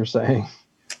that what you're saying?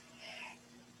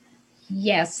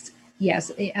 Yes.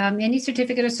 Any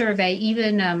certificate of survey,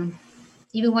 even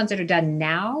ones that are done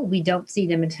now, we don't see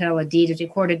them until a deed is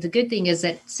recorded. The good thing is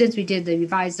that since we did the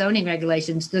revised zoning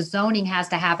regulations, the zoning has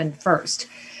to happen first.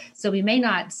 So we may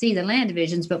not see the land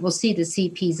divisions, but we'll see the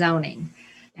CP zoning.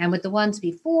 And with the ones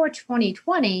before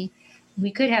 2020,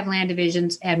 we could have land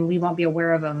divisions and we won't be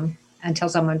aware of them until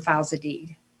someone files a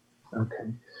deed.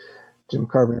 Okay. Jim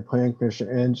Carpenter, Planning Commission.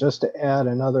 And just to add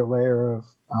another layer of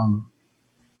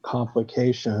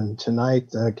complication, tonight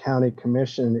the County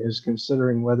Commission is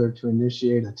considering whether to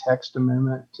initiate a text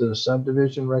amendment to the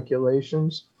subdivision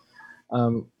regulations.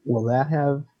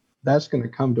 That's going to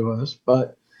come to us,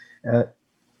 but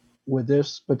would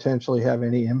this potentially have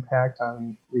any impact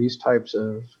on these types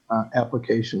of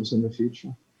applications in the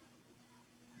future?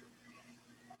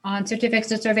 On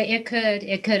certificates of survey, it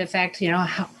could affect,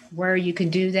 where you can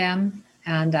do them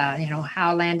and,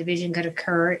 how land division could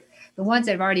occur. The ones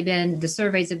that have already been, the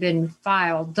surveys have been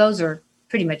filed, those are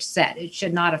pretty much set. It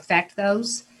should not affect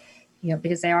those,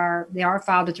 because they are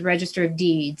filed at the Register of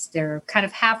Deeds. They're kind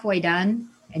of halfway done,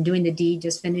 and doing the deed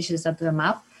just finishes them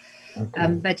up. Okay.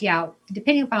 But yeah,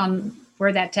 depending upon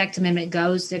where that text amendment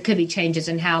goes, there could be changes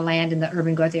in how land in the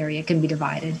urban growth area can be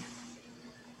divided.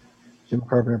 Jim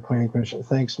Carpenter, Planning Commission.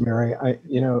 Thanks, Mary.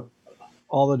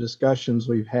 All the discussions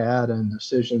we've had and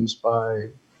decisions by,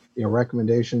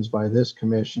 recommendations by this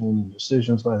commission and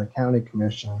decisions by the county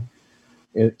commission,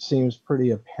 it seems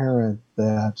pretty apparent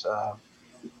that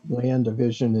land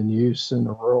division and use in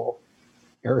the rural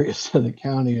areas of the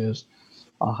county is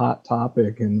a hot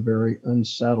topic and very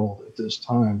unsettled at this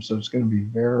time. So it's going to be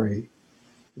you're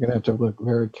going to have to look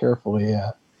very carefully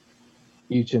at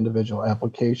each individual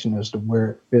application as to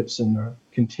where it fits in the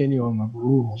continuum of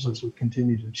rules as we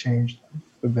continue to change them.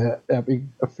 Would that be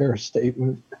a fair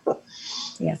statement?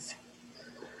 Yes.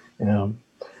 All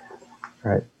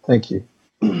right. Thank you.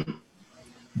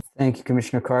 Thank you,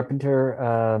 Commissioner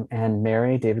Carpenter and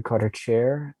Mary. David Carter,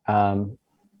 Chair.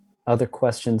 Other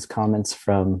questions, comments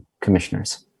from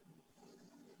commissioners?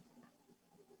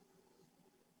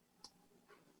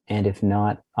 And if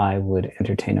not, I would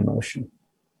entertain a motion.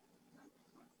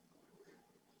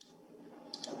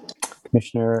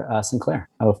 Commissioner Sinclair.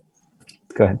 Oh,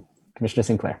 go ahead. Commissioner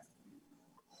Sinclair.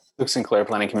 Luke Sinclair,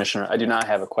 Planning Commissioner. I do not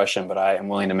have a question, but I am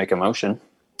willing to make a motion.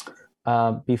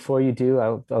 Before you do,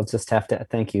 I'll just have to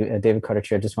thank you. David Carter,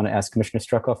 Chair. Just want to ask Commissioner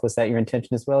Struckoff, was that your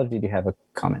intention as well, or did you have a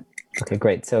comment? Okay,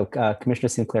 great. So Commissioner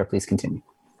Sinclair, please continue.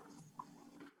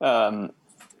 I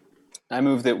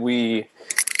move that we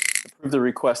approve the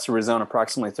request to rezone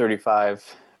approximately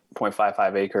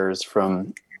 35.55 acres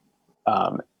from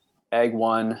Ag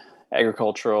 1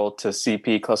 agricultural to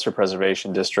CP Cluster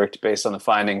Preservation District based on the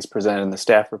findings presented in the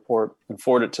staff report and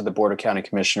forward it to the Board of County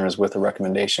Commissioners with a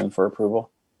recommendation for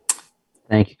approval.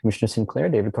 Thank you, Commissioner Sinclair.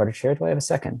 David Carter, Chair. Do I have a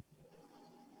second?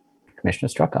 Commissioner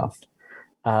Struckoff.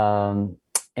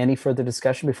 Any further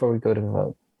discussion before we go to the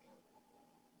vote?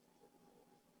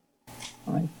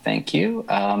 All right, thank you.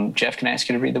 Jeff, can I ask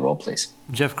you to read the roll, please?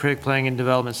 Jeff Crick, Planning and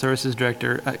Development Services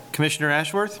Director. Commissioner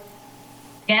Ashworth?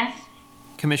 Yes.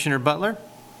 Commissioner Butler?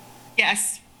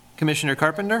 Yes. Commissioner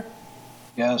Carpenter?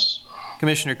 Yes.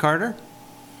 Commissioner Carter?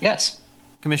 Yes.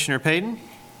 Commissioner Payton?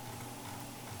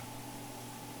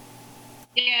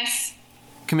 Yes.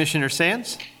 Commissioner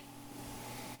Sands?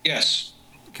 Yes.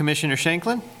 Commissioner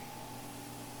Shanklin?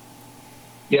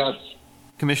 Yes.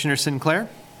 Commissioner Sinclair,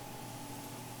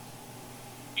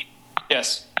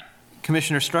 Yes.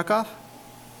 Commissioner Struckoff,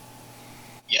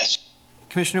 Yes.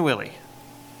 Commissioner Willie.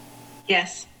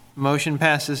 Yes. Motion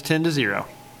passes 10-0.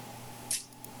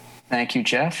 Thank you,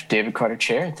 Jeff. David Carter,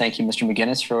 Chair. Thank you, Mr.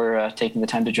 McGinnis, for taking the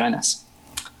time to join us.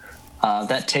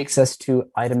 That takes us to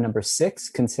item number 6.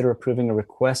 Consider approving a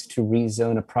request to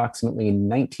rezone approximately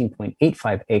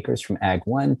 19.85 acres from Ag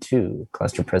 1 to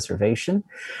cluster preservation.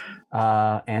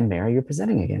 And Mary, you're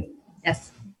presenting again.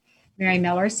 Yes. Mary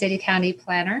Miller, City County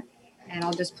Planner. And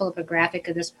I'll just pull up a graphic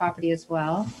of this property as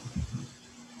well.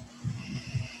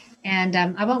 And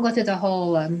I won't go through the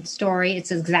whole story.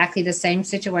 It's exactly the same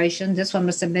situation. This one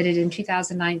was submitted in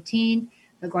 2019.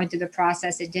 We're going through the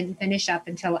process. It didn't finish up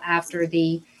until after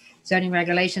the zoning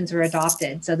regulations were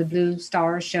adopted. So the blue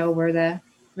stars show where the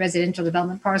residential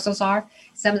development parcels are.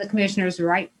 Some of the commissioners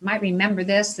might remember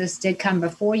this. This did come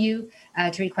before you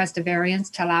to request a variance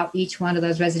to allow each one of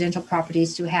those residential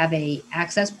properties to have a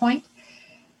access point.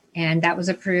 And that was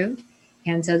approved.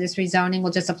 And so this rezoning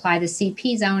will just apply the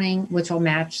CP zoning, which will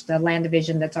match the land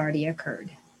division that's already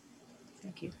occurred.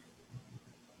 Thank you.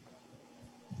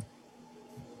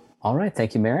 All right.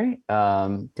 Thank you, Mary.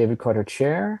 David Carter,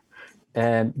 Chair.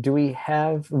 Do we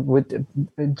have,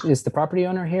 is the property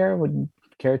owner here? Would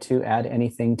care to add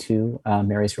anything to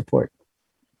Mary's report?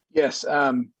 Yes.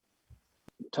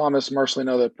 Thomas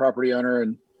Marcelino, the property owner,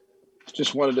 and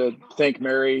just wanted to thank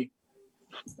Mary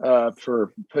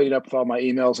for putting up with all my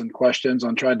emails and questions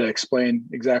on trying to explain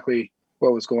exactly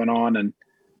what was going on and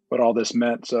what all this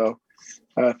meant. So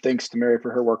thanks to Mary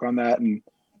for her work on that. And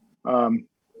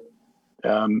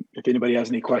if anybody has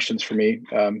any questions for me,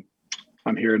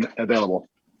 I'm here and available.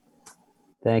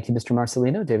 Thank you, Mr.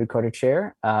 Marcelino. David Carter,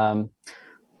 Chair.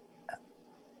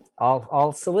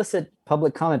 I'll solicit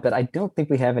public comment, but I don't think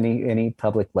we have any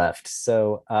public left.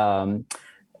 So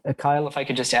Kyle, if I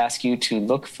could just ask you to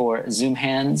look for Zoom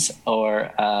hands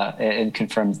and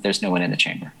confirm there's no one in the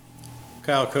chamber.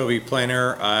 Kyle Covey,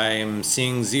 planner. I'm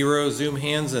seeing 0 Zoom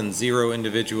hands and 0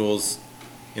 individuals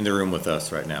in the room with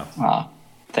us right now.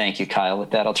 Thank you, Kyle.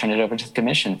 With that, I'll turn it over to the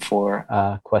commission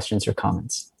for questions or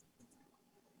comments.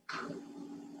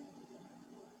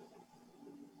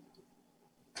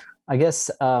 I guess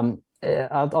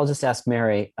I'll just ask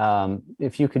Mary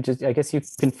if you could just, I guess you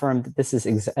confirmed that this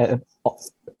is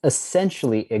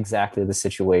essentially exactly the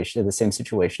same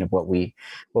situation of what we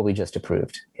just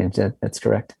approved. That's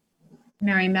correct.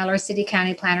 Mary Miller, City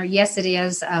County Planner. Yes, it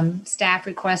is. Staff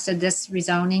requested this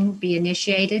rezoning be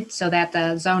initiated so that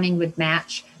the zoning would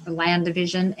match the land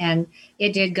division, and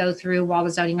it did go through while the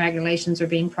zoning regulations were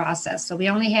being processed. So we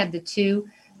only had the 2.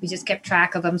 We just kept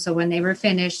track of them. So when they were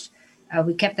finished,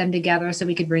 we kept them together so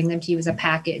we could bring them to you as a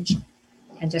package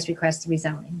and just request the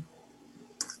rezoning.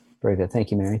 Very good. Thank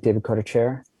you, Mary. David Carter,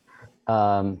 Chair.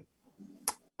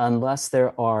 Unless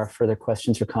there are further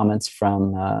questions or comments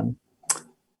from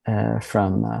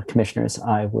commissioners,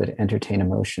 I would entertain a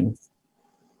motion.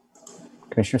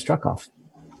 Commissioner Struckoff.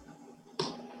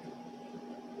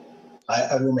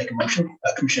 I will make a motion.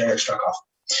 Commissioner Struckoff.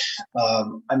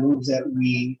 I move that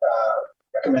we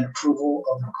recommend approval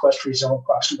of the request to rezone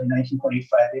approximately 19.85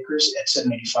 acres at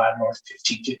 785 North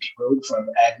 1550 Road from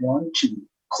Ag 1 to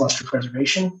cluster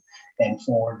preservation, and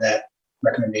forward that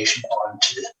recommendation on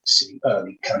to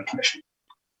the county commission.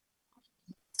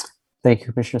 Thank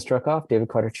you, Commissioner Struckoff. David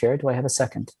Carter, Chair. Do I have a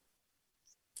second?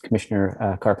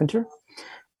 Commissioner Carpenter.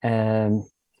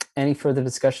 Any further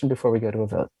discussion before we go to a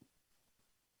vote?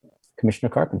 Commissioner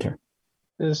Carpenter.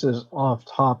 This is off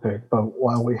topic, but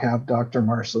while we have Dr.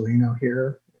 Marcelino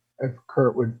here, if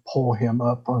Kurt would pull him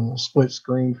up on the split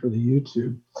screen for the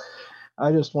YouTube.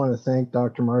 I just want to thank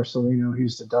Dr. Marcelino.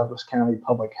 He's the Douglas County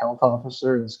Public Health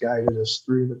Officer that's guided us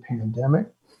through the pandemic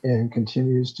and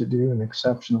continues to do an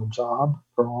exceptional job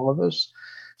for all of us.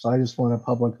 So I just want to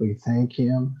publicly thank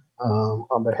him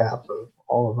on behalf of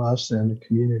all of us and the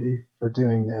community for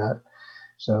doing that.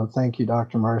 So thank you,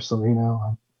 Dr.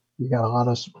 Marcelino. You got a lot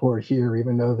of support here,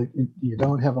 even though that you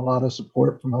don't have a lot of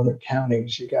support from other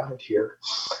counties, you got it here.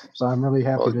 So I'm really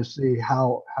happy to see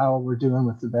how we're doing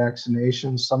with the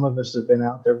vaccinations. Some of us have been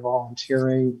out there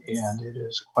volunteering, and it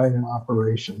is quite an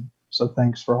operation. So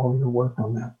thanks for all your work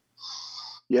on that.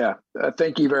 Yeah,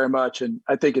 thank you very much. And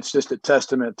I think it's just a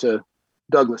testament to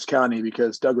Douglas County,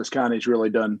 because Douglas County's really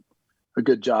done a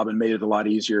good job and made it a lot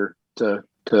easier to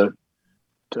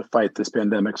fight this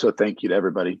pandemic. So thank you to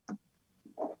everybody.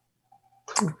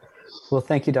 Well,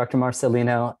 thank you, Dr.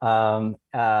 Marcelino.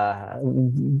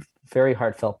 very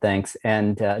heartfelt thanks.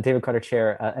 And David Carter,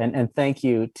 Chair, and thank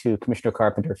you to Commissioner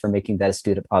Carpenter for making that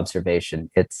astute observation.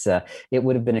 It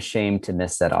would have been a shame to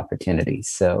miss that opportunity.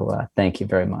 So thank you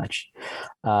very much.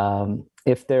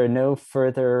 If there are no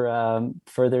further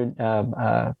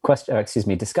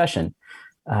discussion,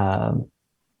 I'm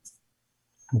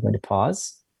going to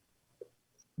pause.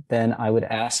 Then I would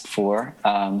ask for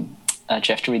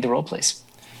Jeff to read the roll, please.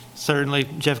 Certainly.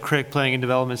 Jeff Crick, Planning and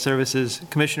Development Services.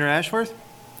 Commissioner Ashworth?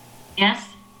 Yes.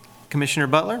 Commissioner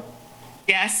Butler?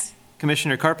 Yes.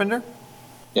 Commissioner Carpenter?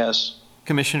 Yes.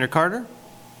 Commissioner Carter?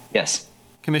 Yes.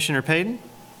 Commissioner Payton?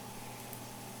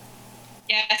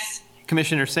 Yes.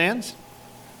 Commissioner Sands?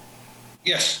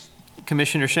 Yes.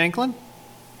 Commissioner Shanklin?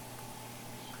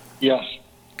 Yes.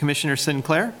 Commissioner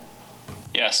Sinclair?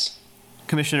 Yes.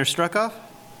 Commissioner Struckoff?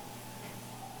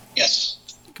 Yes.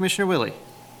 Commissioner Willie?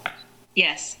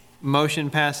 Yes. Motion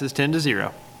passes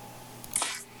 10-0.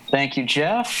 Thank you,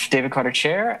 Jeff. David Carter,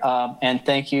 Chair. And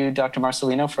thank you, Dr.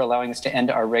 Marcelino, for allowing us to end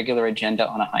our regular agenda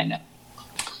on a high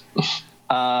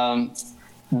note.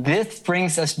 This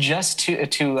brings us just to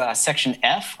section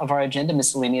F of our agenda,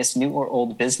 miscellaneous new or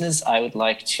old business. I would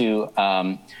like to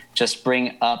just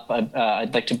bring up,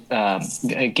 I'd like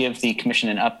to give the commission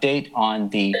an update on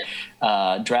the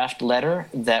draft letter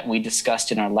that we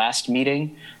discussed in our last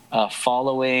meeting.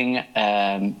 Following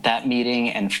that meeting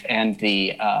and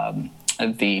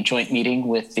the joint meeting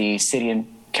with the city and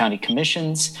county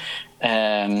commissions,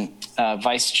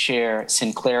 Vice Chair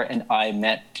Sinclair and I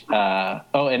met.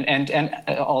 And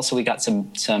also we got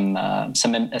some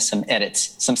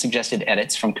edits, some suggested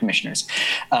edits from commissioners.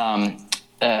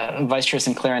 Vice Chair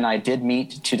Sinclair and I did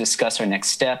meet to discuss our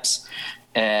next steps,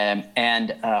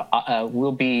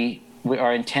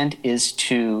 our intent is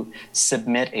to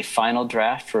submit a final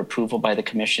draft for approval by the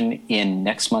commission in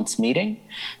next month's meeting.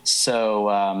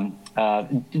 So,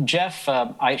 Jeff,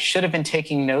 I should have been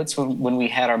taking notes when we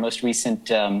had our most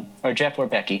recent, or Jeff or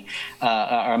Becky,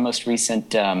 our most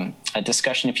recent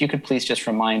discussion. If you could please just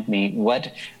remind me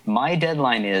what my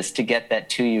deadline is to get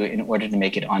that to you in order to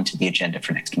make it onto the agenda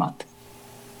for next month.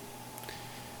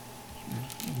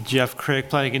 Jeff Crick,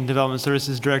 Planning and Development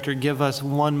Services Director. Give us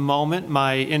one moment.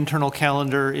 My internal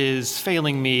calendar is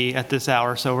failing me at this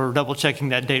hour, so we're double checking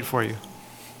that date for you.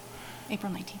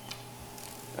 April 19th.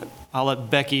 I'll let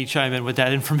Becky chime in with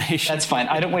that information. That's fine.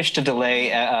 I don't wish to delay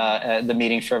the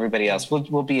meeting for everybody else.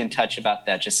 We'll be in touch about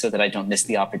that just so that I don't miss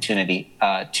the opportunity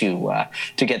to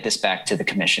get this back to the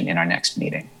commission in our next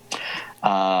meeting.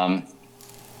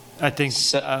 I think,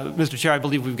 Mr. Chair, I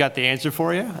believe we've got the answer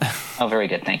for you. Oh, very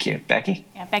good. Thank you. Becky?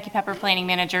 Yeah, Becky Pepper, Planning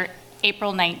Manager,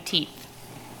 April 19th.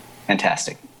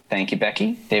 Fantastic. Thank you,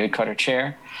 Becky. David Carter,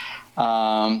 Chair.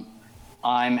 I'm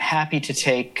happy to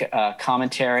take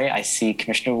commentary. I see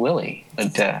Commissioner Willie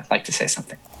would like to say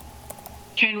something.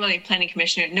 Karen Willie, Planning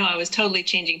Commissioner. No, I was totally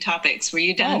changing topics. Were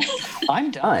you done? Oh, I'm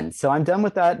done. So I'm done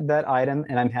with that item,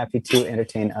 and I'm happy to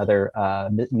entertain other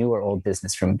new or old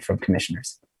business from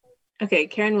commissioners. Okay,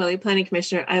 Karen Willie, Planning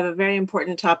Commissioner. I have a very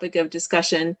important topic of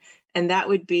discussion, and that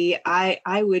would be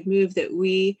I would move that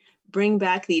we bring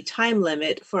back the time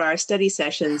limit for our study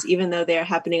sessions, even though they are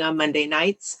happening on Monday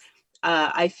nights.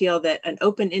 I feel that an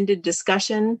open-ended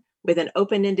discussion with an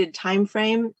open-ended time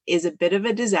frame is a bit of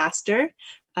a disaster.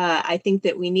 I think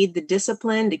that we need the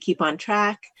discipline to keep on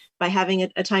track by having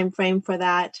a time frame for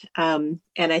that, and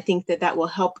I think that will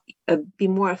help be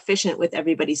more efficient with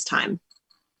everybody's time.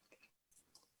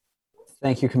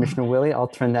 Thank you, Commissioner Willie. I'll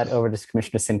turn that over to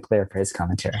Commissioner Sinclair for his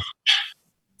commentary.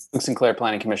 Luke Sinclair,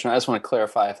 Planning Commissioner. I just want to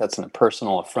clarify if that's a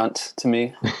personal affront to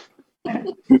me.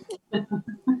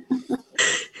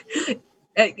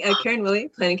 Karen Willie,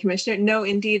 Planning Commissioner. No,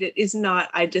 indeed, it is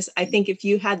not. I think if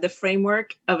you had the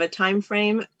framework of a time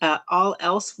frame, all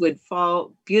else would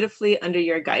fall beautifully under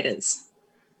your guidance.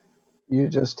 You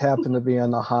just happen to be on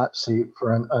the hot seat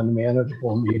for an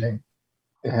unmanageable meeting.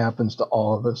 It happens to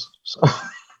all of us. So.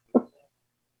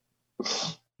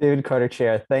 David Carter,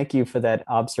 Chair, thank you for that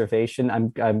observation.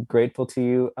 I'm grateful to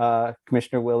you,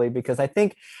 Commissioner Willie, because I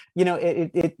think,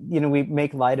 we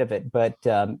make light of it, but,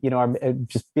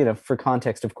 for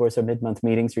context, of course, our mid-month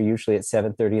meetings are usually at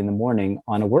 7:30 in the morning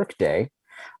on a work day.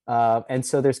 And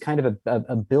so there's kind of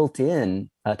a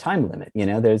built-in time limit,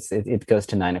 it goes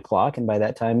to 9 o'clock. And by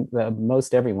that time,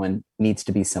 most everyone needs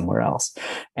to be somewhere else.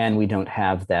 And we don't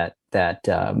have that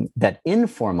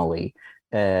informally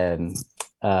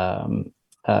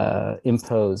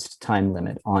imposed time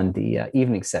limit on the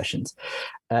evening sessions.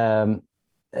 So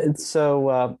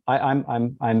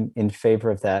I'm in favor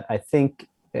of that. I think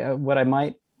what I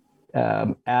might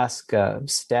ask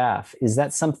staff, is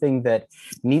that something that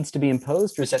needs to be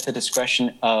imposed, or Is at the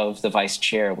discretion of the vice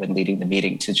chair when leading the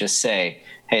meeting to just say,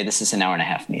 hey, this is an hour and a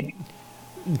half meeting?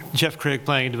 Jeff Crick,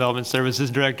 Planning and Development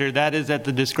Services Director. That is at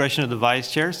the discretion of the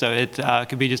vice chair. So it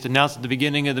could be just announced at the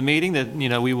beginning of the meeting that,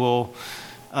 we will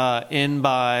end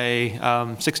by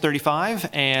 6:35,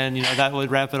 and, that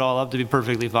would wrap it all up to be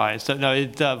perfectly fine. So no,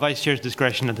 it's vice chair's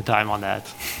discretion at the time on that.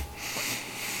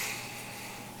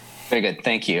 Very good.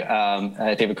 Thank you.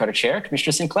 David Carter, Chair.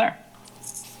 Commissioner Sinclair.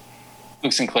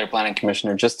 Luke Sinclair, Planning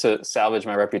Commissioner. Just to salvage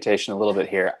my reputation a little bit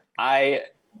here, I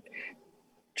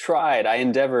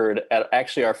endeavored at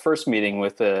actually our first meeting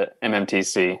with the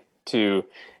MMTC to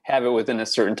have it within a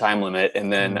certain time limit.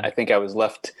 And then I think I was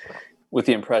left with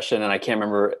the impression, and I can't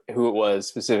remember who it was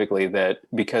specifically, that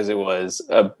because it was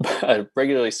a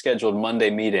regularly scheduled Monday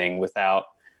meeting without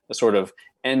a sort of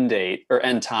end date or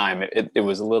end time, it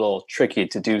was a little tricky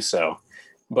to do so.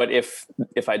 But if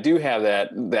I do have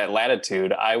that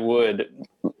latitude, I would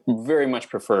very much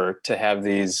prefer to have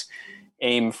these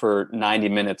aim for 90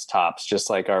 minutes tops, just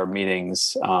like our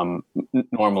meetings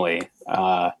normally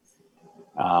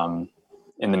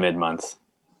in the mid-month.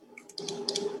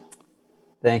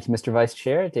 Thank you, Mr. Vice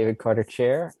Chair. David Carter,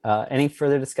 Chair. Any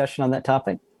further discussion on that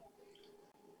topic?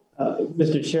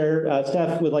 Mr. Chair,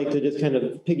 staff would like to just kind of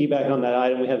piggyback on that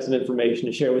item. We have some information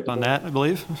to share with you. On that, I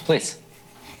believe. Please.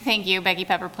 Thank you, Becky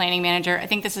Pepper, Planning Manager. I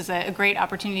think this is a great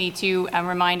opportunity to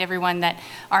remind everyone that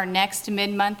our next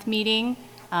mid-month meeting,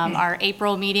 our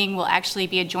April meeting, will actually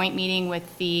be a joint meeting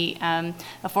with the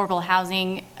Affordable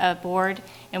Housing Board,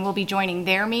 and we'll be joining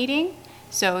their meeting.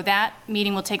 So that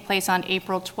meeting will take place on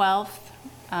April 12th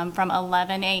from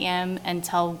 11 a.m.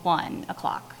 until 1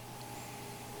 o'clock.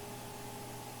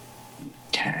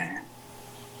 Okay.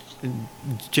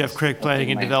 Jeff Crick,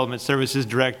 Planning and Development Services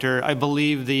Director. I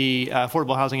believe the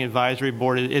Affordable Housing Advisory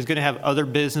Board is going to have other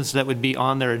business that would be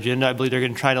on their agenda. I believe they're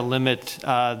going to try to limit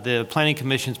the Planning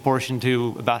Commission's portion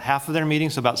to about half of their meeting,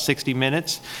 so about 60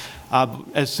 minutes.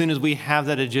 As soon as we have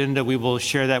that agenda, we will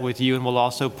share that with you, and we'll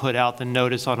also put out the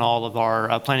notice on all of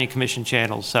our Planning Commission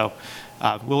channels. So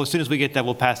as soon as we get that,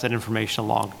 we'll pass that information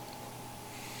along.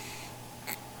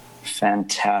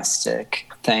 Fantastic.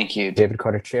 Thank you. David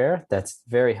Carter, Chair. That's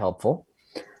very helpful.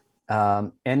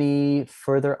 Any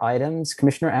further items?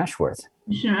 Commissioner Ashworth.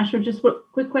 Commissioner Ashworth, just a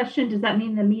quick question. Does that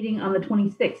mean the meeting on the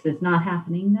 26th is not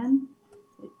happening then?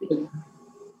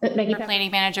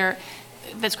 Planning Manager,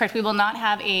 that's correct. We will not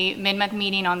have a mid-month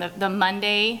meeting on the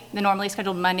Monday, the normally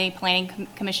scheduled Monday Planning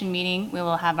Commission meeting. We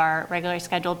will have our regularly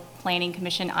scheduled Planning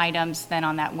Commission items then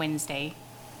on that Wednesday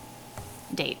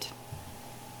date.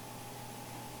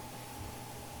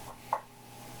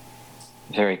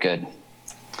 Very good.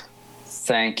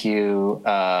 Thank you,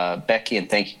 Becky, and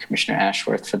thank you, Commissioner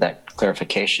Ashworth, for that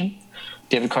clarification.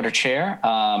 David Carter, Chair.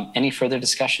 Any further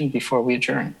discussion before we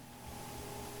adjourn?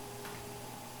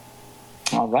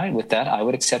 All right. With that, I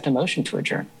would accept a motion to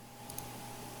adjourn.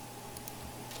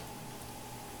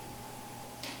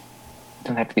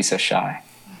 Don't have to be so shy.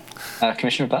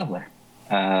 Commissioner Butler.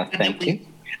 Thank you.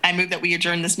 I move that we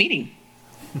adjourn this meeting.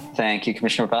 Thank you,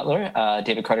 Commissioner Butler.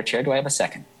 David Carter, Chair. Do I have a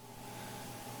second?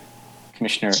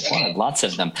 Commissioner, wow, lots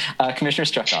of them. Commissioner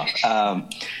Struckoff.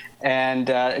 And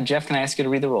Jeff, can I ask you to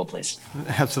read the roll, please?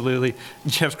 Absolutely.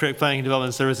 Jeff Crick, Planning and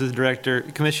Development Services Director.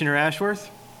 Commissioner Ashworth?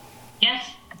 Yes.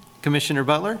 Commissioner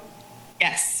Butler?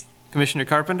 Yes. Commissioner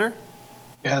Carpenter?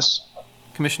 Yes.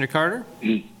 Commissioner Carter?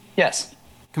 Yes.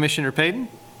 Commissioner Payton?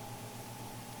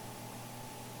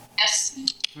 Yes.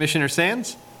 Commissioner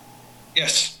Sands?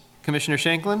 Yes. Commissioner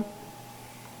Shanklin?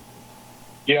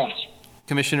 Yes.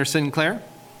 Commissioner Sinclair?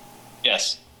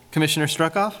 Yes. Commissioner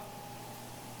Struckoff?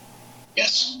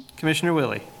 Yes. Commissioner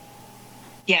Willie?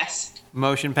 Yes.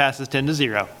 Motion passes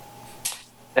 10-0.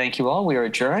 Thank you all. We are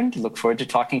adjourned. Look forward to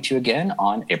talking to you again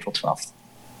on April 12th.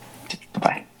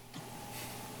 Bye-bye.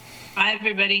 Bye,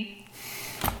 everybody.